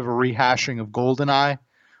little bit of a rehashing of GoldenEye,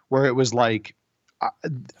 where it was like,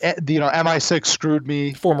 MI6 screwed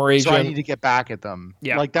me, former agent, so I need to get back at them.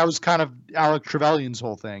 Yeah, like that was kind of Alec Trevelyan's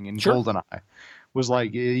whole thing in GoldenEye. Was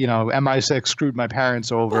like, MI6 screwed my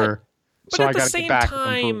parents over, so I got to get back at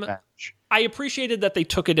them for revenge. I appreciated that they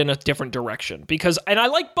took it in a different direction and I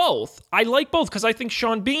like both. Because I think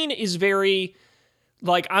Sean Bean is very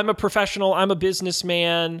like, I'm a professional, I'm a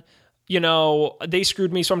businessman, they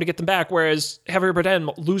screwed me, so I'm going to get them back. Whereas Javier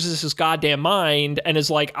Bardem loses his goddamn mind and is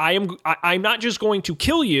like, I'm not just going to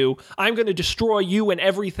kill you, I'm going to destroy you and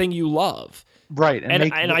everything you love. Right,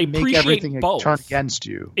 and I appreciate everything both. Turn against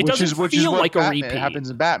you, which is what like a repeat. Happens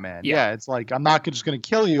in Batman. Yeah, it's like, I'm not just going to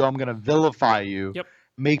kill you, I'm going to vilify you. Yep.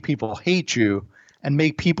 Make people hate you and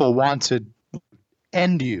make people want to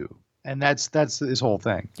end you, and that's his whole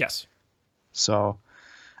thing. Yes. So,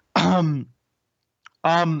 Sean,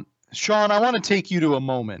 I want to take you to a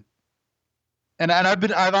moment, and I've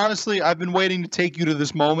been waiting to take you to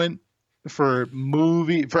this moment for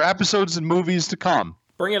episodes and movies to come.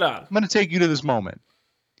 Bring it on. I'm going to take you to this moment.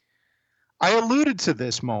 I alluded to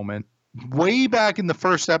this moment way back in the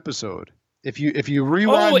first episode. If you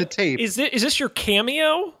rewind the tape, is this your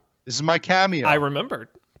cameo? This is my cameo. I remembered.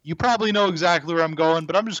 You probably know exactly where I'm going,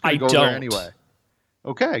 but I'm just going to go there anyway.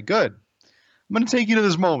 Okay, good. I'm going to take you to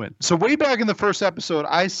this moment. So way back in the first episode,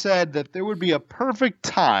 I said that there would be a perfect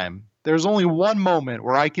time. There's only one moment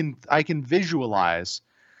where I can visualize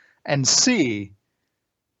and see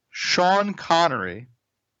Sean Connery,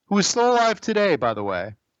 who is still alive today, by the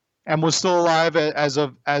way, and was still alive as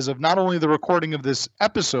of not only the recording of this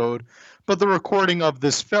episode, but the recording of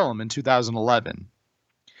this film in 2011.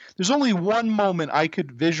 There's only one moment I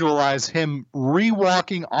could visualize him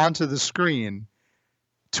rewalking onto the screen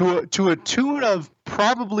to a tune of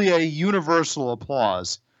probably a universal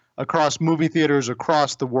applause across movie theaters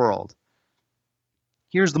across the world.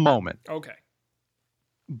 Here's the moment. Okay.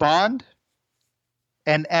 Bond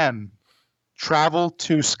and M travel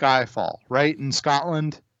to Skyfall, right, in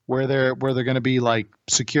Scotland, where they're going to be like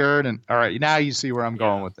secured. And all right, now you see where I'm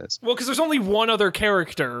going with this. Well, because there's only one other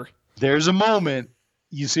character. There's a moment.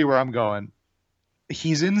 You see where I'm going.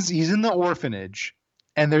 He's in the orphanage,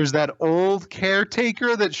 and there's that old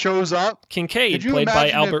caretaker that shows up. Kincaid, played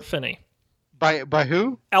by Albert Finney. By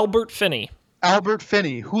who? Albert Finney. Albert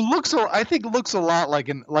Finney, who looks a lot like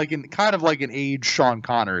an aged Sean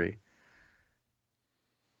Connery.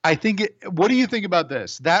 What do you think about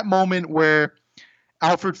this? That moment where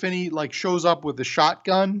Albert Finney like shows up with a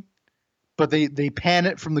shotgun, but they pan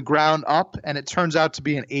it from the ground up, and it turns out to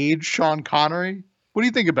be an aged Sean Connery. What do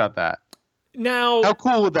you think about that? Now, how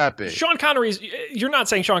cool would that be? Sean Connery's. You're not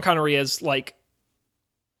saying Sean Connery is like.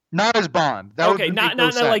 Not as Bond. That okay, not in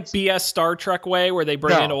a like BS Star Trek way where they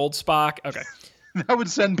bring in old Spock. Okay. That would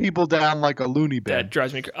send people down like a loony bin. That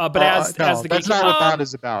drives me. But as the that's not what Bond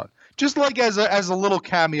is about. Just like as a little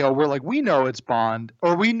cameo, where like we know it's Bond,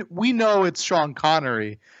 or we know it's Sean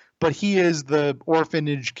Connery, but he is the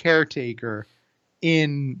orphanage caretaker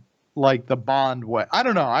in like the Bond way. I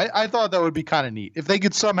don't know. I thought that would be kind of neat if they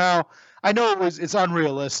could somehow. I know it's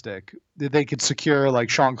unrealistic that they could secure like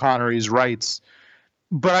Sean Connery's rights.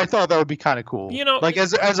 But I thought that would be kind of cool. You know, like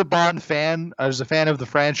as a Bond fan, as a fan of the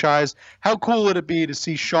franchise, how cool would it be to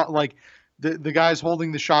see Sean, like the guys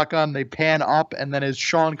holding the shotgun, they pan up, and then it's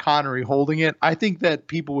Sean Connery holding it. I think that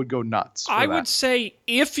people would go nuts. I would say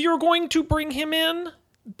if you're going to bring him in,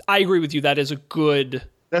 I agree with you. That is a good.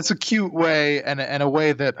 That's a cute way and a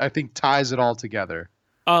way that I think ties it all together.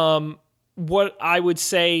 What I would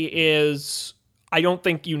say is, I don't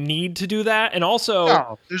think you need to do that, and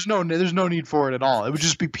also there's no need for it at all. It would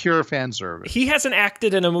just be pure fan service. He hasn't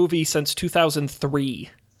acted in a movie since 2003.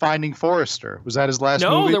 Finding Forrester, was that his last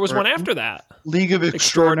movie? No, there was one after that. League of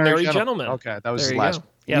Extraordinary Gentlemen. Okay, that was his last.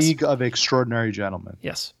 Yes. League of Extraordinary Gentlemen.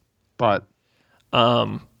 Yes, but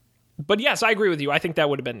yes, I agree with you. I think that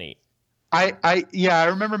would have been neat. I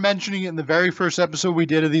remember mentioning it in the very first episode we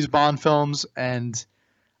did of these Bond films, and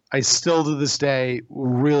I still to this day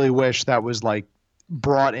really wish that was like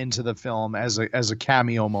brought into the film as a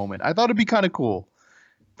cameo moment. I thought it'd be kind of cool,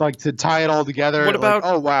 like to tie it all together. What about?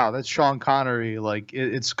 Like, oh wow, that's Sean Connery. Like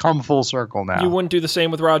it's come full circle now. You wouldn't do the same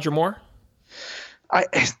with Roger Moore?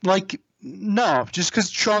 No, just because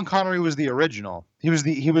Sean Connery was the original. He was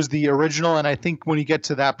the original, and I think when you get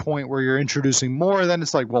to that point where you're introducing Moore, then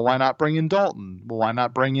it's like, well, why not bring in Dalton? Well, why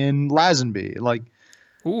not bring in Lazenby? Like,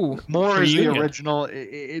 Moore is the original.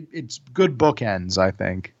 It's good bookends, I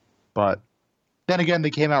think, but. Then again, they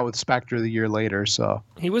came out with Spectre the year later, so...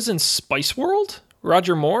 He was in Spice World?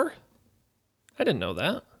 Roger Moore? I didn't know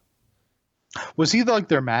that. Was he like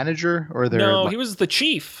their manager or their... No, he was the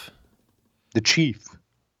chief. The chief.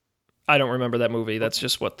 I don't remember that movie. That's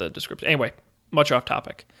just what the description... Anyway, much off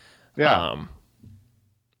topic. Yeah.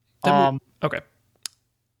 Okay.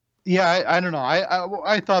 Yeah, I don't know.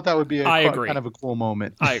 I thought that would be kind of a cool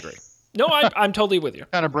moment. I agree. No, I'm totally with you.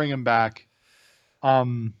 Kind of bring him back.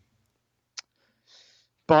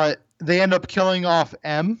 But they end up killing off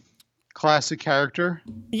M, classic character.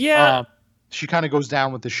 Yeah. She kind of goes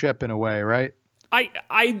down with the ship in a way, right?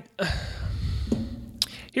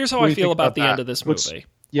 Here's how I feel about the end of this movie.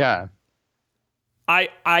 Yeah.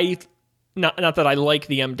 I not that I like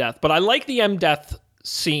the M death, but I like the M death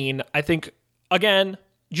scene. I think, again,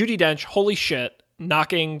 Judi Dench, holy shit,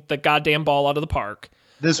 knocking the goddamn ball out of the park.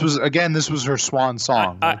 This was her swan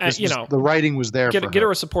song. The writing was there. Get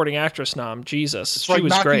her a supporting actress nom. Jesus, it's she like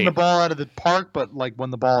was knocking great. The ball out of the park, but like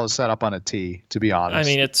when the ball is set up on a tee. To be honest, I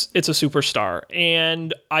mean it's a superstar,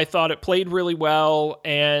 and I thought it played really well.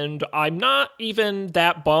 And I'm not even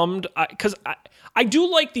that bummed because I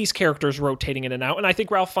do like these characters rotating in and out, and I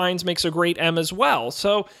think Ralph Fiennes makes a great M as well.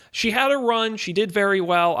 So she had a run. She did very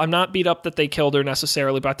well. I'm not beat up that they killed her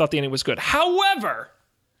necessarily, but I thought the ending was good. However,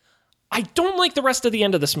 I don't like the rest of the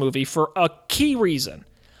end of this movie for a key reason.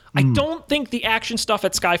 I don't think the action stuff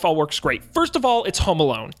at Skyfall works great. First of all, it's Home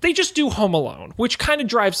Alone. They just do Home Alone, which kind of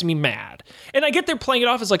drives me mad. And I get they're playing it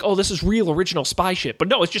off as like, oh, this is real original spy shit. But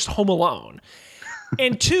no, it's just Home Alone.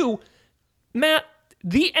 And two, Matt,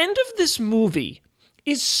 the end of this movie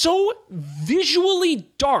is so visually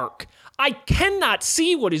dark. I cannot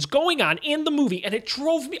see what is going on in the movie. And it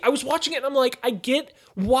drove me. I was watching it and I'm like,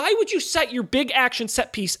 why would you set your big action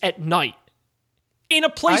set piece at night in a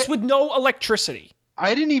place with no electricity?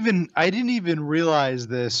 I didn't even realize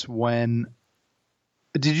this when.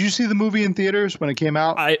 Did you see the movie in theaters when it came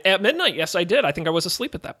out? At midnight, yes, I did. I think I was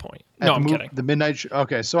asleep at that point. No, I'm kidding. The midnight.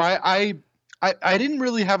 Okay, so I didn't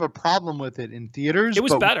really have a problem with it in theaters. It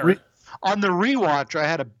was better. On the rewatch, I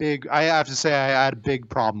have to say I had a big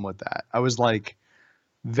problem with that. I was like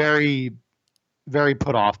very, very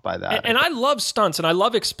put off by that. And I love stunts and I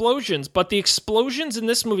love explosions, but the explosions in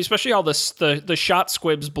this movie, especially all the shot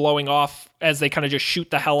squibs blowing off as they kind of just shoot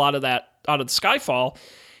the hell out of the Skyfall,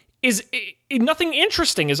 nothing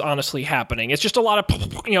interesting is honestly happening. It's just a lot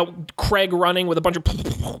of, Craig running with a bunch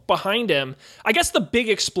of behind him. I guess the big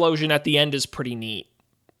explosion at the end is pretty neat.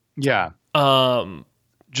 Yeah.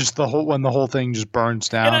 Just when the whole thing just burns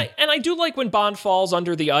down. And I do like when Bond falls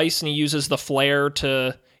under the ice and he uses the flare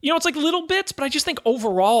to, it's like little bits, but I just think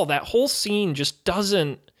overall that whole scene just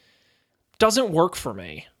doesn't work for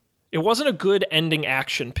me. It wasn't a good ending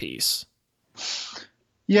action piece.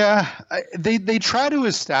 Yeah, they try to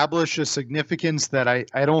establish a significance that I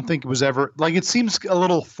don't think was ever, like, it seems a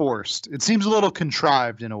little forced. It seems a little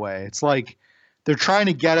contrived in a way. It's like they're trying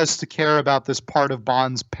to get us to care about this part of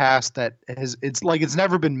Bond's past that it's like it's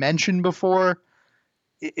never been mentioned before.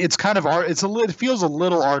 It's kind of it feels a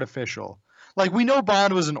little artificial. Like, we know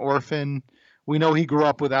Bond was an orphan. We know he grew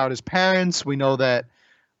up without his parents. We know that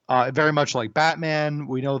very much like Batman.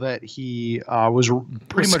 We know that he was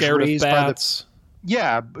pretty much raised by the.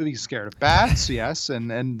 Yeah, he's scared of bats, yes,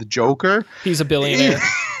 and the Joker. He's a billionaire.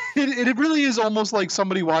 It really is almost like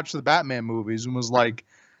somebody watched the Batman movies and was like,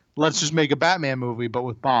 let's just make a Batman movie, but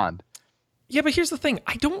with Bond. Yeah, but here's the thing.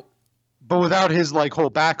 But without his, like,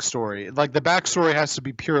 whole backstory. Like, the backstory has to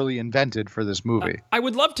be purely invented for this movie. I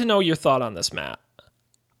would love to know your thought on this, Matt.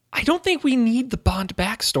 I don't think we need the Bond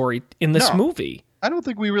backstory in this movie. I don't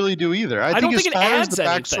think we really do either. I think as far as the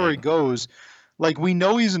backstory goes, like, we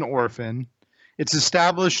know he's an orphan. It's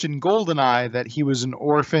established in GoldenEye that he was an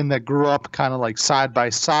orphan that grew up kind of like side by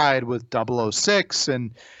side with 006,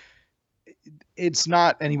 and it's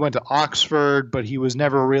not, and he went to Oxford, but he was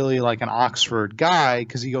never really like an Oxford guy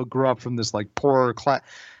because he grew up from this like poorer class.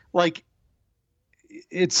 Like,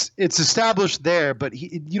 it's established there, but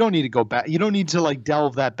you don't need to go back. You don't need to like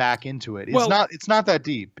delve that back into it. It's not that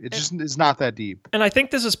deep. It just is not that deep. And I think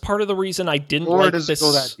this is part of the reason I didn't like this.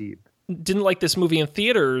 Go that deep. Didn't like this movie in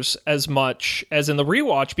theaters as much as in the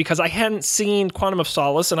rewatch because I hadn't seen Quantum of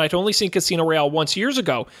Solace and I'd only seen Casino Royale once years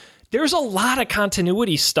ago. There's a lot of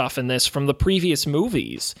continuity stuff in this from the previous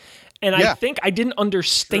movies. And I think I didn't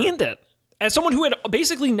understand it. As someone who had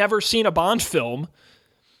basically never seen a Bond film,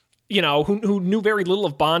 who knew very little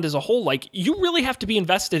of Bond as a whole, like, you really have to be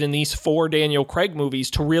invested in these 4 Daniel Craig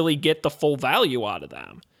movies to really get the full value out of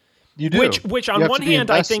them. You do. Which on one hand,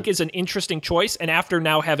 I think is an interesting choice. And after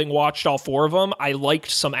now having watched all 4 of them, I liked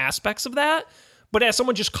some aspects of that. But as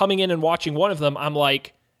someone just coming in and watching one of them, I'm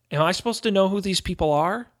like, am I supposed to know who these people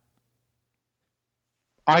are?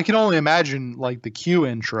 I can only imagine like the Q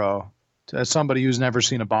intro to somebody who's never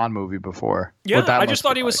seen a Bond movie before. Yeah, I just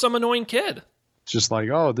thought he was some annoying kid. It's just like,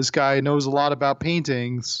 oh, this guy knows a lot about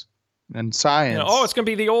paintings and science. It's going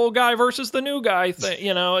to be the old guy versus the new guy thing.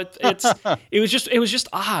 It was just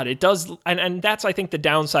odd. It does, and that's, I think, the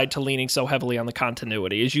downside to leaning so heavily on the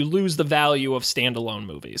continuity is you lose the value of standalone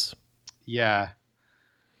movies. Yeah.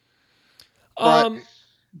 But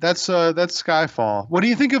that's Skyfall. What do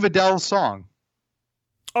you think of Adele's song?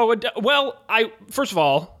 Oh, well, first of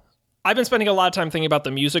all, I've been spending a lot of time thinking about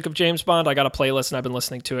the music of James Bond. I got a playlist and I've been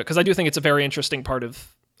listening to it because I do think it's a very interesting part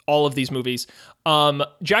of all of these movies.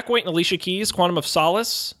 Jack White and Alicia Keys, Quantum of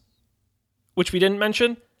Solace, which we didn't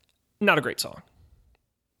mention, not a great song.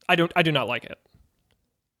 I do not like it.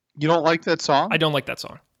 You don't like that song? I don't like that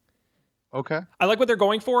song. Okay. I like what they're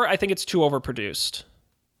going for. I think it's too overproduced.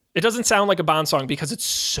 It doesn't sound like a Bond song because it's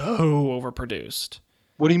so overproduced.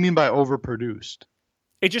 What do you mean by overproduced?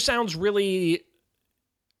 It just sounds really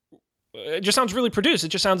produced. It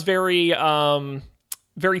just sounds very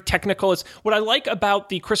very technical. It's what I like about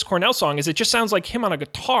the Chris Cornell song is it just sounds like him on a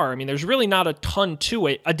guitar. I mean, there's really not a ton to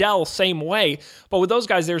it. Adele, same way. But with those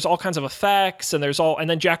guys, there's all kinds of effects, and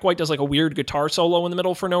then Jack White does like a weird guitar solo in the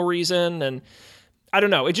middle for no reason. And I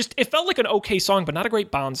don't know. It felt like an okay song, but not a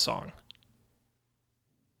great Bond song.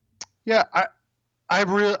 Yeah, I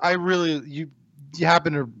really you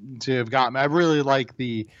happen to have gotten me. I really like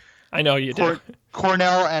the. I know you do.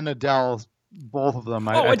 Cornell and Adele, both of them.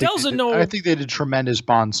 Adele's I think they did tremendous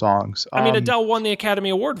Bond songs. I mean, Adele won the Academy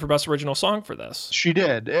Award for Best Original Song for this. She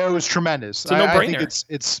did. It was tremendous. It's a no-brainer. I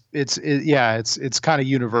think it's kind of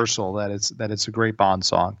universal that it's a great Bond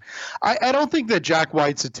song. I don't think that Jack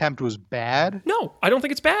White's attempt was bad. No, I don't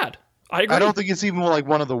think it's bad. I agree. I don't think it's even like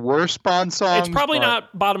one of the worst Bond songs. It's probably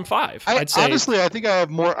not bottom 5. I'd say. Honestly, I think I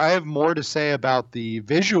have more to say about the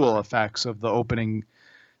visual effects of the opening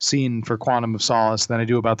scene for Quantum of Solace than I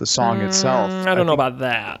do about the song itself. I don't know about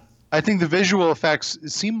that. I think the visual effects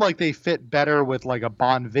seemed like they fit better with like a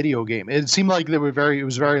Bond video game. It seemed like it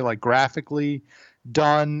was very like graphically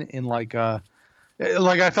done in like a.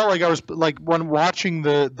 Like I felt like I was like when watching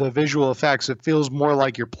the visual effects, it feels more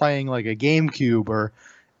like you're playing like a GameCube or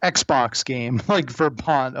Xbox game like for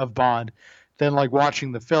Bond than like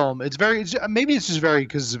watching the film. Maybe it's just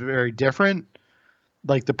because it's very different.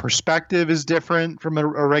 Like the perspective is different from a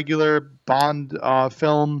regular Bond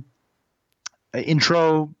film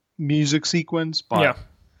intro music sequence. But yeah.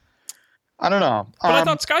 I don't know. But I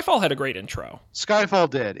thought Skyfall had a great intro. Skyfall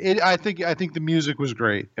did. I think the music was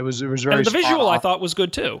great. It was very. And the visual I thought was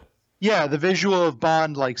good too. Yeah, the visual of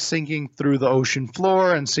Bond like sinking through the ocean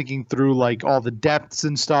floor and sinking through like all the depths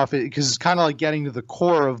and stuff, because it's kind of like getting to the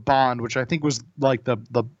core of Bond, which I think was like the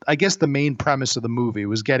I guess the main premise of the movie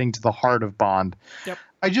was getting to the heart of Bond. Yep.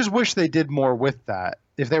 I just wish they did more with that.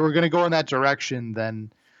 If they were going to go in that direction,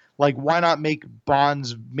 then like why not make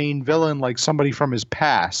Bond's main villain like somebody from his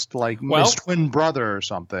past, like his twin brother or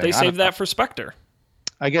something? They saved that for Spectre.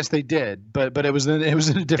 I guess they did, but it was in a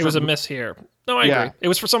different. It was a miss here. No, I agree. It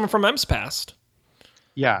was for someone from M's past.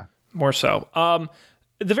 Yeah, more so.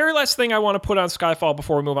 The very last thing I want to put on Skyfall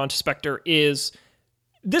before we move on to Spectre is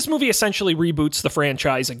this movie essentially reboots the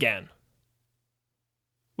franchise again.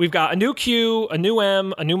 We've got a new Q, a new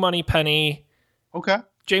M, a new Moneypenny. Okay.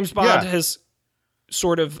 James Bond has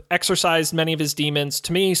sort of exorcised many of his demons.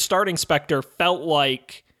 To me, starting Spectre felt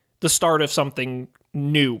like the start of something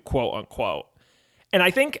new, quote unquote. And I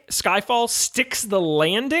think Skyfall sticks the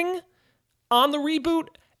landing on the reboot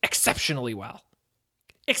exceptionally well.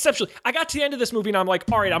 Exceptionally. I got to the end of this movie and I'm like,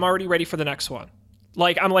 all right, I'm already ready for the next one.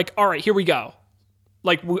 Like, I'm like, all right, here we go.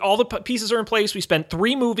 Like, all the pieces are in place. We spent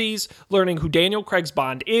 3 movies learning who Daniel Craig's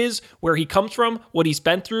Bond is, where he comes from, what he's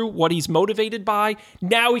been through, what he's motivated by.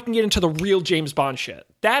 Now we can get into the real James Bond shit.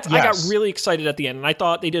 I got really excited at the end. And I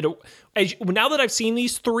thought they did now that I've seen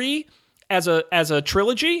these 3 as a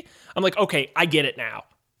trilogy, I'm like, okay, I get it now.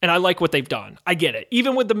 And I like what they've done. I get it.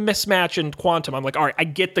 Even with the mismatch in Quantum, I'm like, all right, I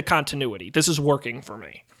get the continuity. This is working for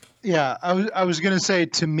me. Yeah, I was going to say,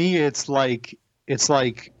 to me, it's like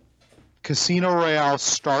Casino Royale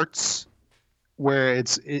starts where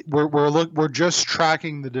we're just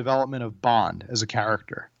tracking the development of Bond as a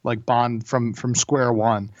character, like Bond from square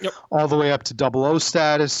one, all the way up to 00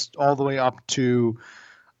 status, all the way up to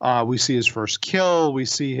we see his first kill, we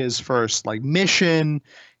see his first like mission,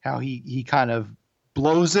 how he kind of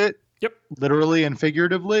blows it, literally and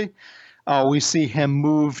figuratively. We see him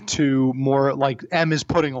move to more like M is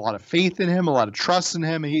putting a lot of faith in him, a lot of trust in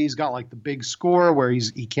him. He's got like the big score where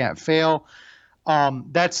he can't fail.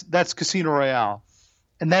 That's Casino Royale.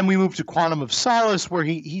 And then we move to Quantum of Solace, where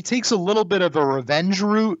he takes a little bit of a revenge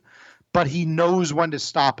route, but he knows when to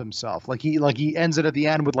stop himself. Like he ends it at the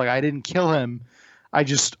end with like, I didn't kill him. I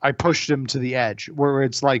pushed him to the edge, where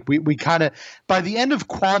it's like we kind of, by the end of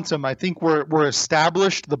Quantum, I think we're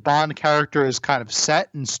established. The Bond character is kind of set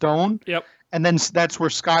in stone. Yep. And then that's where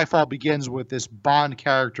Skyfall begins, with this Bond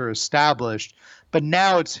character established. But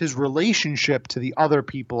now it's his relationship to the other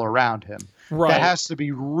people around him that has to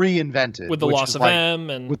be reinvented. With the loss of M,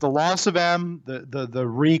 and with the loss of M, the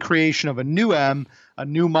recreation of a new M, a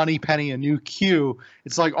new Moneypenny, a new Q.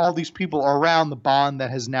 It's like all these people around the Bond that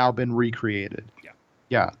has now been recreated.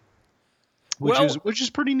 Yeah, which is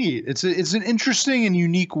pretty neat. It's an interesting and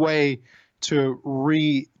unique way to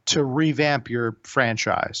revamp your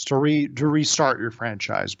franchise, to restart your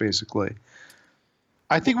franchise. Basically,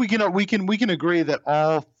 I think we can agree that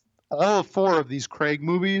all 4 of these Craig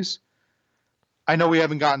movies. I know we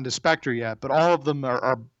haven't gotten to Spectre yet, but all of them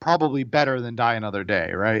are probably better than Die Another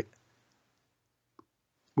Day, right?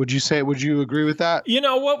 Would you agree with that? You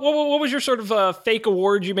know, what was your sort of fake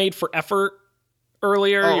award you made for effort?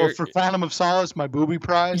 earlier. Oh, for Quantum of Solace, my booby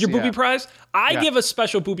prize. Your booby prize? I give a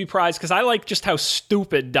special booby prize because I like just how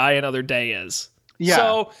stupid Die Another Day is. Yeah.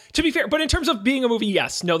 So, to be fair, but in terms of being a movie,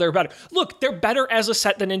 yes, no, they're better. Look, they're better as a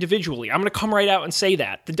set than individually. I'm going to come right out and say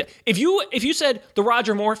that. If you said the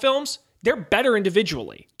Roger Moore films, they're better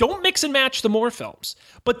individually. Don't mix and match the Moore films.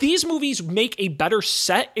 But these movies make a better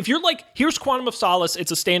set. If you're like, here's Quantum of Solace,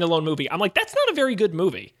 it's a standalone movie. I'm like, that's not a very good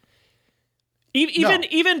movie. Even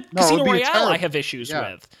Casino Royale, I have issues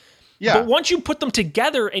with. Yeah. But once you put them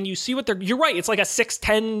together and you see what you're right. It's like a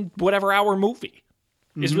 6-10 whatever hour movie.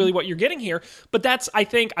 Is really what you're getting here. But I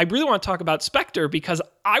think I really want to talk about Spectre because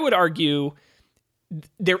I would argue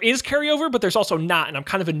there is carryover, but there's also not. And I'm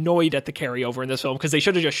kind of annoyed at the carryover in this film because they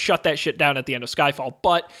should have just shut that shit down at the end of Skyfall.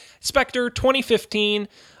 But Spectre 2015,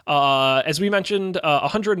 as we mentioned,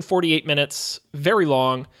 148 minutes, very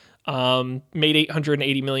long, made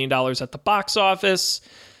 $880 million at the box office.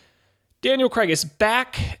 Daniel Craig is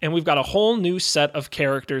back, and we've got a whole new set of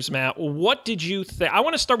characters, Matt. What did you think? I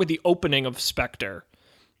want to start with the opening of Spectre.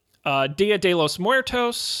 Dia de los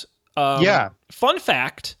Muertos. Fun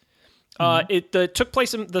fact: it took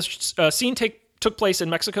place in the scene took place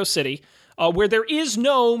in Mexico City, where there is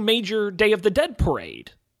no major Day of the Dead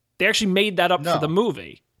parade. They actually made that up for the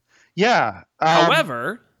movie. Yeah.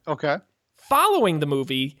 However, okay. Following the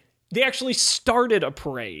movie, they actually started a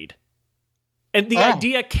parade. And the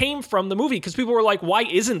idea came from the movie because people were like, why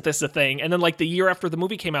isn't this a thing? And then like the year after the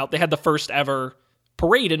movie came out, they had the first ever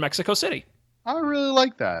parade in Mexico City. I really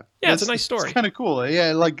like that. Yeah, it's a nice story. It's kind of cool.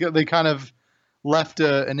 Yeah, like they kind of left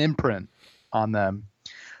an imprint on them.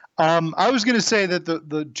 I was going to say that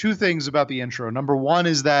the two things about the intro. Number one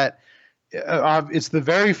is that it's the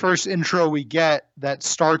very first intro we get that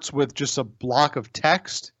starts with just a block of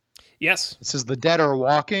text. Yes. It says the dead are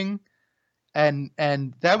walking. And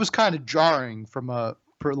that was kind of jarring from a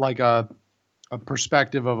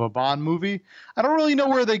perspective of a Bond movie. I don't really know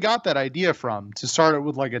where they got that idea from to start it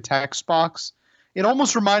with like a text box. It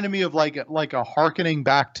almost reminded me of like a hearkening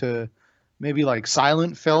back to maybe like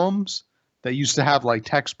silent films that used to have like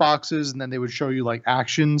text boxes and then they would show you like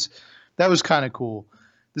actions. That was kind of cool.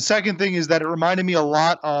 The second thing is that it reminded me a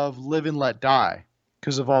lot of Live and Let Die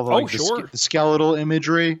because of all the, the skeletal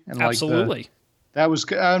imagery and absolutely. That was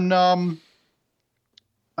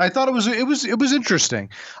I thought it was interesting.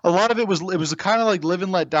 A lot of it was kind of like Live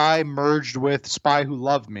and Let Die merged with Spy Who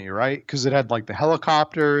Loved Me, right? Because it had like the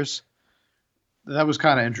helicopters. That was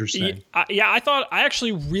kind of interesting. I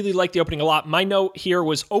actually really liked the opening a lot. My note here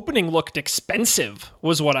was opening looked expensive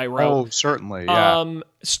was what I wrote. Oh, certainly. Yeah.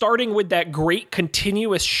 Starting with that great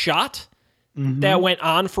continuous shot that went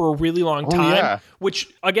on for a really long time,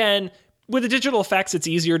 which again, with the digital effects, it's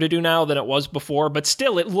easier to do now than it was before, but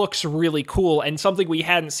still it looks really cool and something we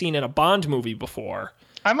hadn't seen in a Bond movie before.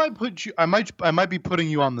 I might be putting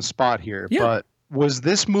you on the spot here, but was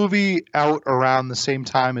this movie out around the same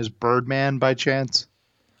time as Birdman by chance?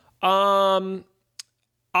 I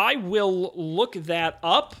will look that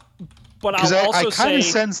up, but I'll also say I kind of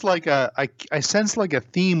sense like I sense like a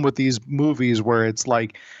theme with these movies where it's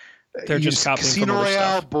like they're just copying Casino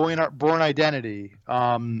Royale, Born Identity,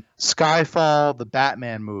 Skyfall, the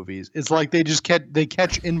Batman movies. It's like they just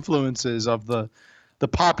catch influences of the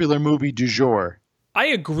popular movie du jour. I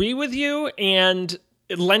agree with you, and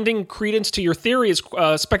lending credence to your theory is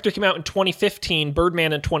Spectre came out in 2015,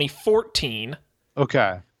 Birdman in 2014.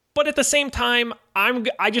 Okay, but at the same time,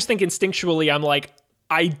 I just think instinctually I'm like,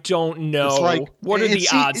 I don't know. Like, what are the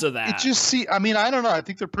odds of that? I mean, I don't know. I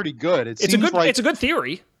think they're pretty good. It's a good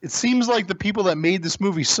theory. It seems like the people that made this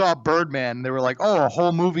movie saw Birdman and they were like, oh, a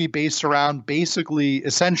whole movie based around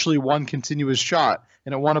essentially one continuous shot,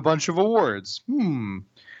 and it won a bunch of awards.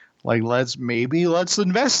 Like let's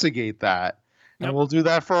investigate that. And we'll do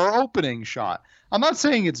that for our opening shot. I'm not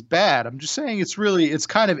saying it's bad. I'm just saying it's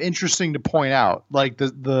kind of interesting to point out. Like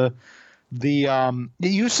it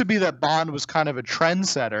used to be that Bond was kind of a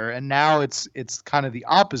trendsetter, and now it's kind of the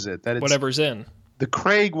opposite. That it's whatever's in. The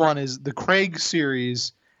Craig one is the Craig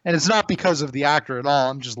series, and it's not because of the actor at all.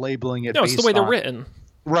 I'm just labeling it. No, it's the way they're written.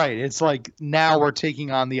 Right. It's like now we're taking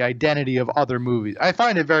on the identity of other movies. I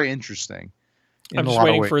find it very interesting. I'm just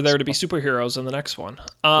waiting for there to be superheroes in the next one.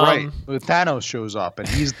 Right. Thanos shows up, and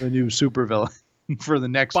he's the new supervillain for the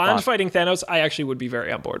next Bond fighting Thanos. I actually would be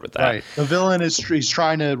very on board with that. Right. The villain he's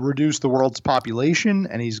trying to reduce the world's population,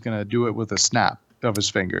 and he's going to do it with a snap of his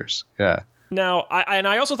fingers. Yeah. Now,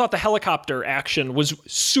 I also thought the helicopter action was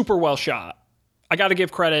super well shot. I got to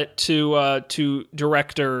give credit to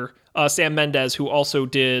director Sam Mendes, who also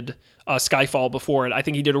did Skyfall before it. I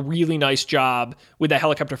think he did a really nice job with that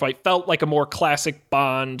helicopter fight. Felt like a more classic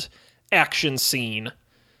Bond action scene.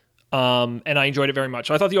 And I enjoyed it very much.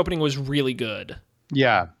 So I thought the opening was really good.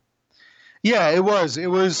 Yeah. Yeah, it was.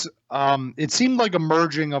 It seemed like a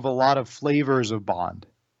merging of a lot of flavors of Bond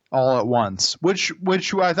all at once, which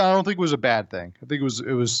I don't think was a bad thing. I think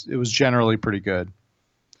it was generally pretty good.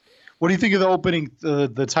 What do you think of the opening,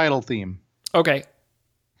 the title theme? Okay.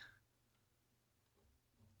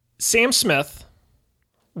 Sam Smith,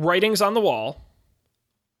 Writings on the Wall,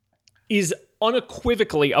 is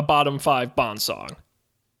unequivocally a bottom 5 Bond song.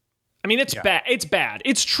 I mean, it's bad. It's bad.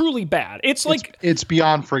 It's truly bad. It's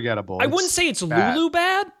beyond forgettable. I wouldn't say it's bad. Lulu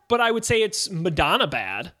bad, but I would say it's Madonna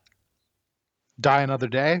bad. Die Another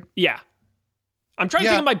Day? Yeah. I'm trying to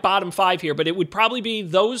think of my bottom 5 here, but it would probably be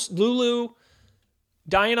those, Lulu,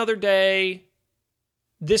 Die Another Day,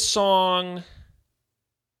 this song,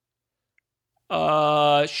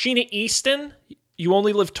 Sheena Easton, You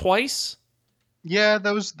Only Live Twice. Yeah,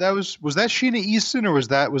 was that Sheena Easton, or was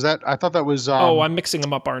that I thought that was I'm mixing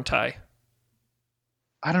them up, aren't I?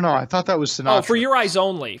 I don't know. I thought that was Sinatra. Oh, For Your Eyes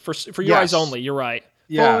Only. For Your Eyes Only, you're right.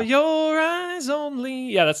 Yeah. For Your Eyes Only.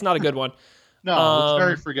 Yeah, that's not a good one. No, it's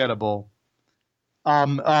very forgettable.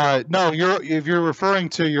 No, if you're referring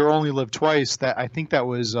to You Only Live Twice, that I think that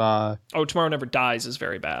was Tomorrow Never Dies is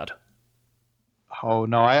very bad. Oh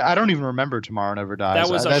no, I don't even remember Tomorrow Never Dies.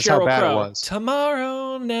 That was that's Sheryl how bad Crow. it was.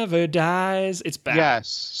 Tomorrow Never Dies. It's bad. Yes,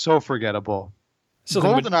 so forgettable. So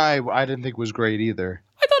GoldenEye, I didn't think was great either.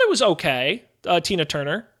 I thought it was okay. Tina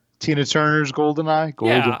Turner. Tina Turner's GoldenEye.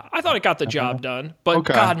 Yeah, I thought it got the job done. But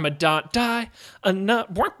God, Madonna, die.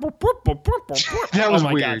 That was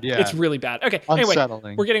weird. God. Yeah, it's really bad. Okay, unsettling.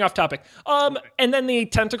 Anyway, we're getting off topic. And then the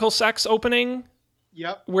tentacle sex opening.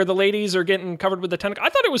 Yep. Where the ladies are getting covered with the tentacle. I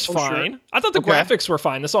thought it was fine. Sure. I thought the graphics were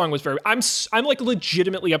fine. The song was very. I'm like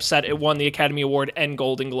legitimately upset it won the Academy Award and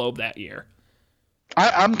Golden Globe that year.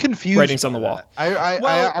 I'm confused. Writings on the Wall.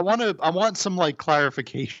 I want some like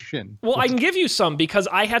clarification. Well, I can give you some because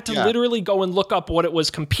I had to literally go and look up what it was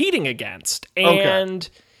competing against. And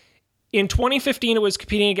in 2015, it was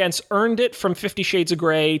competing against Earned It from 50 Shades of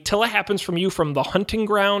Grey, Till It Happens from You from The Hunting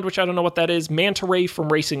Ground, which I don't know what that is, Manta Ray from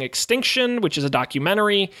Racing Extinction, which is a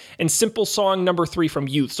documentary, and Simple Song No. 3 from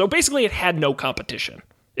Youth. So basically, it had no competition,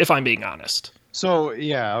 if I'm being honest. So,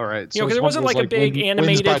 yeah, all right. So because it wasn't like a big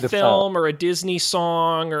animated film or a Disney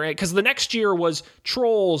song, or because the next year was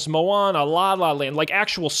Trolls, Moana, La La Land, like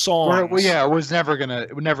actual songs. Well, yeah, it was never gonna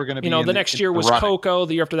be. The next year was Coco.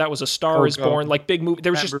 The year after that was A Star Is Born. Like big movie.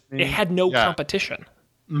 There was it had no competition.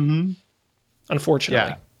 Mm-hmm.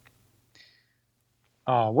 Unfortunately. Yeah.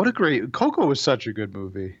 Oh, what a great Coco was such a good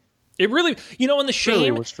movie. It really, and the shame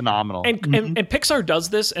really was phenomenal. And Pixar does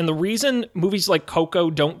this, and the reason movies like Coco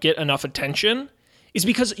don't get enough attention is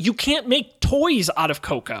because you can't make toys out of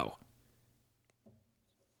Coco.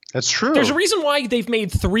 That's true. There's a reason why they've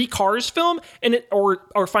made 3 Cars film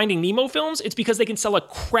or Finding Nemo films. It's because they can sell a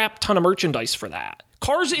crap ton of merchandise for that.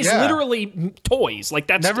 Cars is literally toys. Like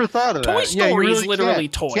that's never thought of that. Toy Story really is literally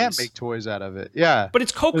toys. You can't make toys out of it. Yeah, but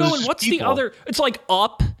it's Coco, and what's the other? It's like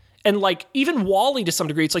Up. And like even WALL-E to some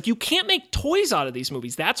degree, it's like you can't make toys out of these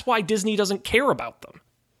movies. That's why Disney doesn't care about them.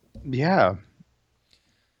 Yeah.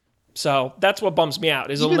 So that's what bums me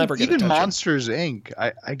out. Is it'll never get attention. Even Monsters Inc.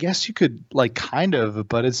 I guess you could like kind of,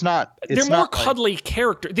 but it's not. They're more cuddly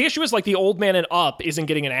character. The issue is like the old man in Up isn't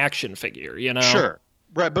getting an action figure. Sure,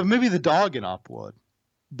 right, but maybe the dog in Up would.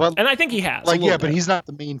 And I think he has. But he's not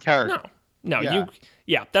the main character. No.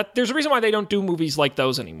 There's a reason why they don't do movies like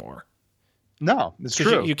those anymore. No, it's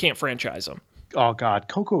true. You can't franchise them. Oh God,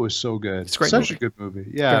 Coco is so good. It's great. Such a good movie.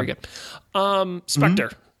 Yeah, very good. Spectre.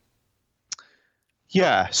 Mm-hmm.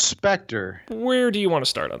 Yeah, Spectre. Where do you want to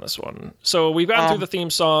start on this one? So we've gotten through the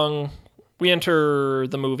theme song. We enter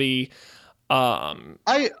the movie. All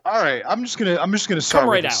right. I'm just gonna start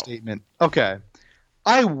with a statement. Okay.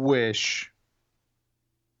 I wish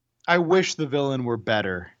the villain were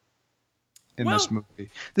better in this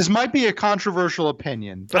movie. This might be a controversial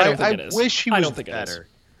opinion, but I wish he was better.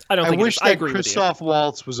 I wish that Christoph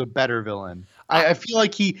Waltz was a better villain. I feel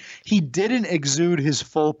like he didn't exude his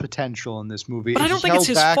full potential in this movie. But I don't think it's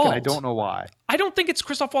his fault. And I don't know why. I don't think it's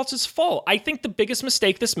Christoph Waltz's fault. I think the biggest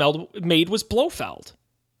mistake this made was Blofeld.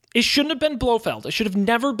 It shouldn't have been Blofeld. It should have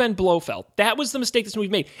never been Blofeld. That was the mistake this movie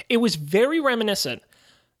made. It was very reminiscent.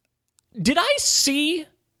 Did I see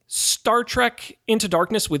Star Trek Into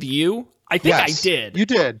Darkness with you? I think I did. You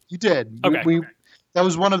did. Okay. That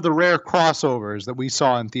was one of the rare crossovers that we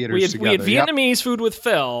saw in theaters together. We had Vietnamese food with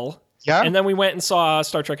Phil. Yeah. And then we went and saw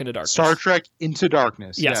Star Trek Into Darkness. Star Trek Into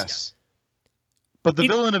Darkness. Yes. But the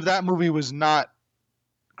villain of that movie was not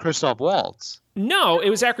Christoph Waltz. No, it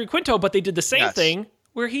was Zachary Quinto, but they did the same thing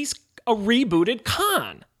where he's a rebooted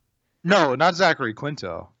Khan. No, not Zachary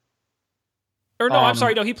Quinto. Or no, I'm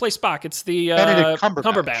sorry. No, he plays Spock. It's the Benedict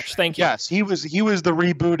Cumberbatch. Thank you. Yes, he was the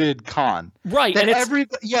rebooted Khan. Right, That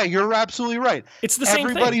and you're absolutely right. It's the same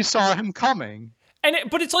thing. Everybody saw him coming.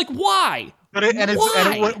 But it's like, why?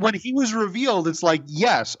 Why? When he was revealed, it's like,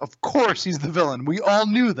 yes, of course he's the villain. We all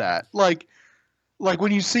knew that. Like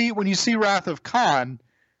when you see Wrath of Khan,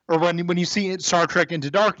 or when you see Star Trek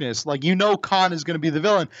Into Darkness, like, you know Khan is going to be the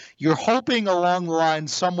villain. You're hoping along the line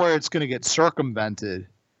somewhere it's going to get circumvented.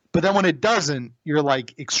 But then when it doesn't, you're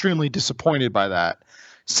like extremely disappointed by that.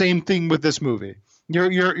 Same thing with this movie.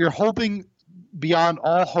 You're hoping beyond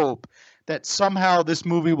all hope that somehow this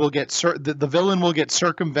movie will get the villain will get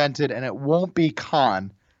circumvented and it won't be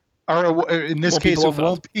Khan, or in this case it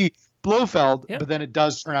won't be Blofeld. Yeah. But then it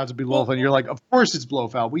does turn out to be Blofeld. And you're like, of course it's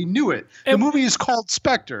Blofeld. We knew it. The movie is called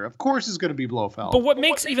Spectre. Of course it's going to be Blofeld. But what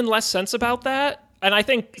makes even less sense about that, and I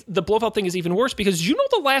think the Blofeld thing is even worse, because you know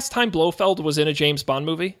the last time Blofeld was in a James Bond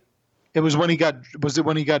movie? It was when he got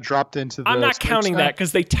dropped into the... I'm not counting that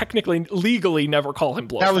because they technically, legally never call him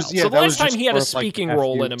Blofeld. So the last time he had a speaking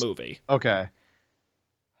role in a movie. Okay.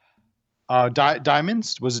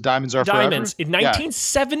 Diamonds? Was it Diamonds Are Forever? Diamonds. In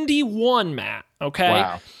 1971, Matt. Okay?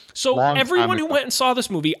 Wow. So everyone who went and saw this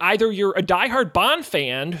movie, either you're a diehard Bond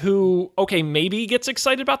fan who, okay, maybe gets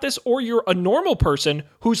excited about this, or you're a normal person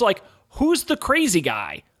who's like, who's the crazy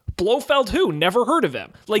guy? Blofeld who? Never heard of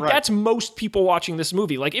him. Like, That's most people watching this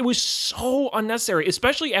movie. Like, it was so unnecessary,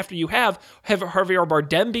 especially after you have Javier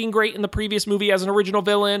Bardem being great in the previous movie as an original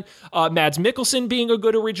villain, Mads Mikkelsen being a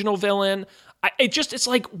good original villain. It's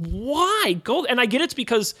like, why? Go. And I get it's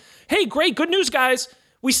because, hey, great, good news, guys.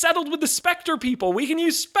 We settled with the Spectre people. We can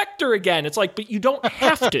use Spectre again. It's like, but you don't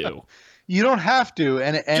have to. You don't have to.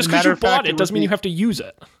 And just because you bought it doesn't mean you have to use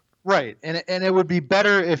it. Right. And it would be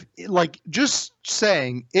better if, like, just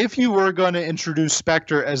saying, if you were going to introduce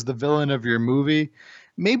Spectre as the villain of your movie,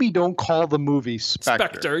 maybe don't call the movie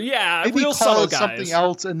Spectre. Yeah. Maybe call it something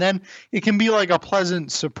else, and then it can be like a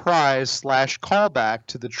pleasant surprise / callback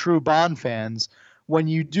to the true Bond fans when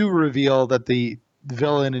you do reveal that the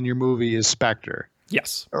villain in your movie is Spectre.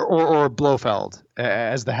 Yes. Or Blofeld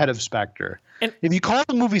as the head of Spectre. And if you call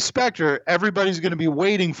the movie Spectre, everybody's going to be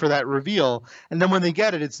waiting for that reveal, and then when they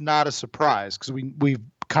get it, it's not a surprise because we've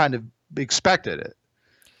kind of expected it.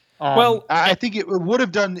 I think it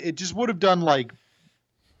just would have done like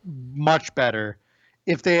much better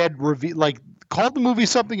if they had called the movie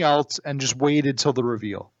something else and just waited till the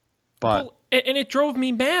reveal. But and it drove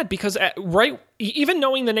me mad because even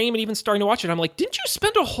knowing the name and even starting to watch it, I'm like, didn't you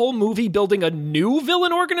spend a whole movie building a new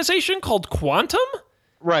villain organization called Quantum?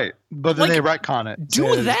 Right, but then they retcon it.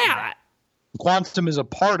 Do that. Quantum is a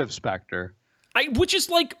part of Spectre. Which is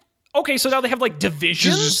like, okay, so now they have like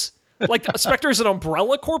divisions? Like Spectre is an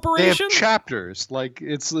umbrella corporation? They have chapters. Like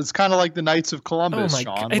it's kind of like the Knights of Columbus,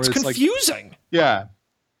 Sean. God. It's confusing. Like, yeah,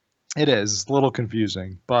 it is. It's a little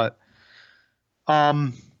confusing, but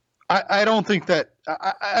I don't think that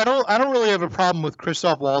I don't really have a problem with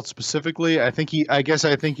Christoph Waltz specifically. I think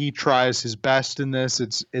he tries his best in this.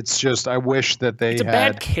 It's just I wish that it's a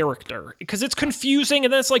bad character because it's confusing,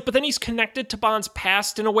 and then it's like, but then he's connected to Bond's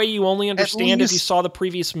past in a way you only understand if you saw the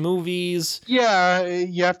previous movies. Yeah,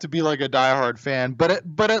 you have to be like a diehard fan, but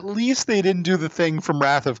at least they didn't do the thing from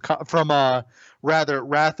Wrath of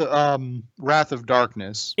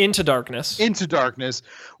Darkness. Into Darkness,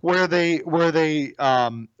 where they're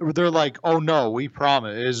like, oh no, we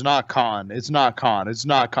promise it's not Khan. It's not Khan. It's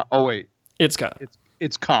not Khan. Oh wait, it's Khan.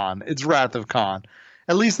 It's Khan. It's Wrath of Khan.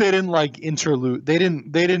 At least they didn't like interlude. They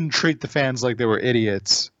didn't treat the fans like they were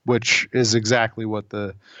idiots, which is exactly what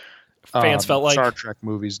the fans felt like Star Trek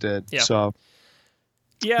movies did. Yeah. So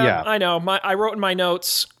yeah, I know. I wrote in my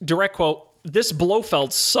notes, direct quote, "This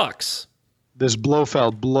Blofeld sucks." This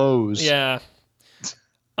Blofeld blows. Yeah.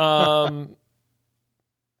 And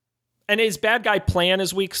his bad guy plan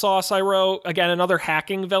is weak sauce, I wrote. Again, another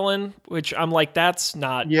hacking villain, which I'm like, that's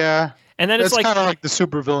not... Yeah. And then it's like... kind of like the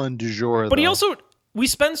supervillain du jour, But he also... We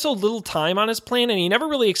spend so little time on his plan, and he never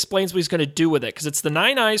really explains what he's going to do with it, because it's the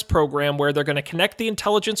Nine Eyes program where they're going to connect the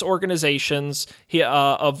intelligence organizations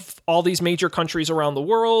of all these major countries around the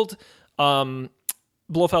world.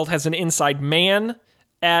 Blofeld has an inside man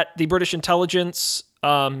at the British intelligence,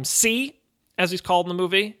 C, as he's called in the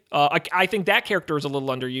movie. I think that character is a little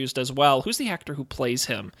underused as well. Who's the actor who plays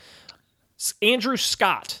him? Andrew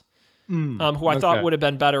Scott, who I thought would have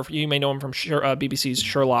been better. You may know him from BBC's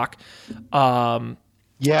Sherlock.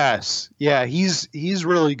 Yes, yeah, he's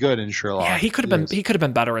really good in Sherlock. Yeah, he could have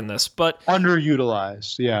been better in this, but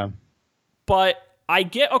underutilized. Yeah, but I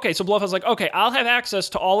get okay. So Blofeld's like, okay, I'll have access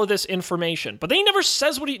to all of this information, but then he never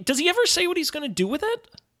says does he ever say what he's going to do with it?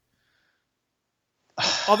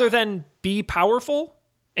 other than be powerful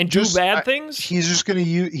and do bad things? He's just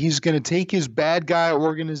he's gonna take his bad guy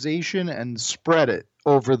organization and spread it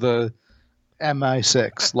over the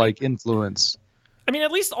MI6 like influence. I mean,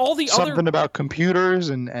 at least all the something about computers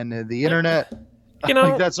and the internet. You know,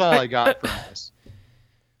 like that's all I got from this.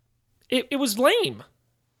 It was lame.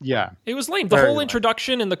 Yeah, it was lame. The whole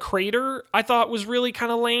introduction in the crater I thought was really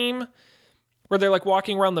kind of lame. Where they're like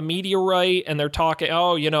walking around the meteorite and they're talking,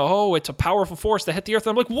 it's a powerful force that hit the earth.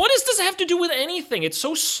 And I'm like, what does this have to do with anything? It's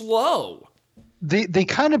so slow. They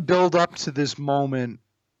kind of build up to this moment.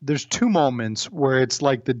 There's two moments where it's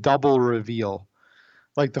like the double reveal.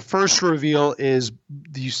 Like the first reveal is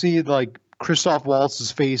you see like Christoph Waltz's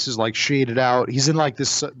face is like shaded out. He's in like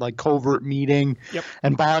this like covert meeting,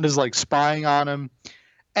 and Bond is like spying on him.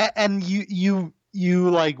 And you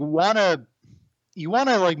like you want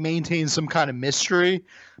to like maintain some kind of mystery,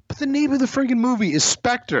 but the name of the friggin' movie is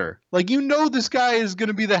Spectre. Like, this guy is going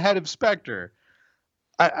to be the head of Spectre.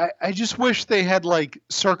 I just wish they had like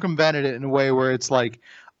circumvented it in a way where it's like,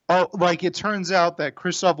 like it turns out that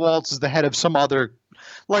Christoph Waltz is the head of some other,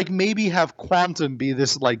 like maybe have Quantum be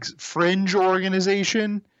this like fringe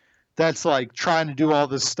organization that's like trying to do all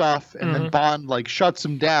this stuff, and then Bond like shuts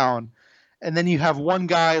him down, and then you have one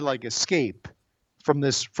guy like escape from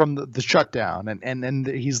the shutdown, and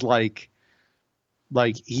he's like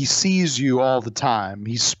he sees you all the time.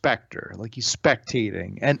 He's Spectre, like he's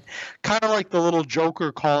spectating, and kind of like the little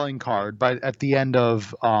Joker calling card at the end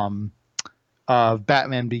of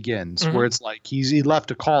Batman Begins, where it's like he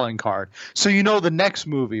left a calling card, so the next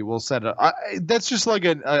movie will set it. That's just like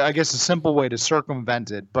I guess a simple way to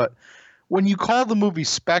circumvent it. But when you call the movie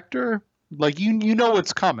Spectre, like you know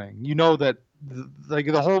what's coming. You know that. Like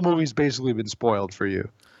the whole movie's basically been spoiled for you.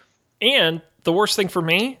 And the worst thing for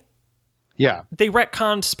me, they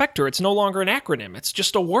retconned Spectre. It's no longer an acronym. It's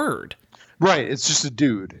just a word. Right. It's just a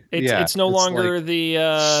dude. It's no longer like,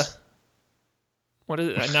 the what is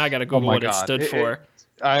it? Now I got to Google what it stood for.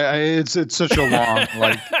 It's such a long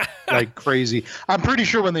like crazy. I'm pretty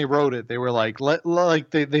sure when they wrote it, they were like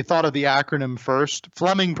they thought of the acronym first.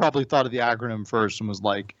 Fleming probably thought of the acronym first and was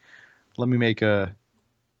like, let me make a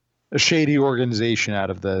shady organization out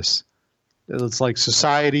of this. It's like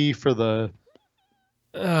Society for the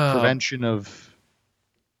Prevention of.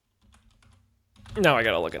 No, I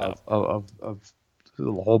gotta look it up. Of a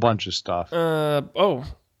whole bunch of stuff.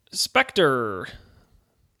 Spectre.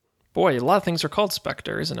 Boy, a lot of things are called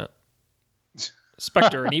Spectre, isn't it?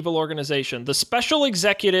 Spectre, an evil organization. The Special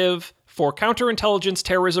Executive for Counterintelligence,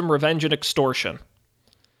 Terrorism, Revenge, and Extortion.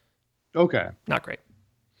 Okay. Not great.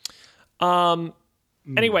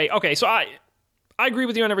 Anyway, okay, so I agree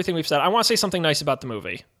with you on everything we've said. I want to say something nice about the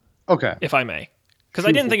movie. Okay. If I may. Because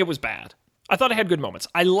I didn't think it was bad. I thought it had good moments.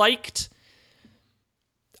 I liked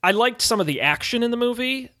some of the action in the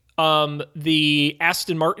movie. The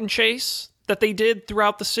Aston Martin chase that they did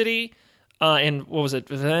throughout the city. And what was it?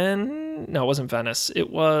 No, it wasn't Venice. It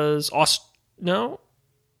was no?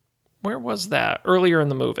 Where was that? Earlier in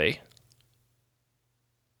the movie.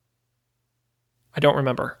 I don't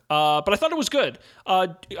remember. But I thought it was good.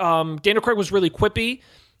 Daniel Craig was really quippy.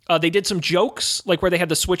 They did some jokes, like where they had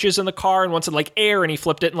the switches in the car and one said like air and he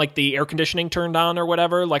flipped it and like the air conditioning turned on or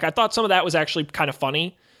whatever. Like I thought some of that was actually kind of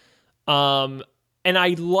funny. And I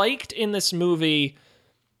liked in this movie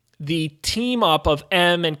the team up of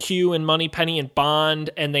M and Q and Moneypenny and Bond,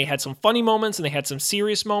 and they had some funny moments and they had some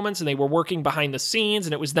serious moments and they were working behind the scenes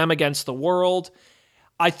and it was them against the world.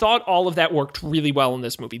 I thought all of that worked really well in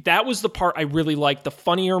this movie. That was the part I really liked, the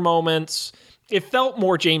funnier moments. It felt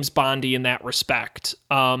more James Bondy in that respect,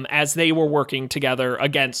 as they were working together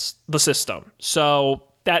against the system. So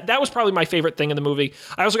that was probably my favorite thing in the movie.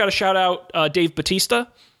 I also got to shout out Dave Bautista,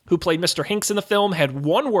 who played Mr. Hinks in the film, had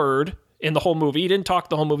one word in the whole movie. He didn't talk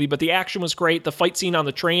the whole movie, but the action was great. The fight scene on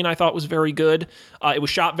the train I thought was very good. It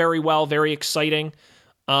was shot very well, very exciting.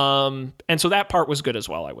 And so that part was good as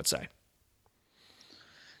well, I would say.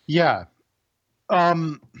 Yeah.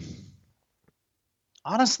 Honestly,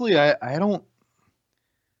 I don't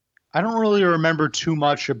really remember too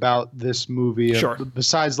much about this movie. Sure.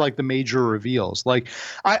 Besides like the major reveals. Like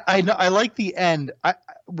I like the end.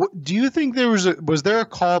 Do you think was there a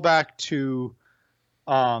callback to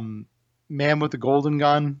Man with the Golden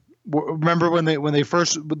Gun? Remember when they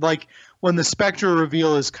first, like when the Spectre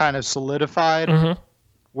reveal is kind of solidified? Mm-hmm.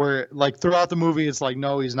 Where like throughout the movie it's like,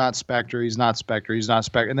 no, he's not Spectre, he's not Spectre, he's not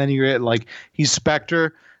Spectre, and then you get like he's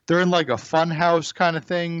Spectre. They're in like a fun house kind of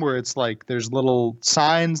thing where it's like there's little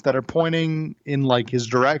signs that are pointing in like his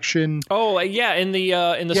direction. Oh yeah, in the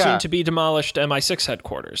soon to be demolished MI6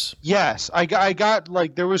 headquarters. Yes, I got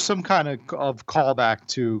like there was some kind of callback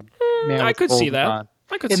to Man I with could Golden see that. Gun.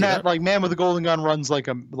 I could In see that, like, Man with the Golden Gun runs like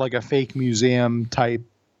a fake museum type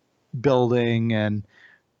building, and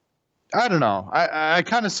I don't know. I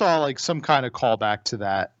kind of saw like some kind of callback to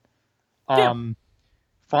that.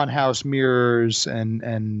 Funhouse mirrors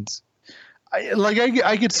and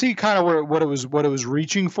I could see kind of what it was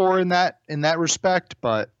reaching for in that respect,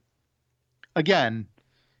 but again,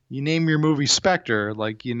 you name your movie Spectre,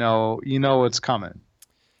 like you know what's coming.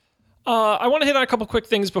 I want to hit on a couple quick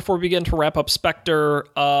things before we begin to wrap up Spectre.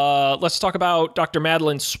 Let's talk about Dr.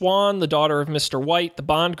 Madeleine Swann, the daughter of Mr. White, the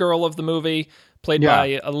Bond girl of the movie, played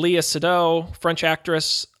by Léa Seydoux, French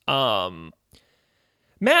actress.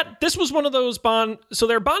 Matt, this was one of those Bond... So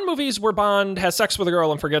there are Bond movies where Bond has sex with a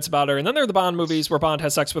girl and forgets about her, and then there are the Bond movies where Bond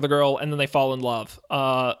has sex with a girl and then they fall in love.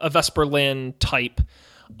 A Vesper Lynd type.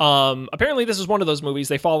 Apparently this is one of those movies.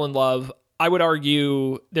 They fall in love. I would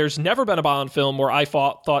argue there's never been a Bond film where I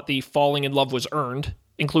thought the falling in love was earned,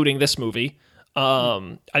 including this movie.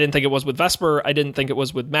 I didn't think it was with Vesper. I didn't think it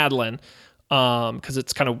was with Madeleine. Because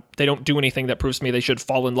it's kind of, they don't do anything that proves to me they should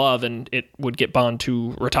fall in love and it would get Bond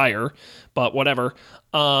to retire, but whatever.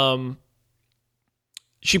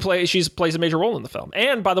 She plays a major role in the film,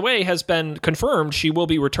 and by the way, has been confirmed she will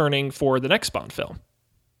be returning for the next Bond film.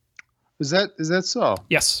 Is that so?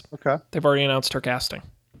 Yes. Okay. They've already announced her casting.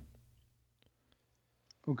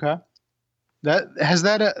 Okay.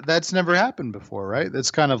 That's never happened before, right?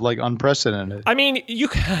 That's kind of like unprecedented. I mean,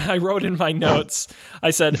 I wrote in my notes,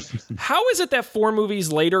 I said, how is it that 4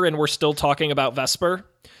 movies later and we're still talking about Vesper?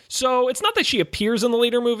 So it's not that she appears in the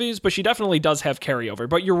later movies, but she definitely does have carryover.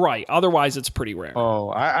 But you're right. Otherwise, it's pretty rare.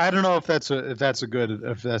 Oh, I don't know if that's a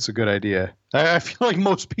good idea. I feel like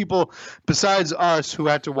most people, besides us, who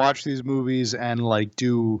had to watch these movies and like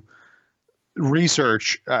do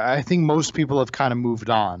research, I think most people have kind of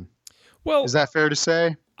moved on. Well, is that fair to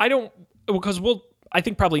say? I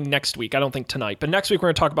think probably next week. I don't think tonight, but next week we're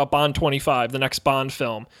going to talk about Bond 25, the next Bond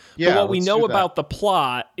film. Yeah, but what we know about the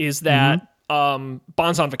plot is that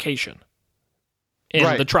Bond's on vacation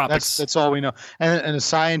in the tropics. That's all we know. And a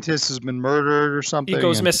scientist has been murdered or something. He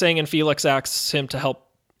goes missing, and Felix asks him to help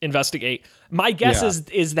investigate. My guess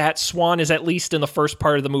is that Swann is at least in the first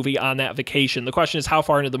part of the movie on that vacation. The question is, how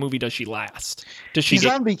far into the movie does she last? He's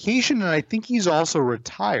on vacation, and I think he's also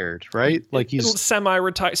retired, right? Like he's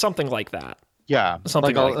semi-retired, something like that. Yeah,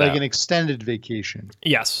 something like that. Like an extended vacation.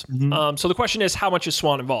 Yes. So the question is, how much is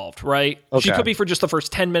Swann involved, right? Okay. She could be for just the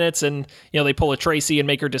first 10 minutes and, they pull a Tracy and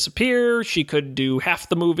make her disappear. She could do half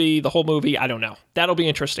the movie, the whole movie. I don't know. That'll be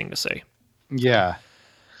interesting to see. Yeah.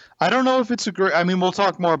 I don't know if it's a great... I mean, we'll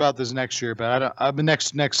talk more about this next year, but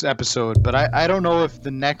next episode. But I don't know if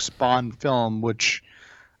the next Bond film, which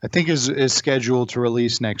I think is scheduled to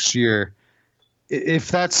release next year, if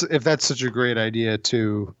that's such a great idea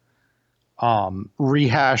to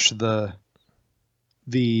rehash the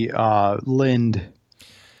Lynd.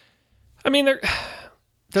 I mean, they're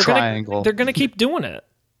triangle. They're gonna keep doing it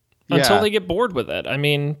until they get bored with it. I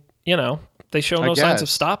mean, they show no signs of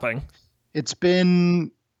stopping. It's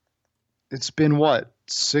been what,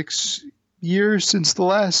 6 years since the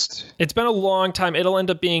last? It's been a long time. It'll end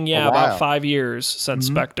up being about 5 years since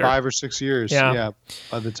Spectre. 5 or 6 years. Yeah.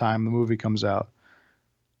 By the time the movie comes out.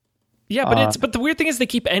 Yeah, but the weird thing is they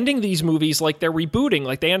keep ending these movies like they're rebooting.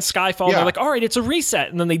 Like they end Skyfall, and they're like, all right, it's a reset,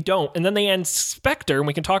 and then they don't, and then they end Spectre, and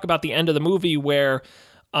we can talk about the end of the movie where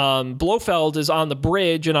Blofeld is on the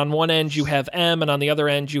bridge, and on one end you have M, and on the other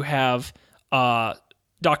end you have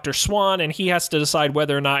Dr. Swann, and he has to decide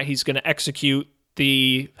whether or not he's going to execute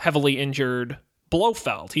the heavily injured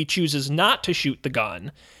Blofeld. He chooses not to shoot the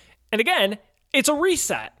gun. And again, it's a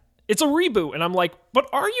reset. It's a reboot. And I'm like, but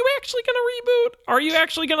are you actually going to reboot? Are you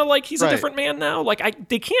actually going to, he's a different man now?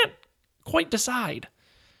 They can't quite decide.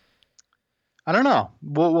 I don't know.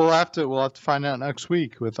 We'll have to find out next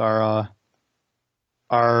week with our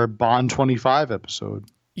Bond 25 episode.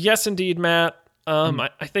 Yes, indeed, Matt.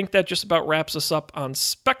 I think that just about wraps us up on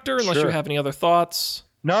Spectre, unless you have any other thoughts.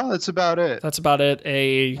 No, that's about it. That's about it.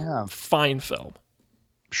 A fine film.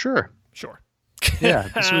 Sure. Yeah,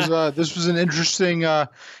 this was an interesting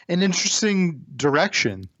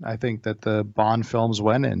direction, I think, that the Bond films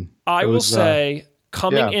went in. I will say,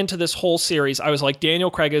 coming into this whole series, I was like,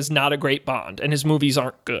 Daniel Craig is not a great Bond, and his movies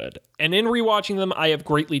aren't good. And in rewatching them, I have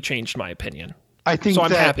greatly changed my opinion. I think so.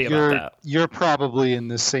 I'm happy about that. You're probably in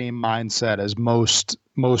the same mindset as most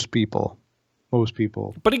people. Most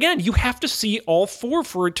people. But again, you have to see all 4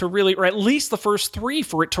 for it to really, or at least the first 3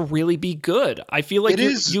 for it to really be good. I feel like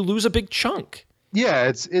you lose a big chunk. Yeah,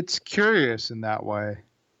 it's curious in that way.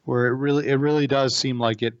 where it really does seem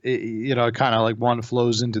like it kind of like one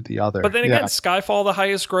flows into the other. But then again, Skyfall, the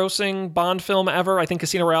highest grossing Bond film ever. I think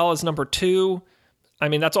Casino Royale is number 2. I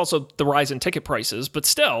mean, that's also the rise in ticket prices, but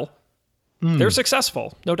still, they're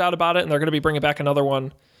successful, no doubt about it, and they're going to be bringing back another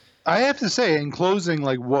one. I have to say, in closing,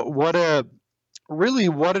 like what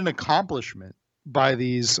an accomplishment by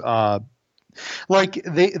these. Like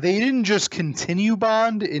they didn't just continue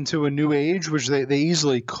Bond into a new age, which they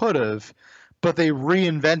easily could have, but they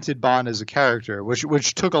reinvented Bond as a character,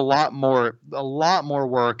 which took a lot more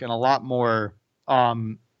work and a lot more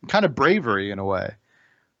kind of bravery in a way.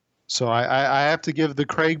 So I have to give the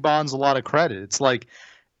Craig Bonds a lot of credit. It's like,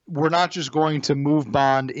 we're not just going to move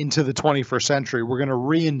Bond into the 21st century. We're going to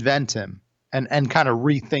reinvent him and kind of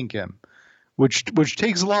rethink him, which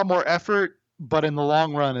takes a lot more effort. But in the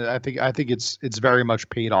long run, I think it's very much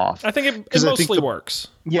paid off. I think it mostly works.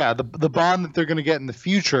 Yeah, the Bond that they're going to get in the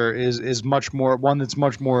future is much more one that's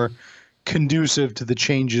much more conducive to the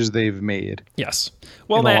changes they've made. Yes.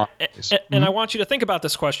 Well, Matt, and I want you to think about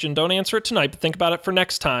this question. Don't answer it tonight, but think about it for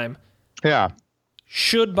next time. Yeah.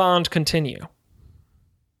 Should Bond continue?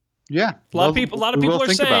 Yeah. A lot of people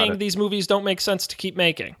are saying these movies don't make sense to keep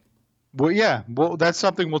making. Well, yeah. Well, that's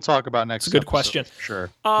something we'll talk about next. It's a good question. Sure.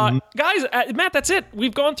 Guys, Matt, that's it.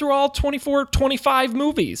 We've gone through all 24, 25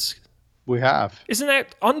 movies. We have. Isn't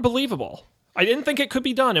that unbelievable? I didn't think it could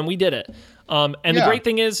be done, and we did it. The great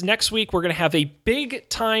thing is, next week we're going to have a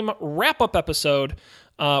big-time wrap-up episode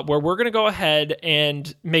where we're going to go ahead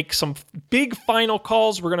and make some big final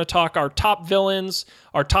calls. We're going to talk our top villains,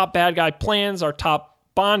 our top bad guy plans, our top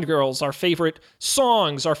Bond girls, our favorite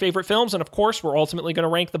songs, our favorite films, and of course, we're ultimately going to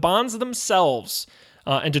rank the Bonds themselves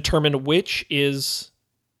and determine which is,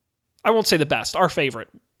 I won't say the best, our favorite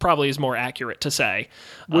probably is more accurate to say.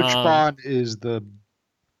 Which Bond is the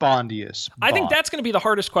Bondiest Bond? I think that's going to be the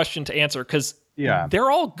hardest question to answer because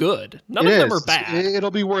they're all good. None of them are bad.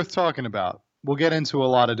 It'll be worth talking about. We'll get into a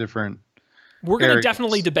lot of different We're going to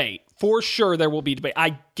definitely debate. For sure there will be debate.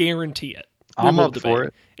 I guarantee it. I'm up for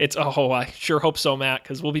it. I sure hope so, Matt,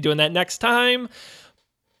 because we'll be doing that next time.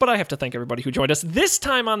 But I have to thank everybody who joined us this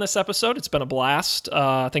time on this episode. It's been a blast.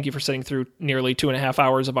 Thank you for sitting through nearly 2.5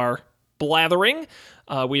 hours of our blathering.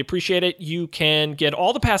 We appreciate it. You can get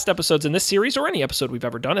all the past episodes in this series or any episode we've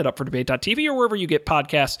ever done at upfordebate.tv or wherever you get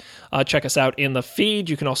podcasts. Check us out in the feed.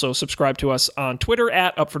 You can also subscribe to us on Twitter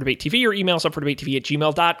at upfordebatetv or email us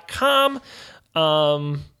upfordebatetv@gmail.com.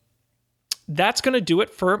 That's going to do it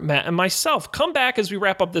for Matt and myself. Come back as we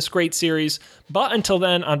wrap up this great series. But until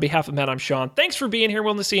then, on behalf of Matt, I'm Sean. Thanks for being here.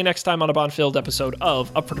 We'll see you next time on a Bond-filled episode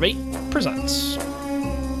of Up for Debate Presents.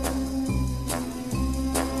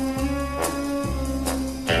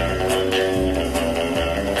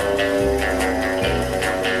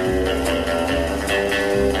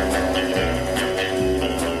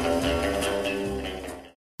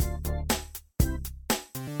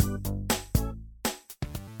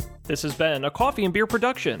 This has been a Coffee and Beer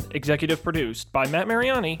production, executive produced by Matt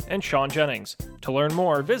Mariani and Sean Jennings. To learn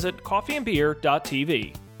more, visit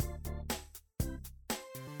coffeeandbeer.tv.